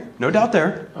 right? No doubt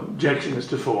there. Objection is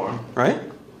to form. Right?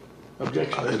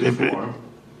 Objection is to form.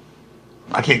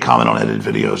 I can't comment on edited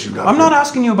videos. You've got. I'm not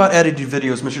asking you about edited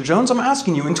videos, Mr. Jones. I'm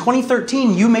asking you, in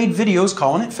 2013, you made videos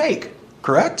calling it fake,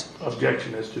 correct?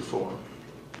 Objection is to form.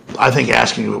 I think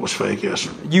asking you it was fake, yes.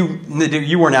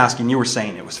 You weren't asking, you were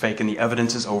saying it was fake, and the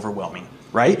evidence is overwhelming,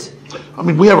 right? I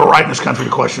mean, we have a right in this country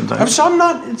to question things. I'm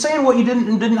not saying what you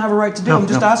didn't have a right to do. I'm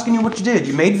just asking you what you did.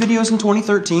 You made videos in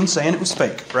 2013 saying it was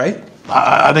fake, right?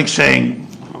 I think saying,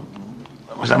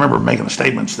 because I remember making the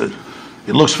statements that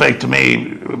it looks fake to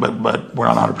me, but we're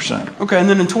not 100%. Okay, and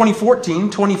then in 2014,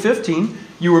 2015,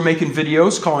 you were making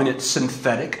videos calling it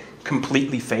synthetic,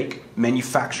 completely fake,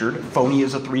 manufactured, phony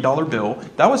as a $3 bill.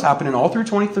 That was happening all through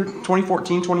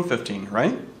 2014, 2015,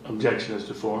 right? Objection is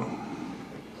to form.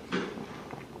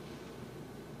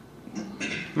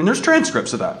 I mean, there's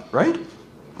transcripts of that, right?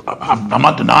 I'm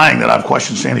not denying that I've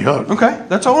questioned Sandy Hook. Okay,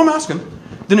 that's all I'm asking.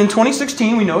 Then in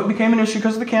 2016, we know it became an issue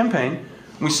because of the campaign.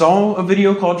 We saw a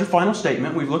video called Your Final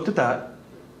Statement. We've looked at that.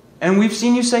 And we've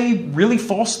seen you say really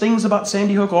false things about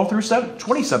Sandy Hook all through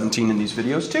 2017 in these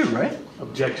videos too, right?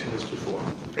 Objection is to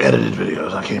form. Edited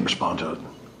videos. I can't respond to it.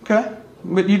 Okay.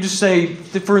 But you just say,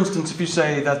 for instance, if you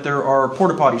say that there are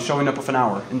Port-a-Potties showing up within an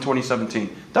hour in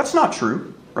 2017, that's not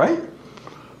true, right?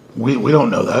 We don't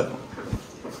know that.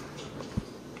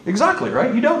 Exactly,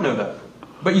 right? You don't know that.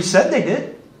 But you said they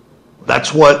did.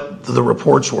 That's what the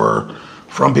reports were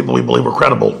from people we believe were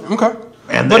credible. Okay.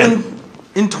 But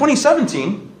in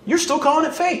 2017, you're still calling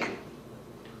it fake.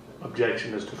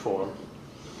 Objection is to form.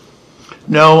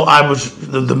 No,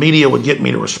 the media would get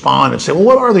me to respond and say, well,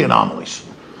 what are the anomalies?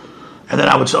 And then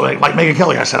I would say, like Megan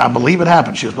Kelly, I said, I believe it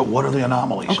happened. She goes, but what are the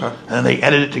anomalies? Okay. And then they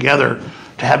edit it together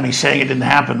to have me saying it didn't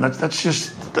happen. That's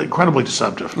just incredibly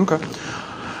deceptive. Okay.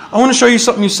 I want to show you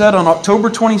something you said on October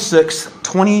 26,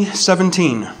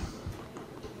 2017.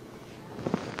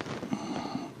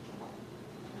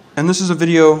 And this is a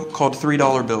video called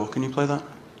 $3 Bill. Can you play that?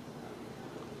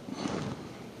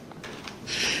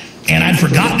 And I'd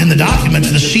forgotten in the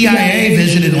documents the CIA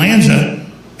visited Lanza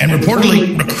and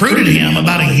reportedly recruited him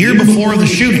about a year before the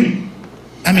shooting.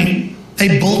 I mean,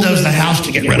 they bulldozed the house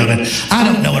to get rid of it. I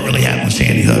don't know what really happened with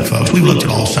Sandy Hook, folks. We've looked at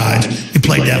all sides. We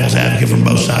played devil's advocate from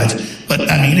both sides. But,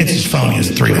 I mean, it's as phony as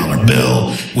a $3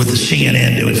 bill with the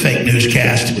CNN doing fake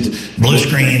newscasts with blue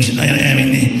screens. I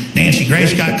mean, Nancy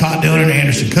Grace got caught doing it,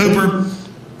 Anderson Cooper.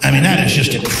 I mean, that is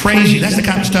just a crazy. That's the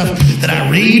kind of stuff that I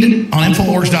read on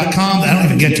InfoWars.com that I don't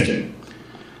even get to.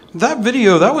 That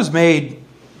video, that was made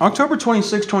October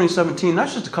 26, 2017.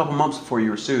 That's just a couple months before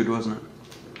you were sued, wasn't it?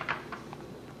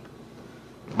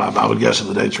 I would guess if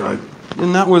the date's right.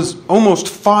 And that was almost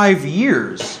 5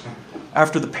 years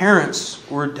after the parents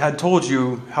had told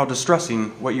you how distressing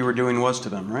what you were doing was to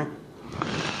them, right?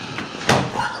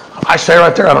 I say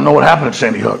right there, I don't know what happened at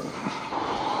Sandy Hook.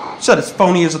 You said it's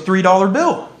phony as a $3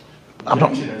 bill. I'm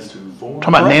talking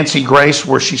about Nancy Grace,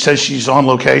 where she says she's on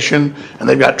location and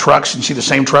they've got trucks and see the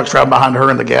same trucks driving behind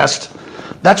her and the guest.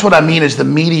 That's what I mean is the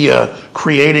media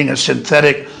creating a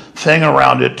synthetic thing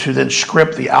around it to then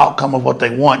script the outcome of what they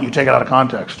want. You take it out of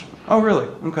context. Oh, really?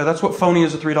 Okay, that's what phony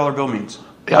as a $3 bill means.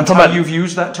 Yeah, I'm That's talking how about, you've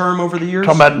used that term over the years?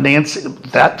 talking about Nancy.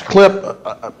 That clip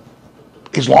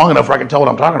is long enough where I can tell what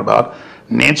I'm talking about.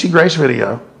 Nancy Grace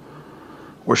video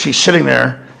where she's sitting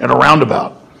there in a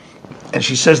roundabout and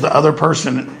she says the other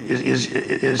person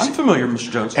is I'm familiar,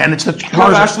 Mr. Jones. and it's the You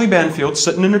have Ashley Banfield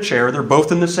sitting in a chair. They're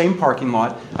both in the same parking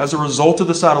lot. As a result of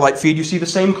the satellite feed, you see the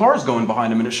same cars going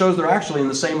behind them, and it shows they're actually in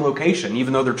the same location,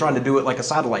 even though they're trying to do it like a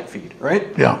satellite feed,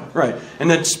 right? Yeah. Right.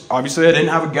 And that's obviously I didn't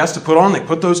have a guest to put on. They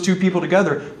put those two people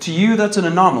together. To you, that's an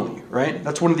anomaly, right?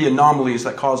 That's one of the anomalies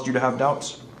that caused you to have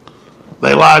doubts.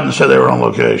 They lied and said they were on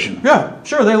location. Yeah,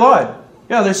 sure, they lied.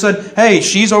 Yeah, they said, "Hey,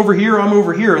 she's over here, I'm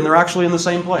over here," and they're actually in the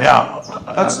same place. Yeah,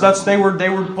 that's they were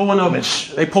pulling a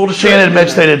they pulled a. Shannon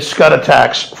admits they did Scud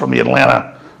attacks from the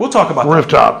Atlanta We'll talk about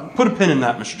rooftop. That. Put a pin in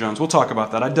that, Mr. Jones. We'll talk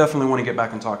about that. I definitely want to get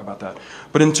back and talk about that.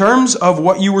 But in terms of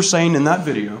what you were saying in that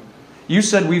video, you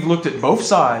said we've looked at both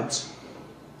sides.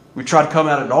 We tried to come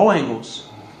at it at all angles.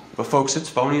 But folks, it's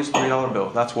phony as a $3 bill.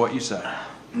 That's what you said.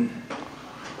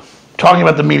 Talking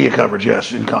about the media coverage,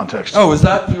 yes, in context. Oh, is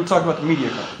that you were talking about the media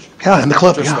coverage? Yeah, in the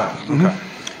clip. Just Yeah. that. Mm-hmm. Okay.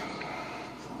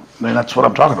 I mean, that's what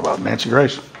I'm talking about, Nancy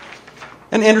Grace.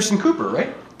 And Anderson Cooper,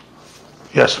 right?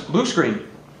 Yes. Blue screen.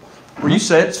 Where you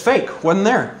said it's fake. Wasn't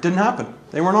there. Didn't happen.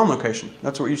 They weren't on location.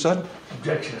 That's what you said?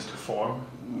 Objection is to form.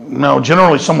 No,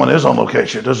 generally someone is on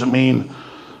location. It doesn't mean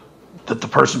that the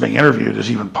person being interviewed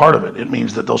is even part of it. It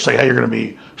means that they'll say, hey, you're going to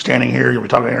be standing here, you're going to be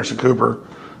talking to Anderson Cooper.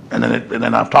 And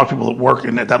then I've talked to people that work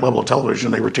at that level of television,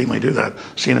 they routinely do that.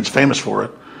 CNN's famous for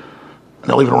it. And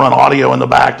they'll even run audio in the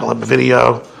back, they'll have a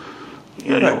video.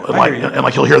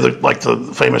 And you'll hear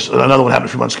the famous, another one happened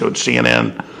a few months ago at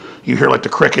CNN. You hear like the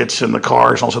crickets in the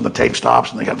cars, and all of a sudden the tape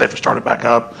stops, and they have to start it back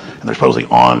up, and they're supposedly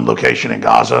on location in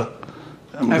Gaza.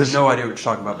 I have no idea what you're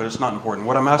talking about, but it's not important.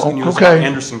 What I'm asking you is about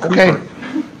Anderson Cooper.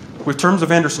 With terms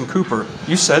of Anderson Cooper,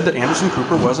 you said that Anderson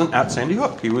Cooper wasn't at Sandy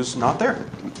Hook. He was not there.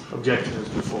 Objection is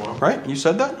to form. Right? You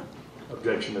said that?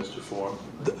 Objection is to form.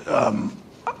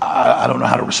 I don't know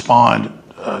how to respond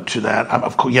to that.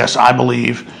 Of course, yes, I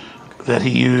believe that he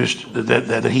used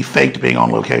that he faked being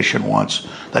on location once.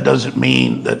 That doesn't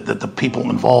mean that the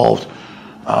people involved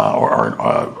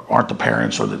aren't the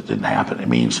parents or that it didn't happen. It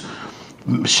means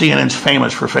CNN's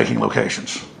famous for faking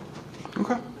locations.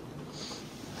 Okay.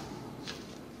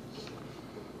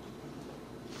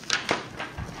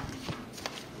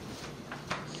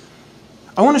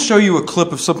 I want to show you a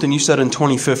clip of something you said in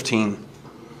 2015.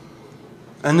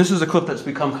 And this is a clip that's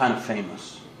become kind of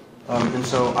famous. And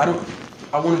so I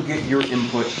want to get your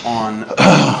input on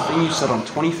a thing you said on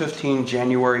 2015,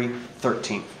 January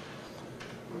 13th.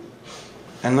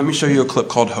 And let me show you a clip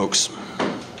called Hoax.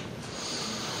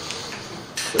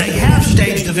 They have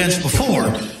staged events before,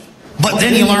 but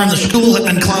then you learn the school had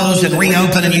been closed and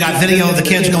reopened, and you got video of the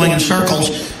kids going in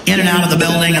circles in and out of the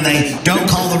building, and they don't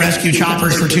call the rescue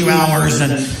choppers for 2 hours,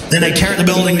 and then they tear the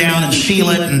building down and seal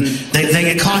it, and they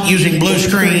get caught using blue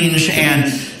screens,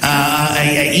 and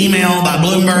an email by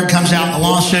Bloomberg comes out in the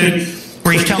lawsuit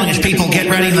where he's telling his people, get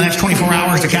ready in the next 24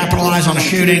 hours to capitalize on a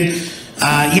shooting.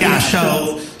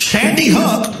 So Sandy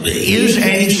Hook is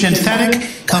a synthetic,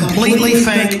 completely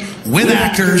fake, with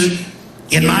actors,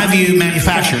 in my view,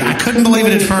 manufactured. I couldn't believe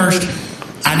it at first.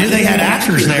 I knew they had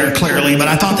actors there, clearly, but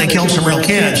I thought they killed some real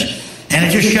kids. And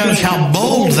it just shows how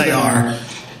bold they are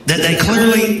that they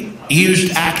clearly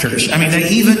used actors. I mean, they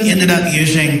even ended up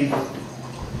using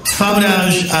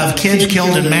photos of kids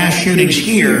killed in mass shootings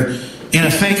here in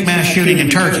a fake mass shooting in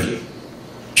Turkey.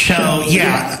 So,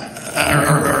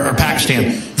 yeah, or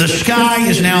Pakistan. The sky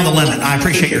is now the limit. I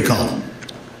appreciate your call.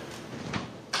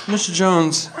 Mr.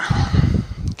 Jones,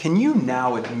 can you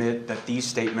now admit that these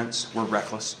statements were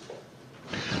reckless?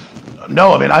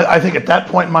 No, I mean, I think at that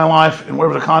point in my life, and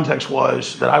whatever the context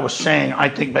was, that I was saying, I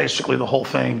think basically the whole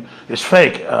thing is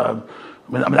fake. I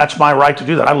mean, that's my right to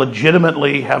do that. I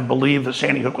legitimately have believed that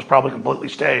Sandy Hook was probably completely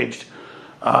staged.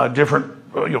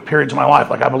 Different periods of my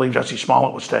life, like I believe Jesse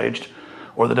Smollett was staged,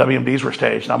 or the WMDs were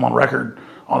staged. And I'm on record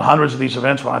on hundreds of these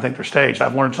events when I think they're staged.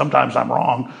 I've learned sometimes I'm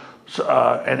wrong,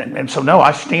 and so no,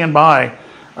 I stand by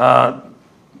the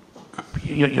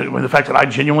fact that I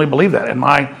genuinely believe that. And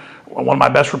one of my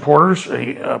best reporters,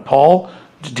 Paul,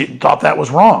 thought that was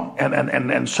wrong,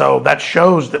 and so that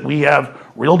shows that we have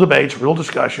real debates, real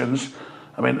discussions.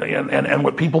 I mean, and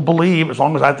what people believe, as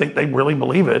long as I think they really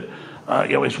believe it,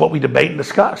 is what we debate and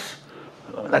discuss.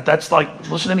 That's like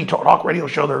listen to any talk radio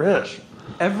show there is.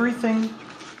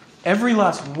 Every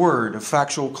last word of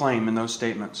factual claim in those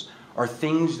statements are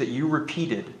things that you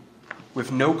repeated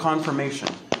with no confirmation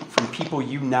from people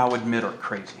you now admit are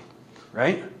crazy,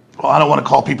 right? Well, I don't want to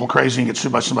call people crazy and get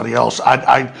sued by somebody else.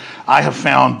 I have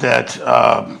found that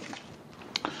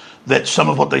that some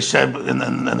of what they said in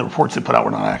the reports they put out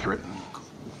were not accurate.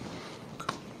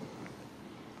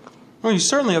 Well, you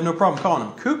certainly have no problem calling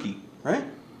them kooky, right?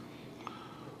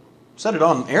 Said it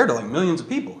on air to like millions of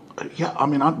people. Yeah,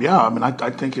 I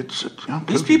think it's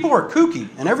these people are kooky,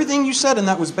 and everything you said in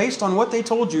that was based on what they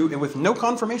told you with no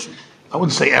confirmation. I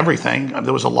wouldn't say everything.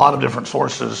 There was a lot of different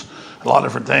sources, a lot of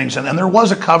different things, and there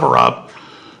was a cover-up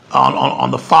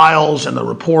on the files and the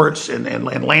reports and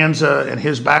Lanza and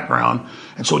his background.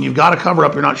 And so when you've got a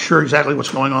cover-up, you're not sure exactly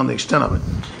what's going on, the extent of it.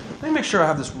 Let me make sure I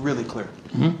have this really clear.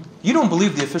 Mm-hmm. You don't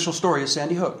believe the official story of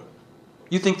Sandy Hook.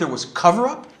 You think there was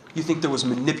cover-up? You think there was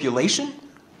manipulation?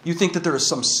 You think that there is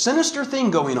some sinister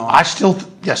thing going on? I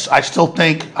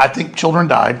think children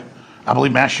died. I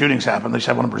believe mass shootings happened. They just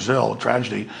had one in Brazil, a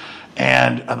tragedy.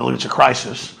 And I believe it's a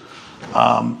crisis.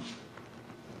 And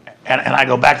I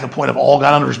go back to the point of all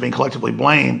gun owners being collectively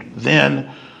blamed.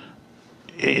 Then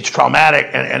it's traumatic,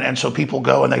 and so people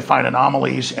go and they find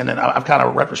anomalies. And then I've kind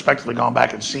of retrospectively gone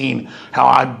back and seen how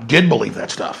I did believe that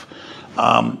stuff.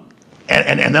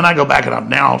 And then I go back and I've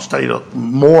now studied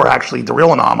more actually the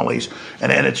real anomalies.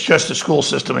 And it's just the school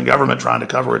system and government trying to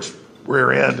cover its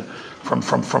rear end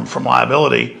from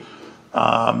liability.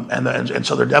 And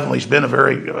so there definitely has been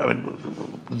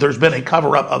there's been a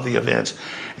cover-up of the events.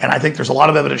 And I think there's a lot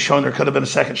of evidence showing there could have been a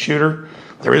second shooter.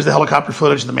 There is the helicopter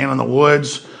footage, the man in the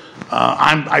woods.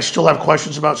 I still have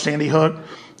questions about Sandy Hook,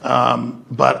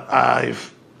 but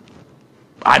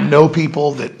I know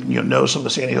people that know some of the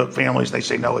Sandy Hook families. They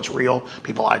say no, it's real.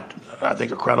 People I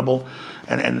think are credible,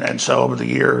 and so over the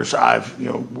years I've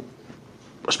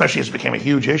especially as it became a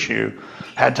huge issue,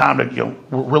 had time to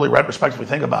really retrospectively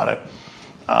think about it,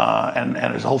 and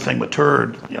as the whole thing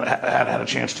matured, had a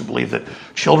chance to believe that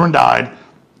children died,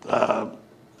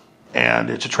 and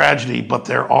it's a tragedy, but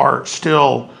there are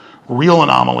still real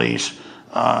anomalies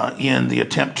in the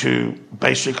attempt to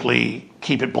basically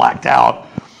keep it blacked out.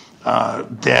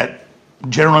 That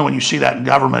generally, when you see that in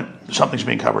government, something's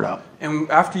being covered up. And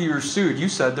after you were sued, you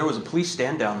said there was a police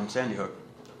stand down in Sandy Hook,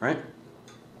 right?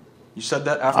 You said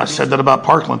that after. I said that about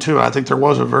Parkland too. I think there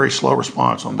was a very slow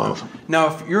response on both.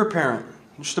 Now, if you're a parent,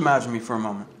 just imagine me for a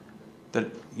moment that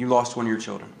you lost one of your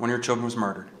children. One of your children was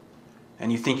murdered,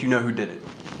 and you think you know who did it.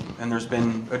 And there's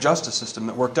been a justice system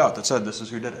that worked out that said this is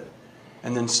who did it.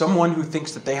 And then someone who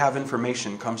thinks that they have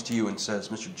information comes to you and says,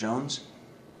 Mr. Jones,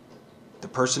 the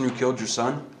person who killed your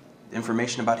son, the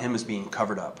information about him is being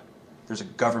covered up. There's a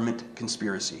government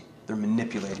conspiracy. They're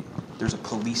manipulating. There's a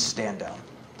police stand down.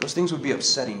 Those things would be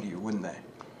upsetting to you, wouldn't they?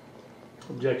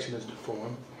 Objection is to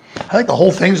form. I think the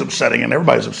whole thing's upsetting, and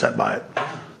everybody's upset by it.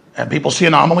 And people see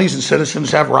anomalies, and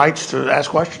citizens have rights to ask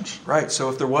questions. Right. So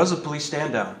if there was a police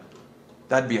stand down,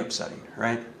 that'd be upsetting,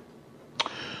 right?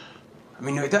 I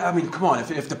mean, come on.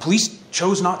 If the police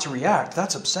chose not to react,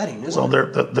 that's upsetting, isn't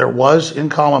it? Well, there was in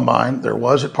Columbine, there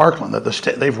was at Parkland that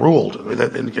they've ruled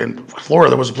that in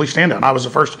Florida there was a police stand down. I was the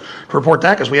first to report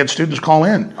that because we had students call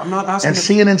in. I'm not asking. And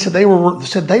CNN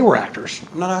said they were actors.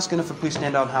 I'm not asking if a police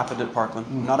stand down happened at Parkland.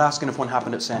 I'm not asking if one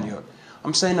happened at Sandy Hook.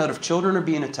 I'm saying that if children are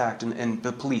being attacked and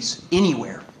the police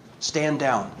anywhere stand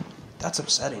down, that's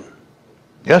upsetting.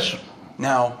 Yes.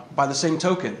 Now, by the same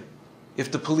token,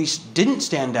 if the police didn't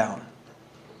stand down,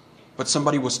 but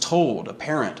somebody was told, a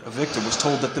parent, a victim was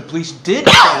told that the police did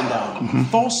stand down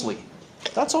falsely,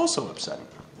 that's also upsetting.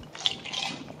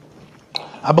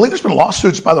 I believe there's been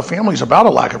lawsuits by the families about a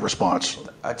lack of response.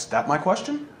 Is that my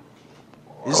question?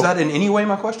 Is that in any way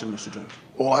my question, Mr. Jones?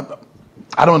 Well,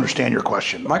 I don't understand your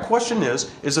question. My question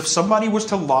is if somebody was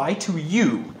to lie to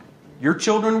you, your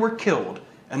children were killed,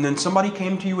 and then somebody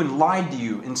came to you and lied to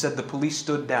you and said the police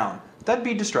stood down, that'd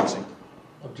be distressing.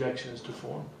 Objection is to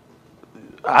form.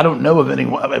 I don't know of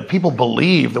anyone. If people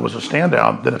believe there was a stand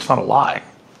down, then it's not a lie.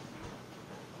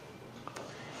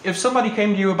 If somebody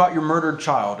came to you about your murdered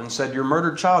child and said your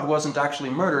murdered child wasn't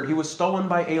actually murdered, he was stolen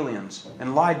by aliens,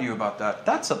 and lied to you about that,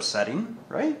 that's upsetting,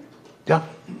 right? Yeah.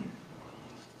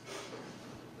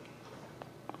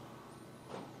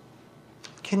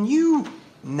 Can you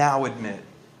now admit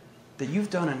that you've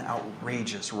done an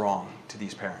outrageous wrong to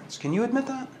these parents? Can you admit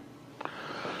that?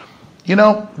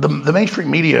 The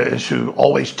mainstream media is who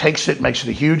always takes it, makes it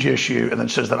a huge issue, and then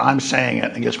says that I'm saying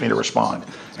it and gets me to respond.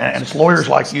 And it's lawyers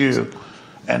like you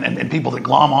and people that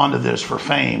glom onto this for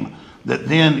fame that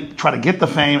then try to get the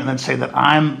fame and then say that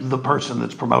I'm the person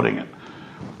that's promoting it.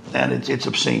 And it's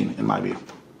obscene, in my view.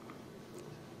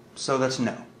 So that's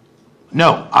no.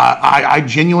 No, I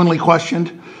genuinely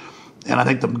questioned, and I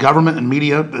think the government and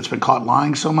media that's been caught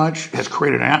lying so much has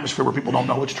created an atmosphere where people don't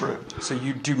know what's true. So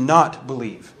you do not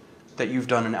believe that you've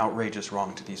done an outrageous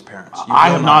wrong to these parents?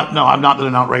 I've not done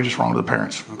an outrageous wrong to the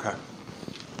parents. Okay.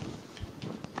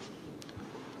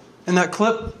 In that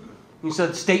clip, you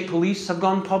said state police have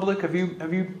gone public. Have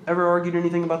you ever argued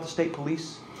anything about the state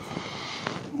police?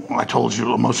 Well, I told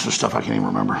you most of the stuff I can't even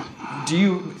remember. Do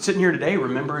you, sitting here today,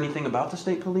 remember anything about the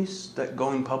state police that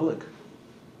going public?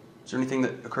 Is there anything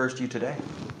that occurs to you today?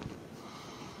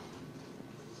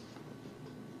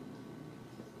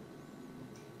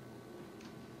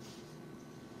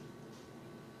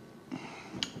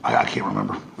 I can't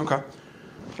remember. Okay. I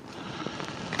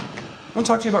want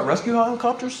to talk to you about rescue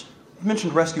helicopters. You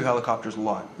mentioned rescue helicopters a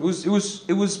lot. It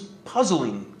was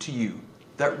puzzling to you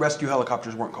that rescue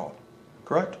helicopters weren't called,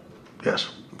 correct?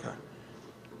 Yes. Okay.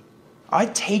 I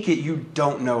take it you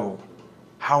don't know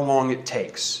how long it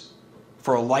takes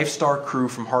for a Lifestar crew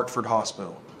from Hartford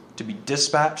Hospital to be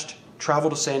dispatched,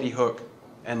 travel to Sandy Hook,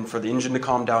 and for the engine to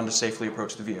calm down to safely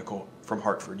approach the vehicle from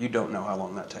Hartford. You don't know how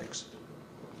long that takes.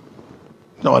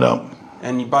 No, I don't.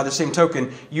 And by the same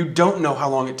token, you don't know how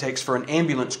long it takes for an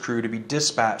ambulance crew to be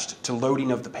dispatched to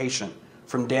loading of the patient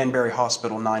from Danbury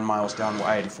Hospital 9 miles down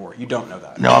I-84. You don't know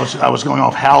that. No, I was going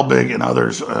off Halbig and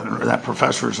others, that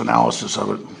professor's analysis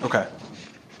of it. Okay.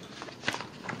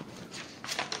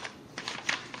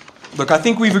 Look, I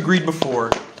think we've agreed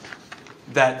before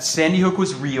that Sandy Hook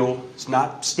was real. It's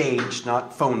not staged,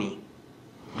 not phony.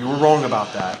 You were wrong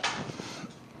about that.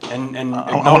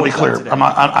 I want to be clear.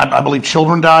 I believe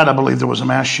children died. I believe there was a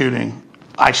mass shooting.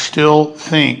 I still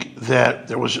think that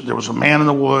there was a man in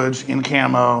the woods in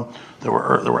camo. There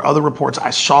were other reports. I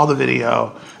saw the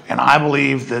video, and I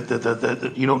believe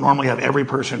that you don't normally have every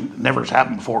person. Never has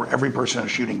happened before. Every person in a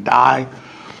shooting die,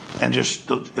 and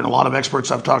a lot of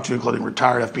experts I've talked to, including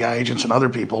retired FBI agents and other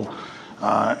people,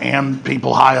 and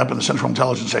people high up in the Central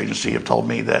Intelligence Agency, have told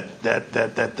me that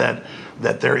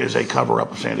there is a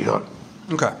cover-up of Sandy Hook.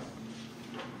 Okay.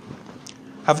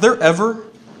 Have there ever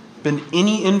been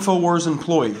any InfoWars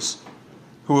employees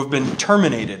who have been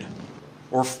terminated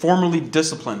or formally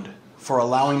disciplined for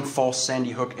allowing false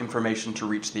Sandy Hook information to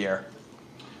reach the air?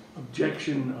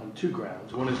 Objection on two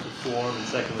grounds. One is to form, and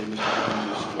secondly, Mr.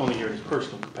 Jones is only here in his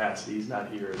personal capacity. He's not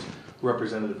here as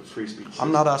representative of free speech.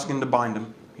 I'm not asking to bind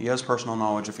him. He has personal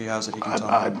knowledge. If he has it, he can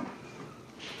tell me.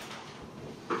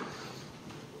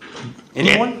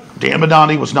 Anyone? Dan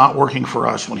Bidondi was not working for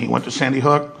us when he went to Sandy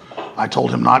Hook. I told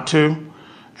him not to,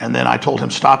 and then I told him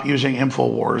stop using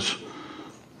InfoWars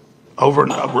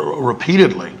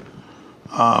repeatedly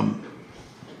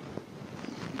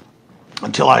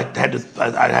until I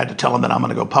had to tell him that I'm going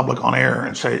to go public on air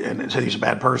and say he's a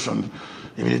bad person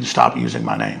if he didn't stop using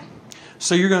my name.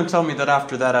 So you're going to tell me that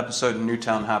after that episode in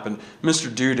Newtown happened,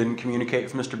 Mr. Dew didn't communicate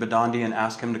with Mr. Bidondi and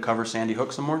ask him to cover Sandy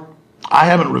Hook some more? I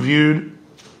haven't reviewed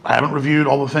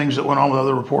all the things that went on with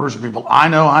other reporters and people. I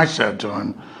know I said to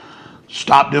him,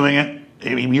 stop doing it.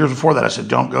 Even years before that, I said,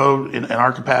 don't go in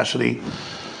our capacity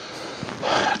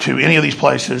to any of these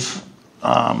places.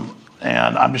 And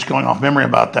I'm just going off memory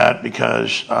about that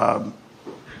because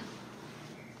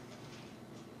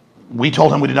we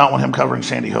told him we did not want him covering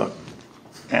Sandy Hook.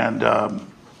 And the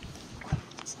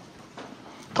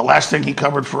last thing he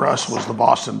covered for us was the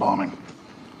Boston bombing.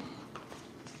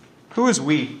 Who is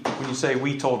we when you say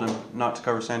we told him not to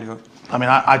cover Sandy Hook? I mean,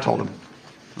 I told him.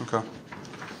 Okay.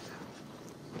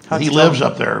 He lives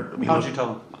up there. How'd you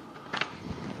tell him?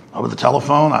 Over the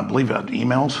telephone, I believe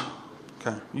emails.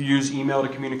 Okay. You use email to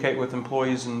communicate with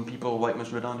employees and people like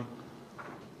Mr. Bidondi?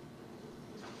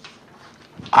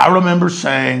 I remember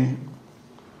saying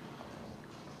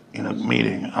in a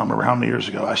meeting, I don't remember how many years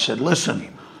ago, I said,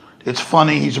 listen, it's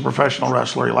funny, he's a professional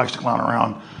wrestler, he likes to clown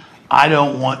around. I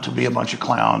don't want to be a bunch of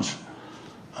clowns.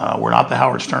 We're not the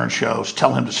Howard Stern shows.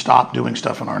 Tell him to stop doing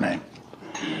stuff in our name.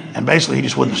 And basically, he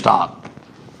just wouldn't stop.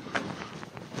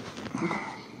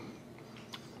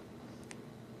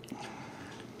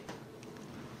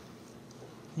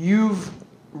 You've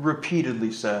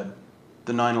repeatedly said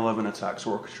the 9/11 attacks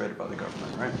were orchestrated by the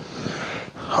government, right?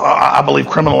 I believe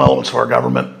criminal elements of our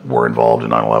government were involved in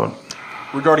 9/11.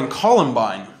 Regarding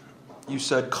Columbine, you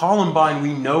said Columbine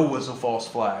we know was a false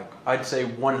flag. I'd say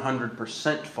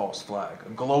 100% false flag, a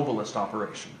globalist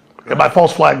operation. Yeah, by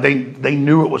false flag, they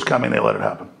knew it was coming, they let it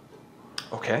happen.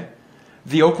 Okay.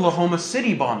 The Oklahoma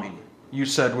City bombing, you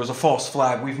said, was a false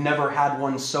flag. We've never had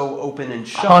one so open and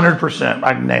shut. 100%.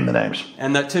 I can name the names.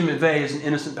 And that Tim McVeigh is an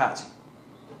innocent patsy.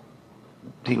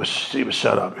 He was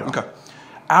set up. Yeah. Okay.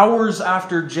 Hours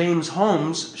after James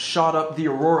Holmes shot up the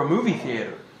Aurora movie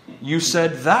theater, you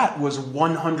said that was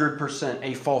 100%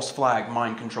 a false flag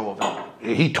mind control event.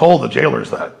 He told the jailers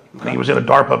that. Okay. He was in a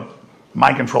DARPA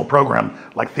mind control program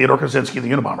like Theodore Kaczynski, the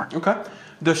Unabomber. Okay.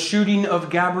 The shooting of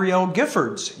Gabrielle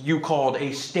Giffords, you called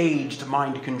a staged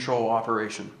mind control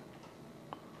operation.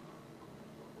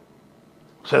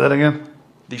 Say that again?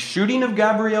 The shooting of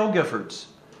Gabrielle Giffords,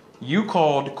 you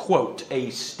called, quote, a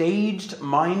staged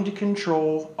mind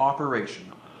control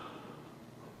operation.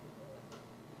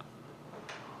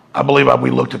 I believe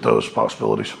we looked at those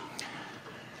possibilities.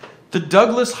 The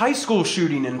Douglas High School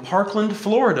shooting in Parkland,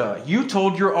 Florida. You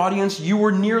told your audience you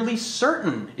were nearly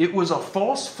certain it was a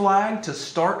false flag to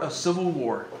start a civil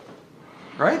war.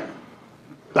 Right?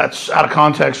 That's out of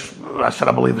context. I said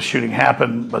I believe the shooting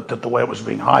happened, but that the way it was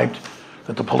being hyped,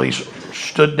 that the police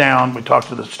stood down, we talked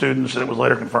to the students, and it was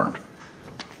later confirmed.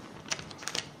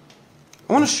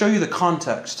 I want to show you the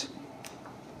context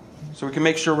so we can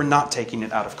make sure we're not taking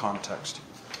it out of context.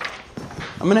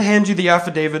 I'm going to hand you the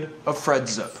affidavit of Fred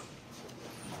Zip.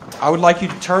 I would like you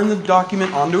to turn the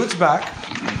document onto its back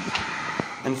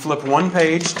and flip one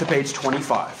page to page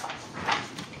 25.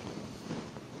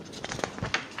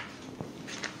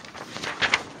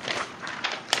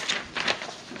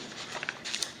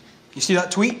 You see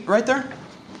that tweet right there?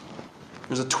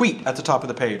 There's a tweet at the top of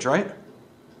the page, right?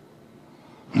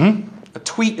 Hmm? A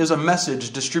tweet is a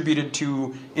message distributed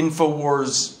to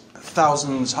InfoWars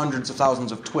thousands, hundreds of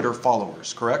thousands of Twitter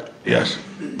followers, correct? Yes.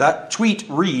 That tweet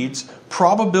reads,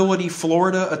 probability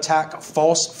Florida attack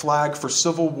false flag for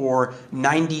civil war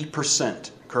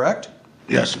 90%, correct?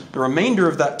 Yes. The remainder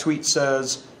of that tweet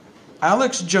says,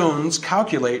 Alex Jones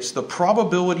calculates the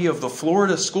probability of the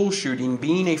Florida school shooting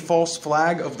being a false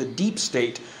flag of the deep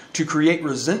state to create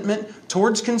resentment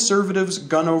towards conservatives,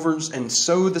 gun owners, and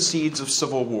sow the seeds of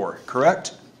civil war.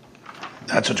 Correct?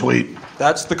 That's a tweet.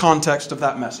 That's the context of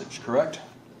that message, correct?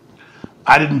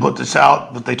 I didn't put this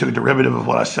out, but they took a derivative of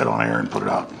what I said on air and put it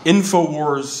out.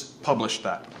 InfoWars published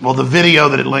that. Well, the video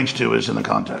that it links to is in the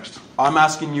context. I'm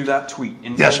asking you that tweet.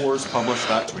 InfoWars Yes. published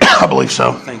that tweet. I believe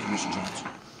so. Thank you, Mr. Jones.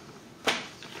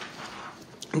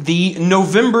 The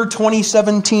November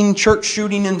 2017 church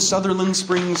shooting in Sutherland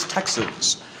Springs,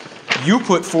 Texas. You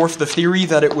put forth the theory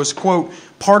that it was, quote,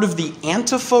 part of the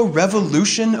Antifa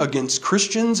revolution against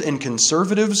Christians and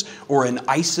conservatives or an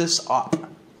ISIS op.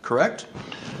 Correct?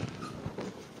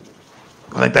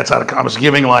 I think that's out of. I was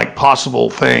giving like possible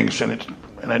things, and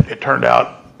it turned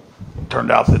out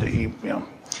that he,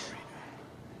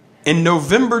 In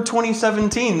November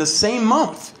 2017, the same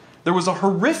month, there was a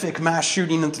horrific mass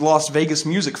shooting at the Las Vegas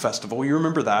Music Festival. You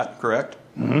remember that, correct?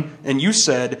 Mm-hmm. And you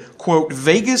said, quote,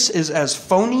 Vegas is as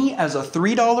phony as a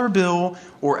 $3 bill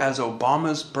or as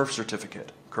Obama's birth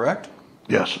certificate. Correct?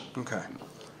 Yes. Okay.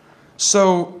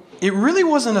 So it really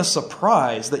wasn't a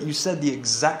surprise that you said the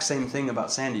exact same thing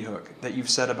about Sandy Hook that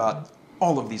you've said about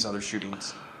all of these other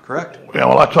shootings. Correct? Yeah,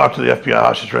 well, I talked to the FBI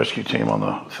hostage rescue team on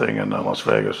the thing in Las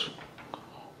Vegas.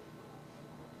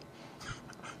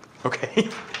 Okay.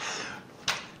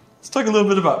 Let's talk a little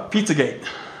bit about Pizzagate.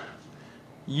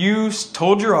 You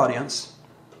told your audience.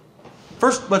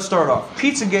 First, let's start off.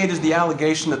 Pizzagate is the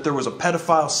allegation that there was a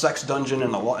pedophile sex dungeon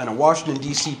in a Washington,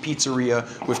 D.C.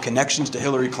 pizzeria with connections to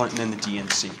Hillary Clinton and the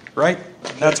DNC, right?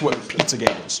 That's what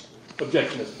Pizzagate is.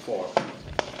 Objection is before.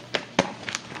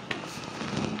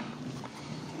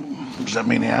 Does that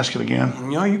mean they ask it again?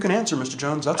 No, you can answer, Mr.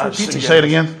 Jones. That's what Pizzagate is. Say it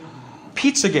again.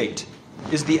 Pizzagate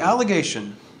is the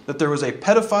allegation that there was a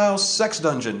pedophile sex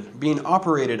dungeon being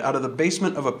operated out of the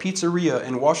basement of a pizzeria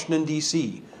in Washington,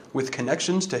 D.C. with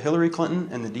connections to Hillary Clinton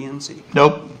and the DNC.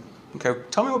 Nope. Okay,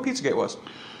 tell me what Pizzagate was.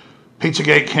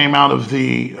 Pizzagate came out of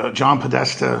the John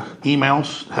Podesta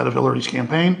emails, head of Hillary's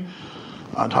campaign,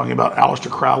 talking about Aleister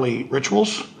Crowley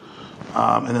rituals.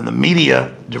 And then the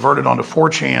media diverted onto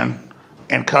 4chan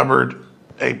and covered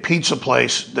a pizza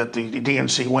place that the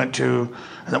DNC went to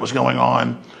and that was going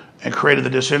on, and created the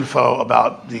disinfo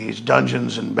about these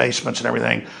dungeons and basements and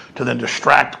everything to then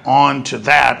distract onto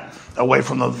that away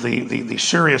from the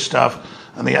serious stuff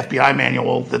and the FBI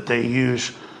manual that they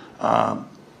use.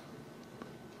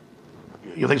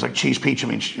 Things like cheese pizza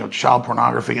means child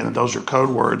pornography, and those are code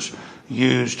words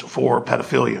used for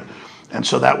pedophilia. And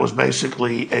so that was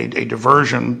basically a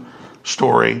diversion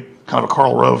story, kind of a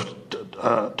Karl Rove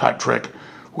type trick,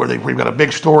 where we've got a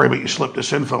big story, but you slip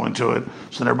disinfo into it,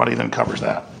 so then everybody then covers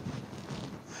that.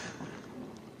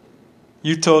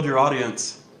 You told your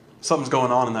audience something's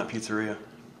going on in that pizzeria,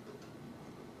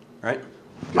 right?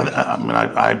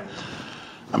 I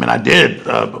did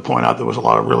point out there was a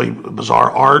lot of really bizarre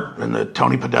art, and that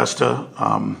Tony Podesta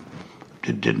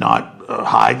did not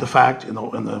hide the fact in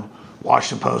the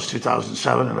Washington Post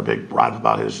 2007 in a big write-up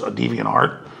about his deviant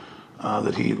art,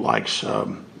 that he likes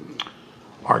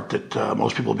art that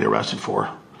most people would be arrested for.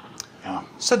 Yeah.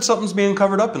 Said something's being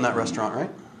covered up in that restaurant,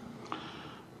 right?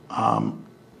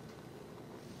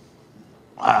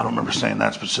 I don't remember saying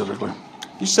that specifically.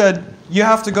 You said you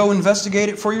have to go investigate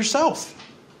it for yourself.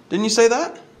 Didn't you say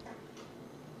that?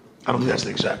 I don't think that's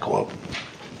the exact quote.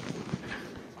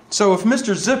 So if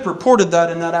Mr. Zip reported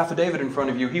that in that affidavit in front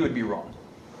of you, he would be wrong.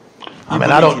 I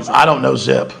don't know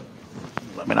Zip.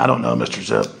 I don't know Mr.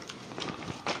 Zip.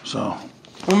 So.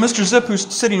 Well, Mr. Zip,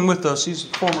 who's sitting with us, he's a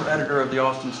former editor of the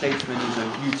Austin Statesman. He's a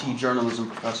UT journalism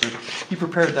professor. He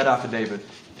prepared that affidavit.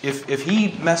 If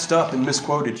he messed up and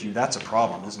misquoted you, that's a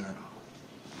problem, isn't it?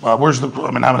 Where's the? I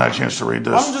haven't had a chance to read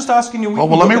this. I'm just asking you. Well,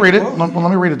 let me read it. Well, let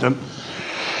me read it then.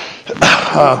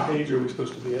 What page are we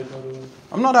supposed to be at, by the way?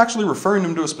 I'm not actually referring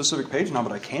him to a specific page now,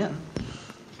 but I can.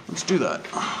 Let's do that.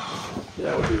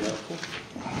 Yeah, that would be helpful.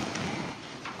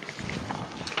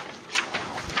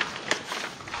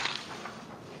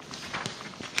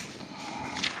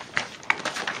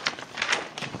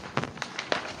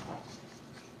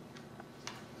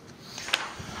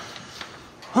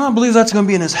 I believe that's going to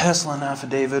be in his Heslin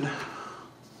affidavit.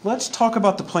 Let's talk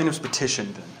about the plaintiff's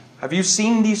petition then. Have you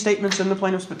seen these statements in the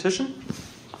plaintiff's petition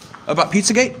about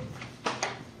Pizzagate?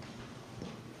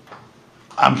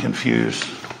 I'm confused.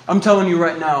 I'm telling you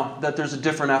right now that there's a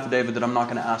different affidavit that I'm not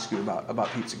going to ask you about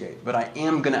Pizzagate, but I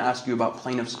am going to ask you about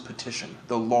plaintiff's petition,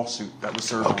 the lawsuit that was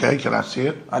served. Okay, can I see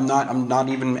it? I'm not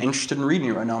even interested in reading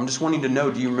it right now. I'm just wanting to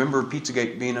know, do you remember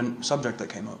Pizzagate being a subject that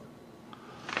came up?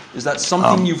 Is that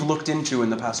something you've looked into in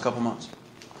the past couple months?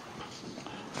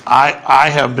 I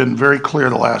have been very clear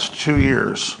the last 2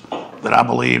 years that I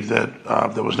believe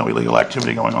that there was no illegal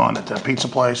activity going on at that pizza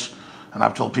place, and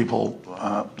I've told people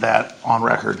that on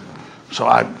record. So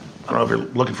I don't know if you're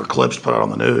looking for clips put out on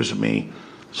the news of me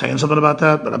saying something about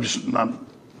that, but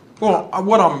Well,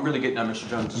 what I'm really getting at, Mr.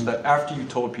 Jones, is that after you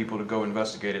told people to go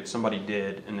investigate it, somebody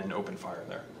did and then opened fire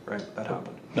there, right? That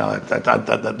happened. No,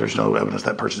 that there's no evidence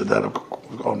that person did that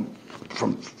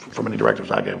from any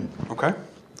directives I gave him. Okay.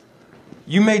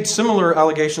 You made similar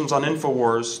allegations on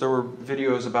InfoWars. There were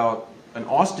videos about an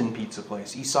Austin pizza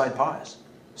place, Eastside Pies.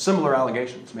 Similar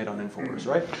allegations made on InfoWars,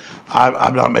 right?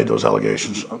 I've not made those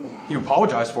allegations. You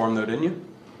apologized for them, though, didn't you?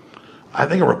 I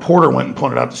think a reporter went and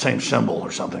pointed out the same symbol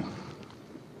or something.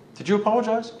 Did you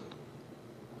apologize?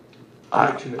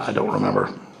 I don't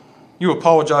remember. You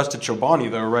apologized to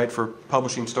Chobani, though, right, for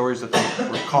publishing stories that they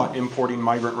were caught importing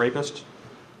migrant rapists?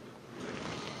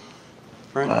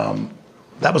 Right?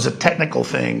 That was a technical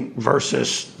thing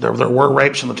versus there were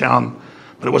rapes in the town,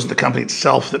 but it wasn't the company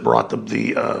itself that brought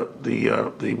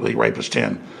the rapist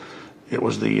in. It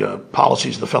was the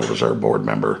policies of the Federal Reserve Board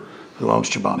member who owns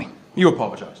Chobani. You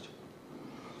apologized.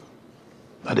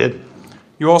 I did.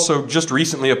 You also just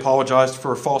recently apologized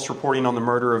for false reporting on the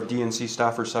murder of DNC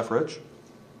staffer Seth Rich.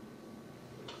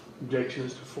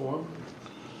 Objections to form?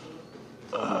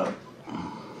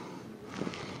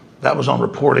 That was on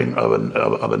reporting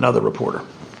of another reporter.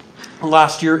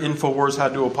 Last year, InfoWars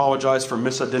had to apologize for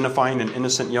misidentifying an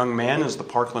innocent young man as the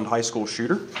Parkland High School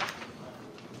shooter.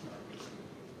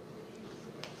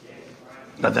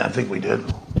 I think we did.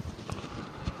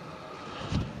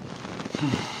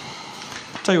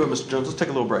 Tell you what, Mr. Jones, let's take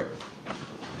a little break.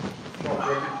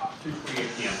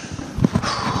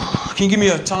 Can you give me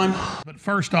a time? But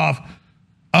first off,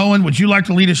 Owen, would you like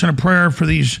to lead us in a prayer for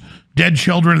these dead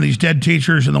children, these dead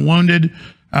teachers, and the wounded?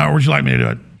 Or would you like me to do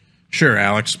it? Sure,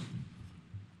 Alex.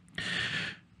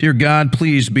 Dear God,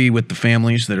 please be with the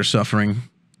families that are suffering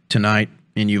tonight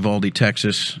in Uvalde,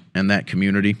 Texas, and that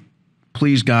community.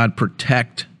 Please, God,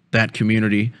 protect that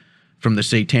community from the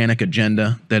satanic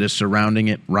agenda that is surrounding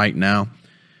it right now.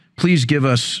 Please give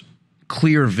us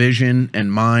clear vision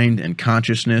and mind and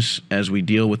consciousness as we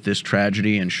deal with this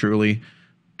tragedy and surely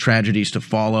tragedies to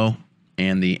follow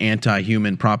and the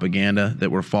anti-human propaganda that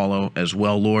will follow as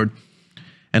well, Lord.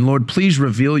 And Lord, please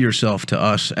reveal yourself to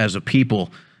us as a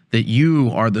people that you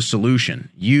are the solution.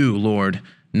 You, Lord,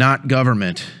 not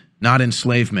government, not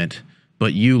enslavement,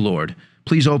 but you, Lord.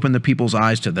 Please open the people's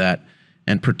eyes to that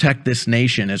and protect this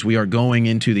nation as we are going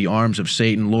into the arms of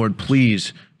Satan. Lord,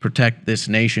 please protect this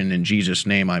nation. In Jesus'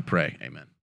 name I pray. Amen.